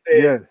 and he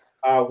said, Yes.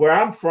 "Where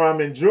I'm from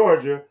in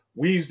Georgia,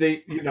 we used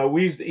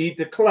to eat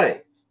the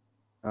clay,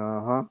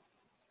 Uh-huh.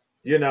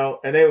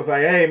 And they was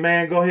like, hey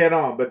man, go ahead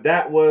on." But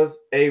that was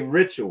a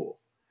ritual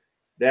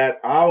that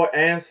our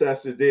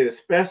ancestors did,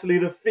 especially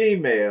the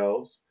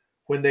females,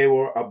 when they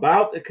were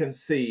about to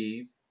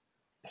conceive,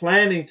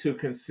 planning to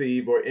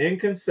conceive, or in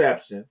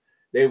conception,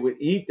 they would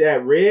eat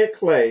that red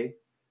clay.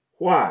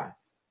 Why?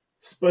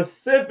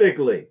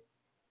 Specifically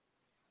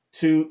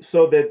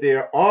so that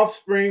their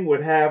offspring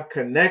would have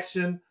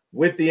connection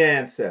with the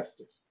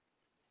ancestors.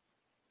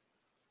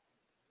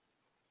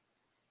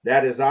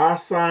 That is our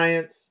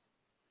science.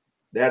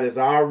 That is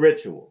our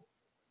ritual.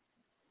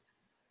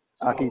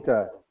 So,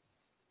 Eitai.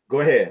 go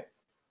ahead.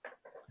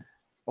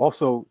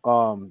 Also,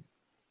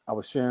 I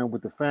was sharing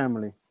with the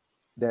family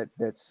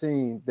that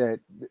scene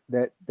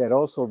that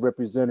also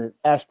represented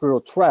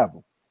astral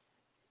travel,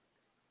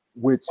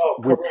 which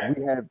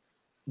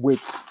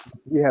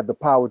we have the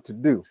power to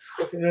do.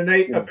 It's an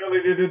innate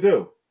ability to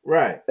do.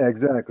 Right.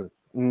 Exactly.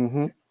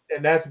 Mm-hmm.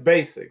 And that's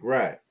basic,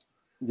 right?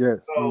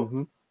 Yes.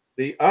 So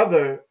the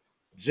other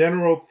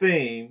general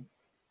theme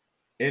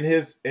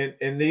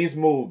in these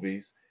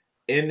movies,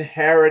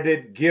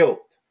 inherited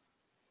guilt.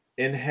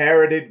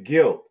 Inherited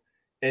guilt.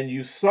 And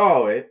you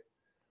saw it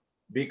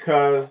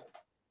because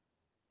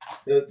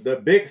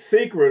the big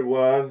secret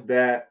was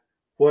that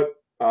what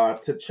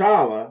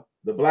T'Challa,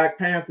 the Black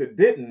Panther,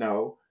 didn't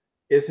know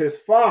is his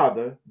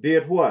father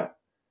did what?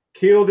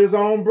 Killed his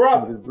own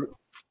brother.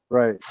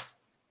 Right.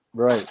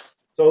 Right.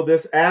 So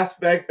this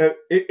aspect,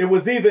 it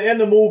was either in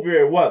the movie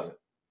or it wasn't.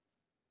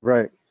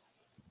 Right.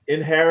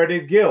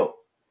 Inherited guilt.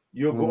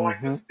 You're going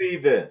to see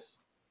this.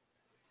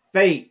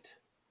 Fate,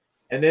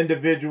 an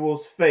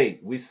individual's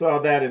fate. We saw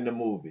that in the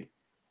movie.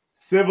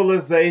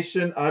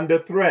 Civilization under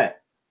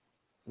threat.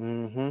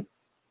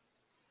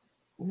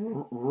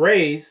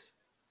 Race,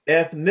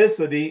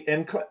 ethnicity,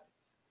 and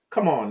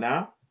come on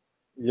now.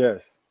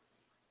 Yes.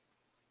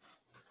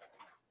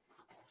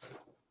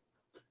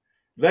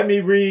 Let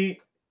me read,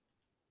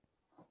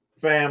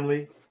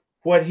 family,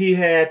 what he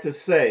had to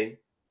say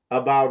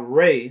about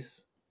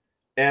race,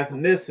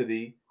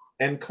 ethnicity,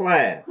 and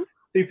class.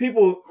 See,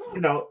 people,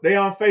 they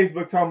on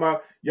Facebook talking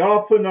about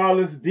y'all putting all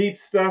this deep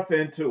stuff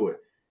into it.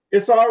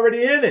 It's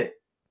already in it.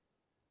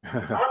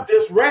 I'm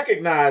just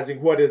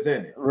recognizing what is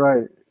in it.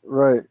 Right,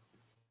 right.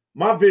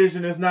 My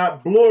vision is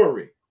not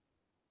blurry.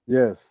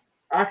 Yes.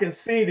 I can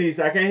see these.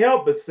 I can't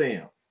help but see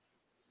them.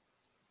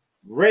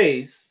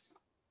 Race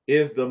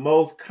is the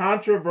most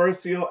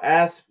controversial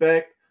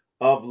aspect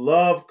of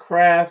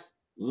Lovecraft's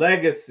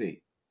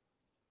legacy,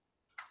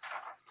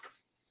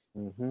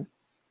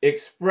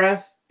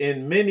 expressed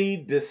in many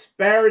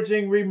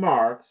disparaging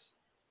remarks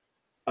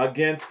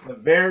against the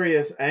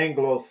various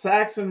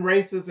Anglo-Saxon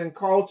races and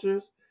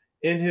cultures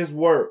in his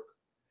work.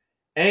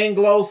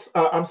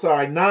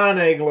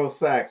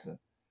 Non-Anglo-Saxon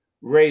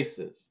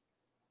races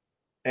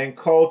and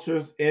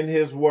cultures in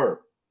his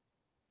work.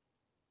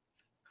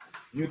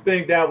 You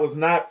think that was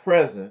not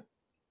present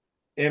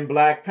in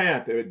Black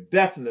Panther? It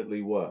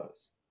definitely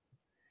was.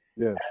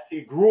 Yes. As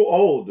he grew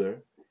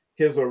older,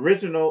 his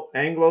original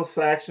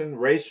Anglo-Saxon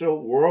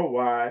racial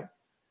worldview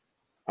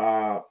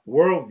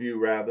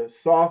rather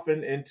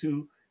softened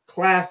into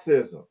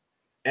classism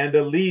and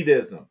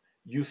elitism.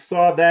 You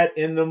saw that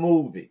in the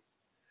movie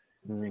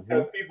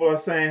because people are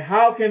saying,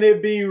 how can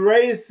it be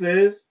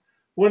racist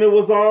when it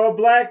was all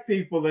black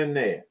people in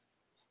there?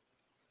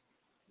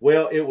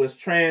 Well, it was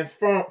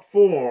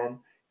transformed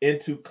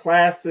into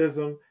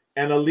classism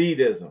and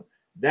elitism.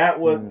 That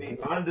was the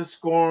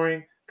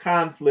underscoring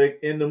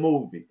conflict in the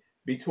movie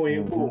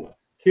between who?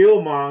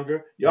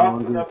 Killmonger. Y'all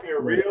sit up here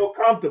Right. real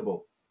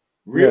comfortable,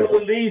 real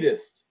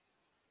elitist,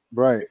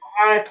 Right.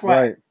 high class,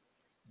 Right.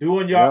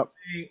 doing y'all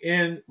thing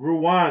in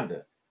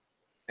Rwanda.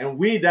 And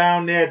we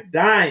down there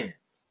dying.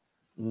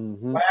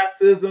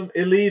 Classism,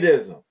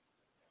 elitism.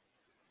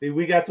 See,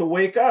 we got to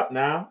wake up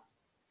now,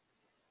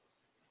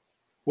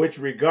 which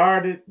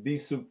regarded the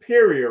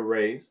superior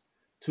race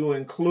to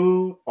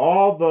include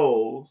all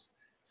those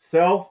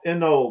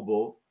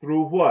self-ennobled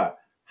through what?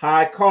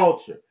 High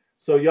culture.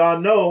 So y'all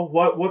know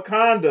what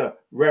Wakanda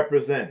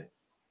represented.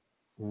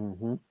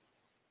 And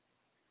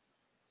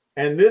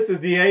this is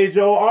the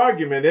age-old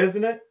argument,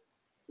 isn't it?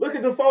 Look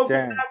at the folks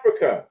in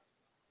Africa.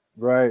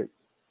 Right.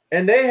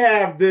 And they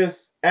have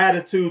this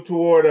attitude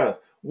toward us.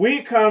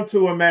 We come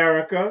to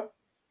America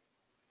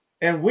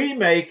and we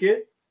make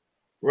it,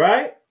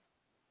 right?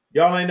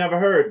 Y'all ain't never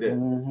heard this.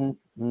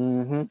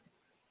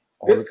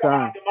 All This the come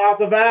time. out the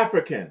mouth of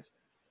Africans.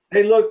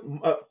 They look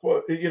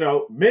for,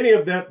 many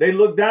of them, they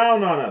look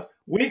down on us.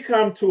 We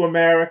come to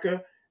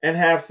America and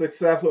have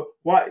successful,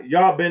 what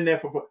y'all been there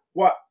for,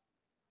 what?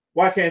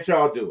 Why can't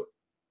y'all do it?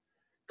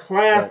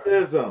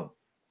 Classism,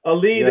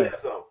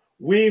 elitism.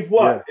 We've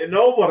what?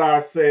 Ennobled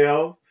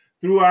ourselves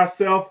through our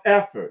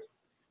self-effort.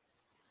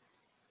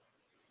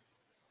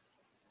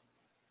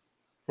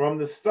 From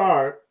the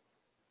start,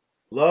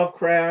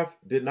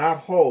 Lovecraft did not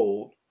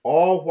hold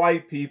all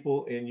white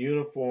people in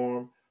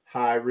uniform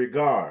high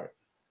regard,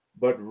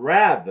 but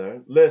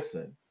rather,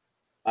 listen,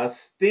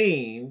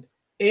 esteemed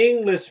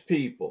English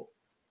people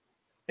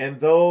and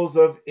those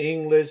of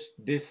English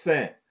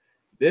descent.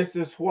 This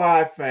is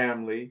why,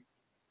 family,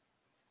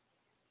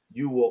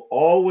 you will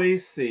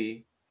always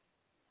see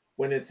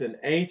when it's an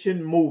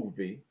ancient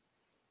movie,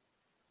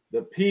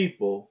 the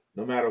people,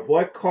 no matter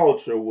what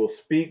culture, will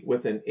speak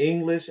with an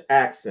English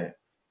accent.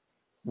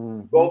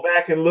 Go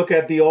back and look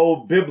at the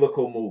old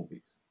biblical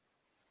movies.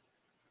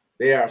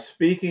 They are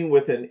speaking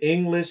with an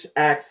English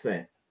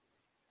accent.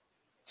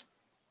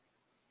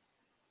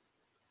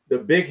 The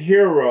big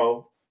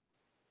hero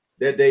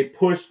that they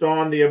pushed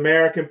on the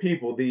American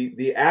people,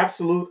 the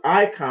absolute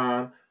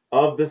icon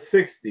of the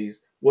 60s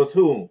was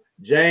whom?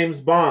 James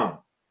Bond.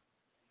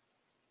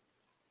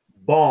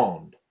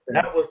 Bond.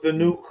 That was the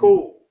new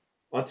cool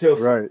until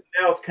something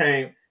else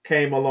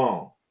came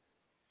along.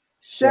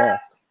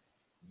 Shaft.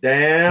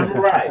 Damn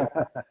right.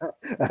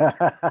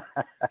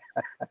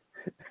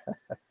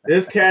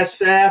 This cat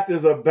Shaft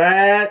is a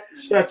bad.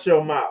 Shut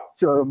your mouth.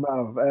 Shut your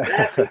mouth.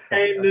 That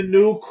became the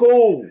new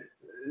cool.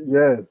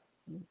 Yes.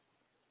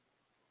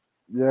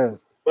 Yes.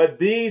 But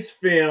these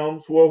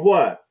films were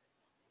what?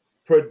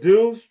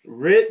 Produced,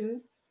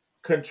 written,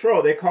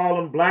 controlled. They call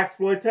them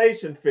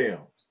blaxploitation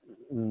films.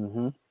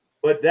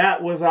 But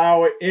that was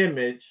our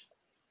image,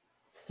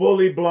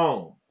 fully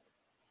blown.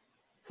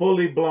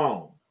 Fully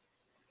blown.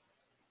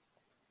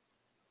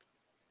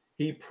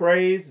 He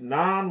praised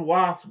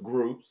non-WASP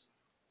groups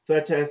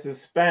such as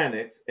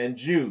Hispanics and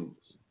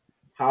Jews.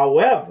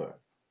 However,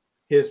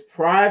 his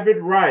private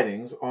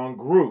writings on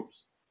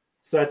groups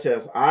such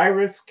as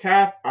Irish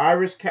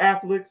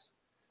Catholics,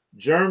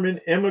 German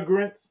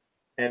immigrants,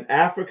 and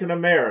African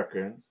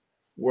Americans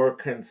were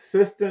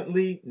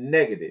consistently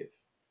negative.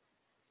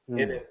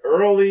 In an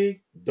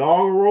early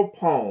doggerel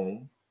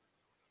poem,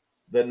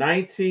 from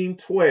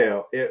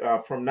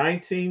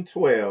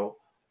 1912,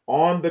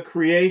 on the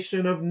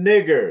creation of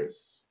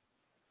niggers.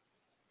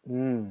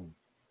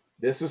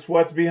 This is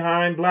what's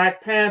behind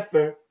Black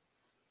Panther.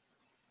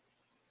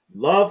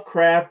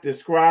 Lovecraft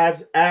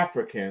describes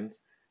Africans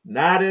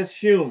not as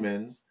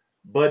humans,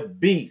 but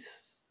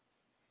beasts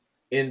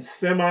in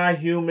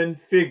semi-human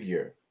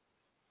figure,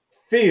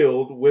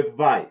 filled with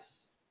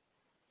vice.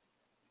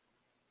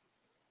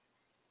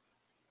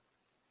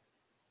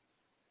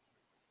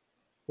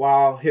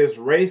 While his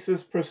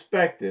racist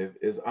perspective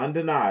is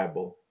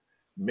undeniable,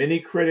 many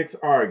critics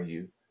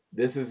argue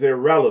this is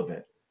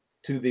irrelevant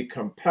to the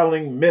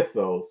compelling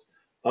mythos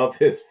of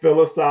his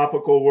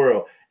philosophical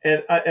world.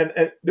 And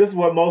this is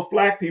what most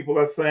black people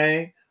are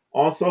saying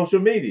on social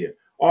media.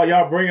 Oh,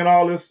 y'all bringing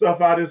all this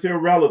stuff out is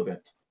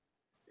irrelevant.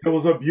 It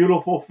was a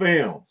beautiful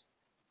film.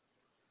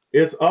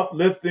 It's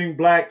uplifting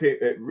black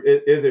people.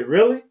 Is it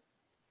really?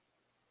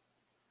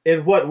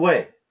 In what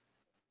way?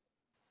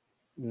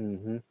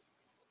 And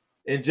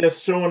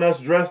just showing us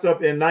dressed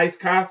up in nice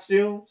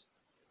costumes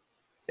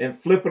and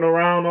flipping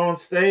around on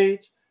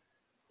stage?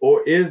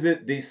 Or is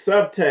it the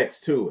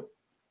subtext to it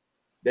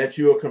that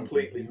you are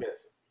completely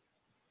missing?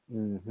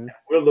 Mm-hmm.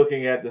 We're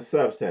looking at the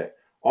subtext.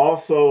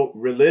 Also,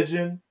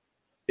 religion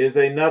is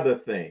another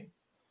thing.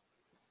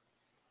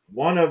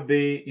 One of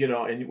the,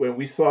 and when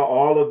we saw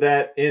all of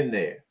that in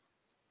there,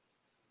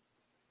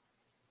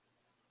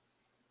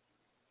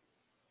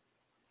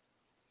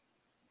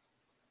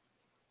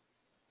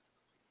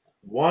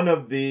 one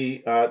of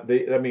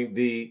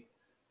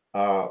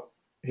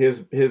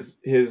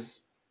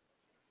his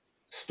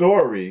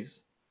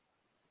stories,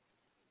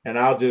 and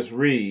I'll just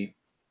read.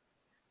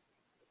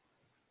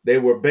 They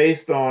were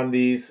based on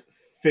these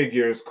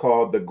figures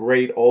called the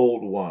Great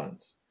Old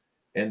Ones,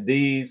 and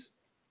these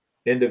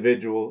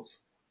individuals,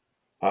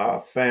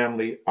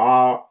 family,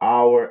 are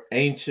our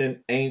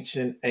ancient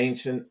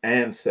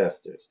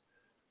ancestors.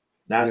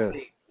 Now, Yes.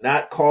 see,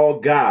 not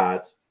called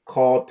gods,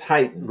 called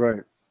Titans,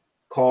 Right.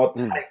 called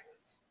Mm. Titans.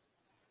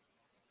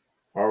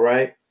 All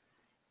right.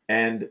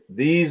 And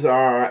these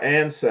are our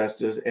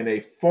ancestors in a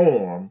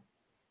form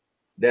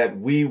that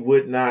we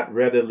would not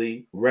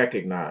readily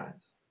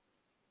recognize.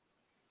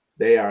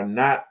 They are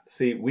not,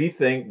 see, we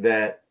think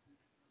that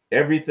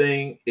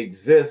everything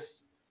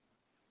existed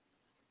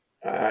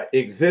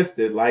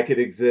like it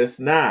exists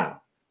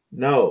now.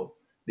 No,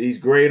 these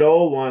great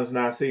old ones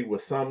now see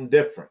was something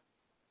different.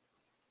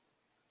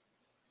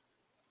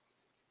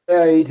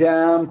 Yeah,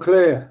 Eitai, I'm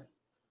clear.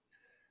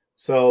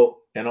 So,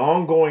 an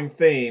ongoing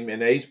theme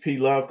in H.P.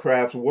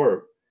 Lovecraft's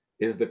work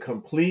is the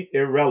complete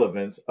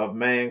irrelevance of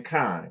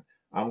mankind.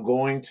 I'm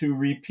going to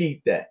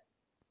repeat that.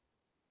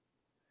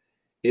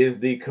 Is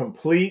the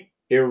complete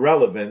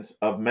irrelevance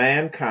of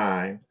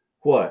mankind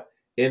what?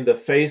 In the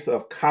face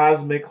of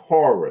cosmic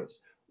horrors.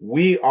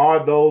 We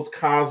are those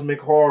cosmic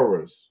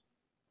horrors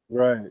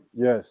Right.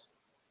 Yes.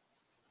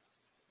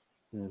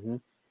 Mm-hmm.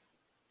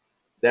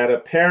 that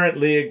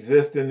apparently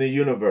exist in the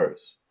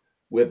universe,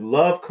 with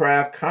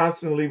Lovecraft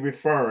constantly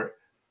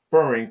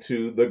referring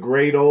to the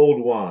great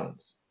old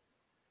ones,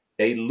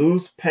 a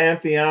loose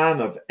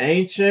pantheon of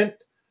ancient,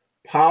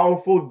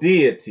 powerful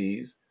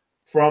deities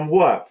from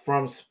what?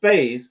 From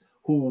space,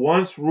 who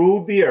once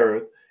ruled the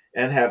earth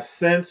and have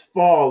since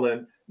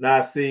fallen,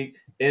 Nasi,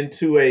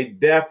 into a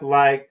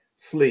death-like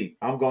sleep.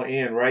 I'm going to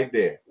end right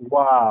there.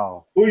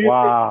 Wow. Who you think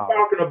you're Wow.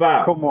 talking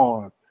about? Come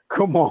on.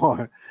 Come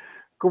on.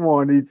 Come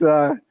on,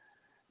 Eitai.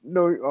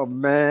 No, oh,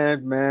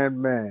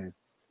 man.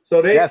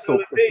 So they That's so telling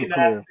me, crystal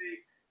clear. Nasi,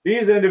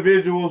 these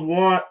individuals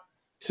want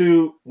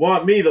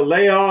me to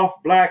lay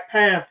off Black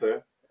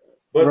Panther.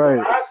 But what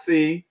Right. I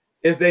see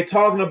is they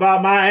talking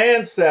about my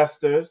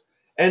ancestors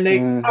and they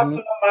Mm-hmm. cussing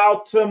them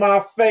out to my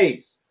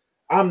face.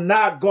 I'm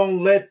not going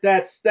to let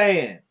that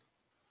stand.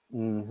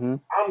 Mm-hmm.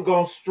 I'm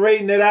going to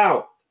straighten it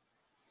out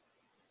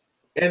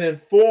and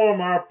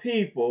inform our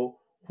people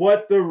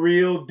what the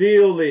real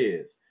deal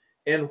is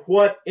and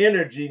what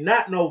energy,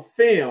 not no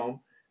film,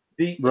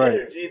 the Right.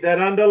 energy that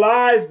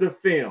underlies the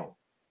film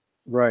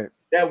Right.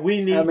 that we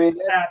I need to mean,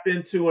 that's tap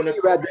into in a key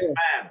right correct there.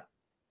 manner.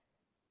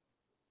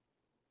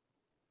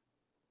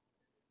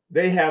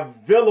 They have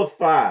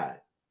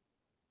vilified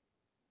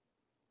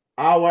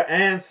our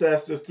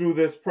ancestors through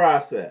this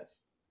process.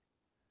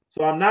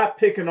 So I'm not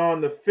picking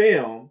on the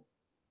film.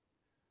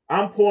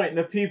 I'm pointing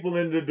the people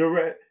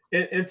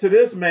into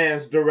this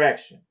man's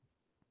direction.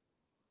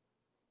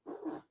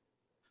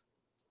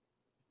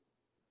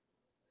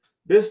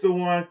 This the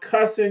one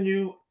cussing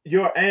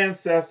your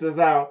ancestors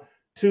out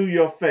to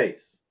your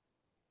face.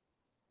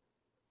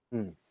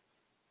 Mm.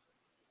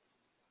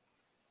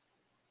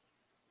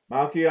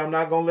 Malky, I'm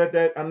not gonna let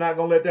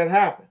that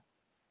happen.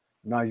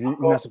 Now I'm you're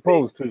gonna not speak.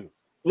 supposed to.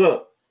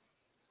 Look,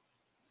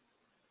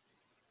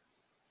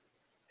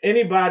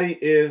 anybody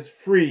is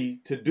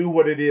free to do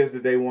what it is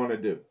that they want to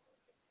do.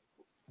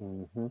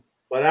 Mm-hmm.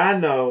 But I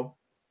know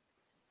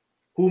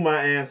who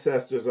my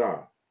ancestors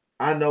are.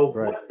 I know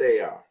Right. what they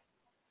are.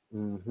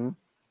 Mm-hmm.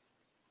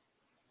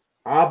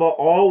 Abba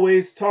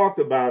always talked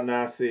about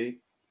Nasi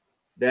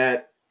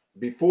that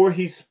before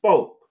he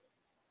spoke,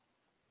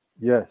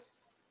 Yes.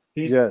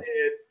 he Yes.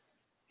 said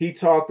he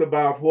talked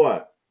about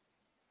what?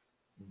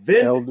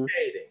 The elders.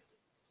 Vindicating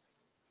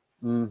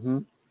Mm-hmm.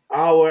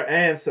 our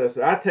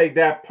ancestors. I take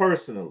that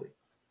personally.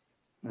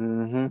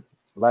 Mm-hmm.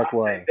 I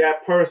Likewise. take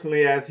that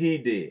personally as he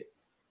did.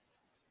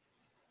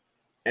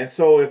 And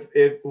so if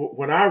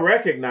when I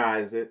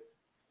recognize it,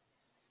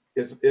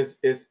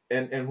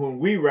 and when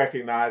we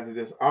recognize it,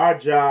 it's our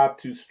job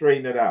to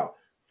straighten it out.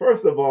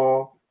 First of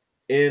all,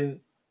 in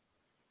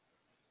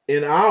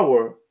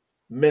our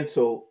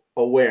mental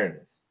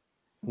awareness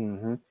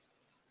Mm-hmm.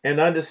 and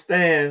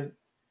understand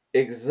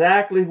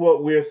exactly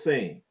what we're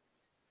seeing.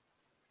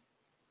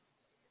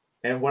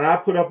 And when I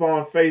put up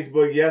on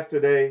Facebook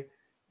yesterday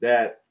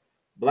that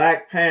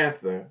Black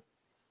Panther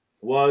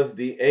was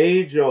the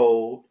age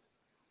old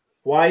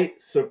white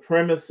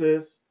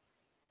supremacist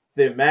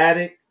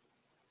thematic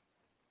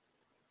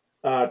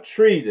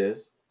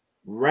treatise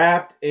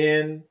wrapped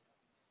in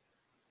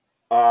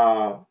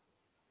uh,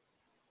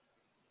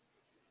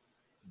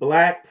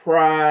 black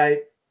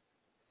pride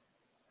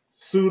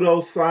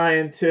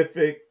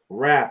pseudoscientific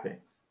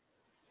wrappings.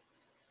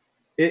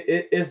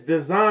 It's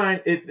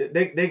designed.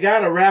 They got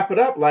to wrap it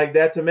up like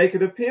that to make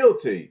it appeal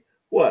to you.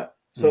 What?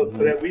 So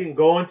that we can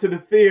go into the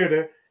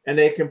theater and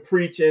they can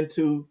preach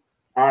into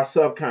our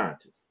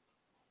subconscious.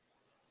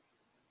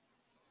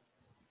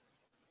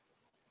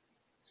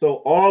 So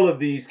all of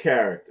these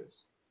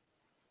characters,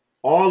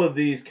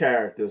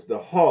 the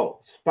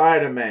Hulk,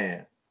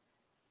 Spider-Man,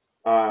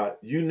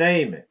 you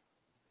name it,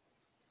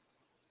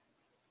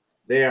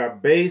 they are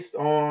based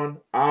on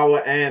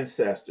our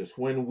ancestors.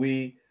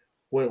 When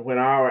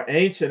our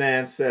ancient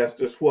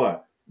ancestors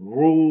what?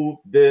 Ruled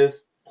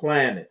this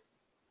planet.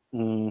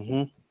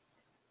 Mm-hmm.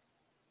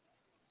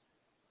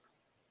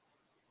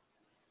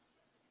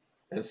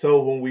 And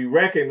so when we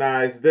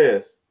recognize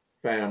this,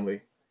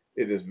 family,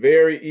 it is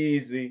very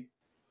easy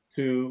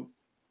to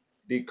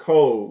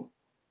decode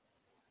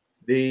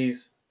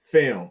these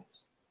films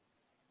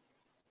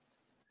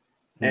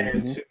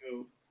and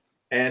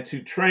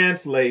to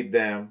translate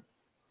them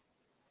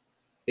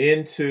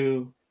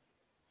into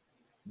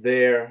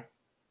their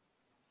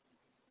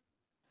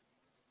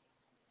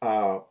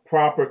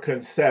proper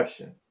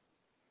conception,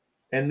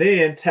 and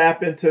then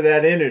tap into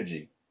that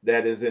energy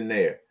that is in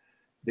there.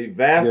 The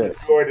vast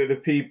majority of the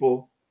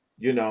people,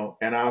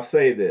 and I'll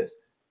say this,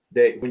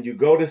 that when you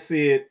go to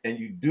see it and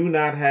you do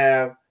not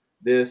have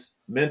this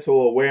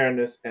mental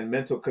awareness and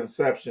mental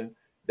conception,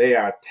 they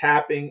are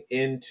tapping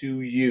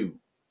into you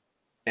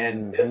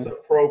and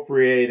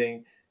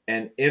misappropriating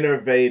and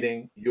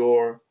innervating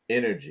your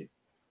energy.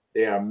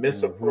 They are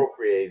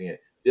misappropriating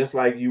it, just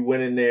like you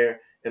went in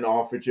there and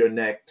offered your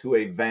neck to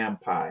a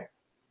vampire.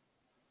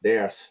 They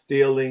are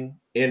stealing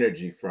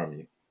energy from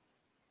you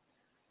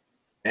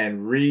and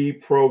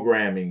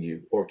reprogramming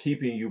you, or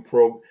keeping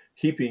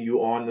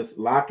you on this,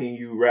 locking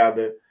you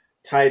rather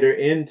tighter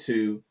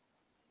into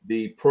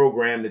the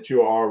program that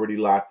you're already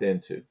locked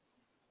into.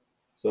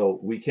 So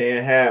we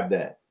can't have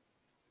that.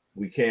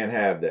 We can't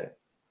have that.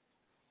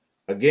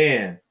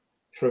 Again,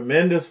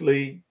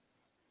 tremendously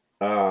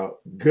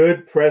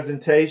good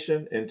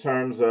presentation in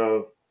terms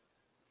of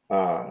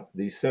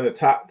the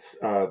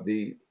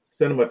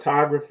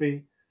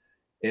cinematography,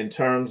 in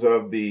terms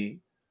of the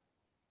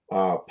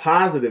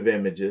positive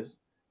images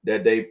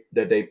that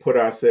they put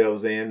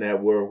ourselves in,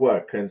 that were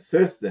what?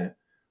 Consistent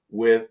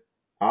with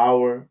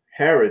our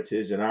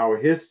heritage and our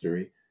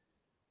history.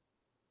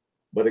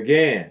 But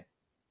again,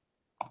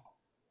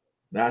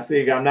 now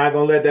see, I'm not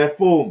gonna let that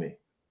fool me.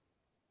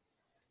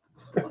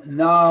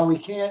 No, we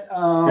can't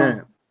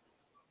allow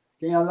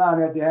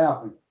that to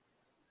happen.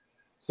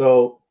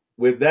 So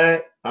with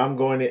that, I'm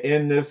going to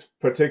end this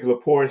particular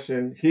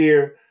portion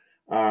here.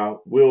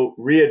 We'll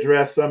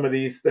readdress some of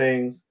these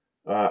things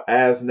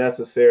as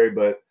necessary,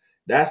 but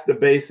that's the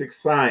basic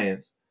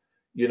science,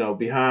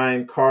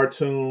 behind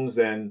cartoons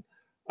and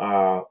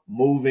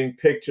moving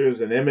pictures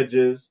and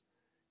images.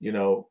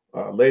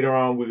 Later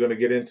on, we're going to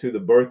get into The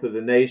Birth of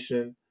the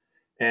Nation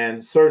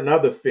and certain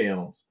other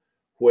films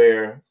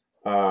where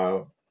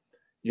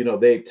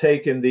they've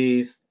taken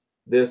this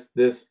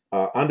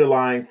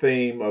underlying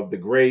theme of the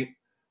great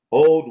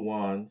old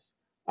ones,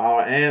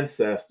 our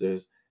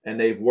ancestors, and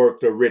they've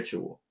worked a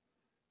ritual.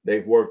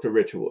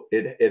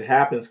 It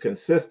happens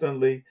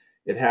consistently.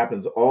 It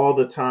happens all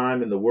the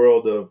time in the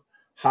world of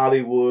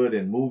Hollywood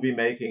and movie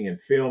making and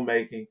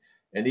filmmaking,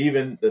 and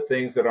even the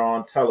things that are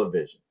on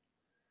television.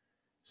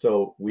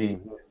 So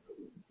we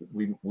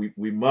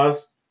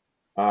must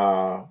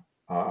uh,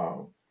 uh,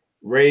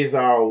 raise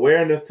our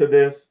awareness to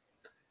this,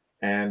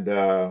 and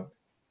do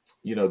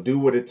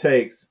what it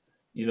takes,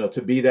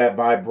 to be that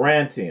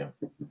vibrantium,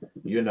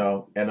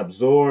 and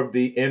absorb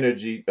the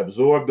energy,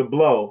 absorb the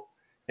blow,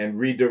 and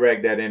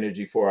redirect that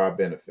energy for our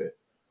benefit.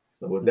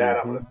 So with that,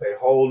 I'm going to say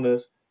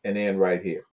wholeness and end right here.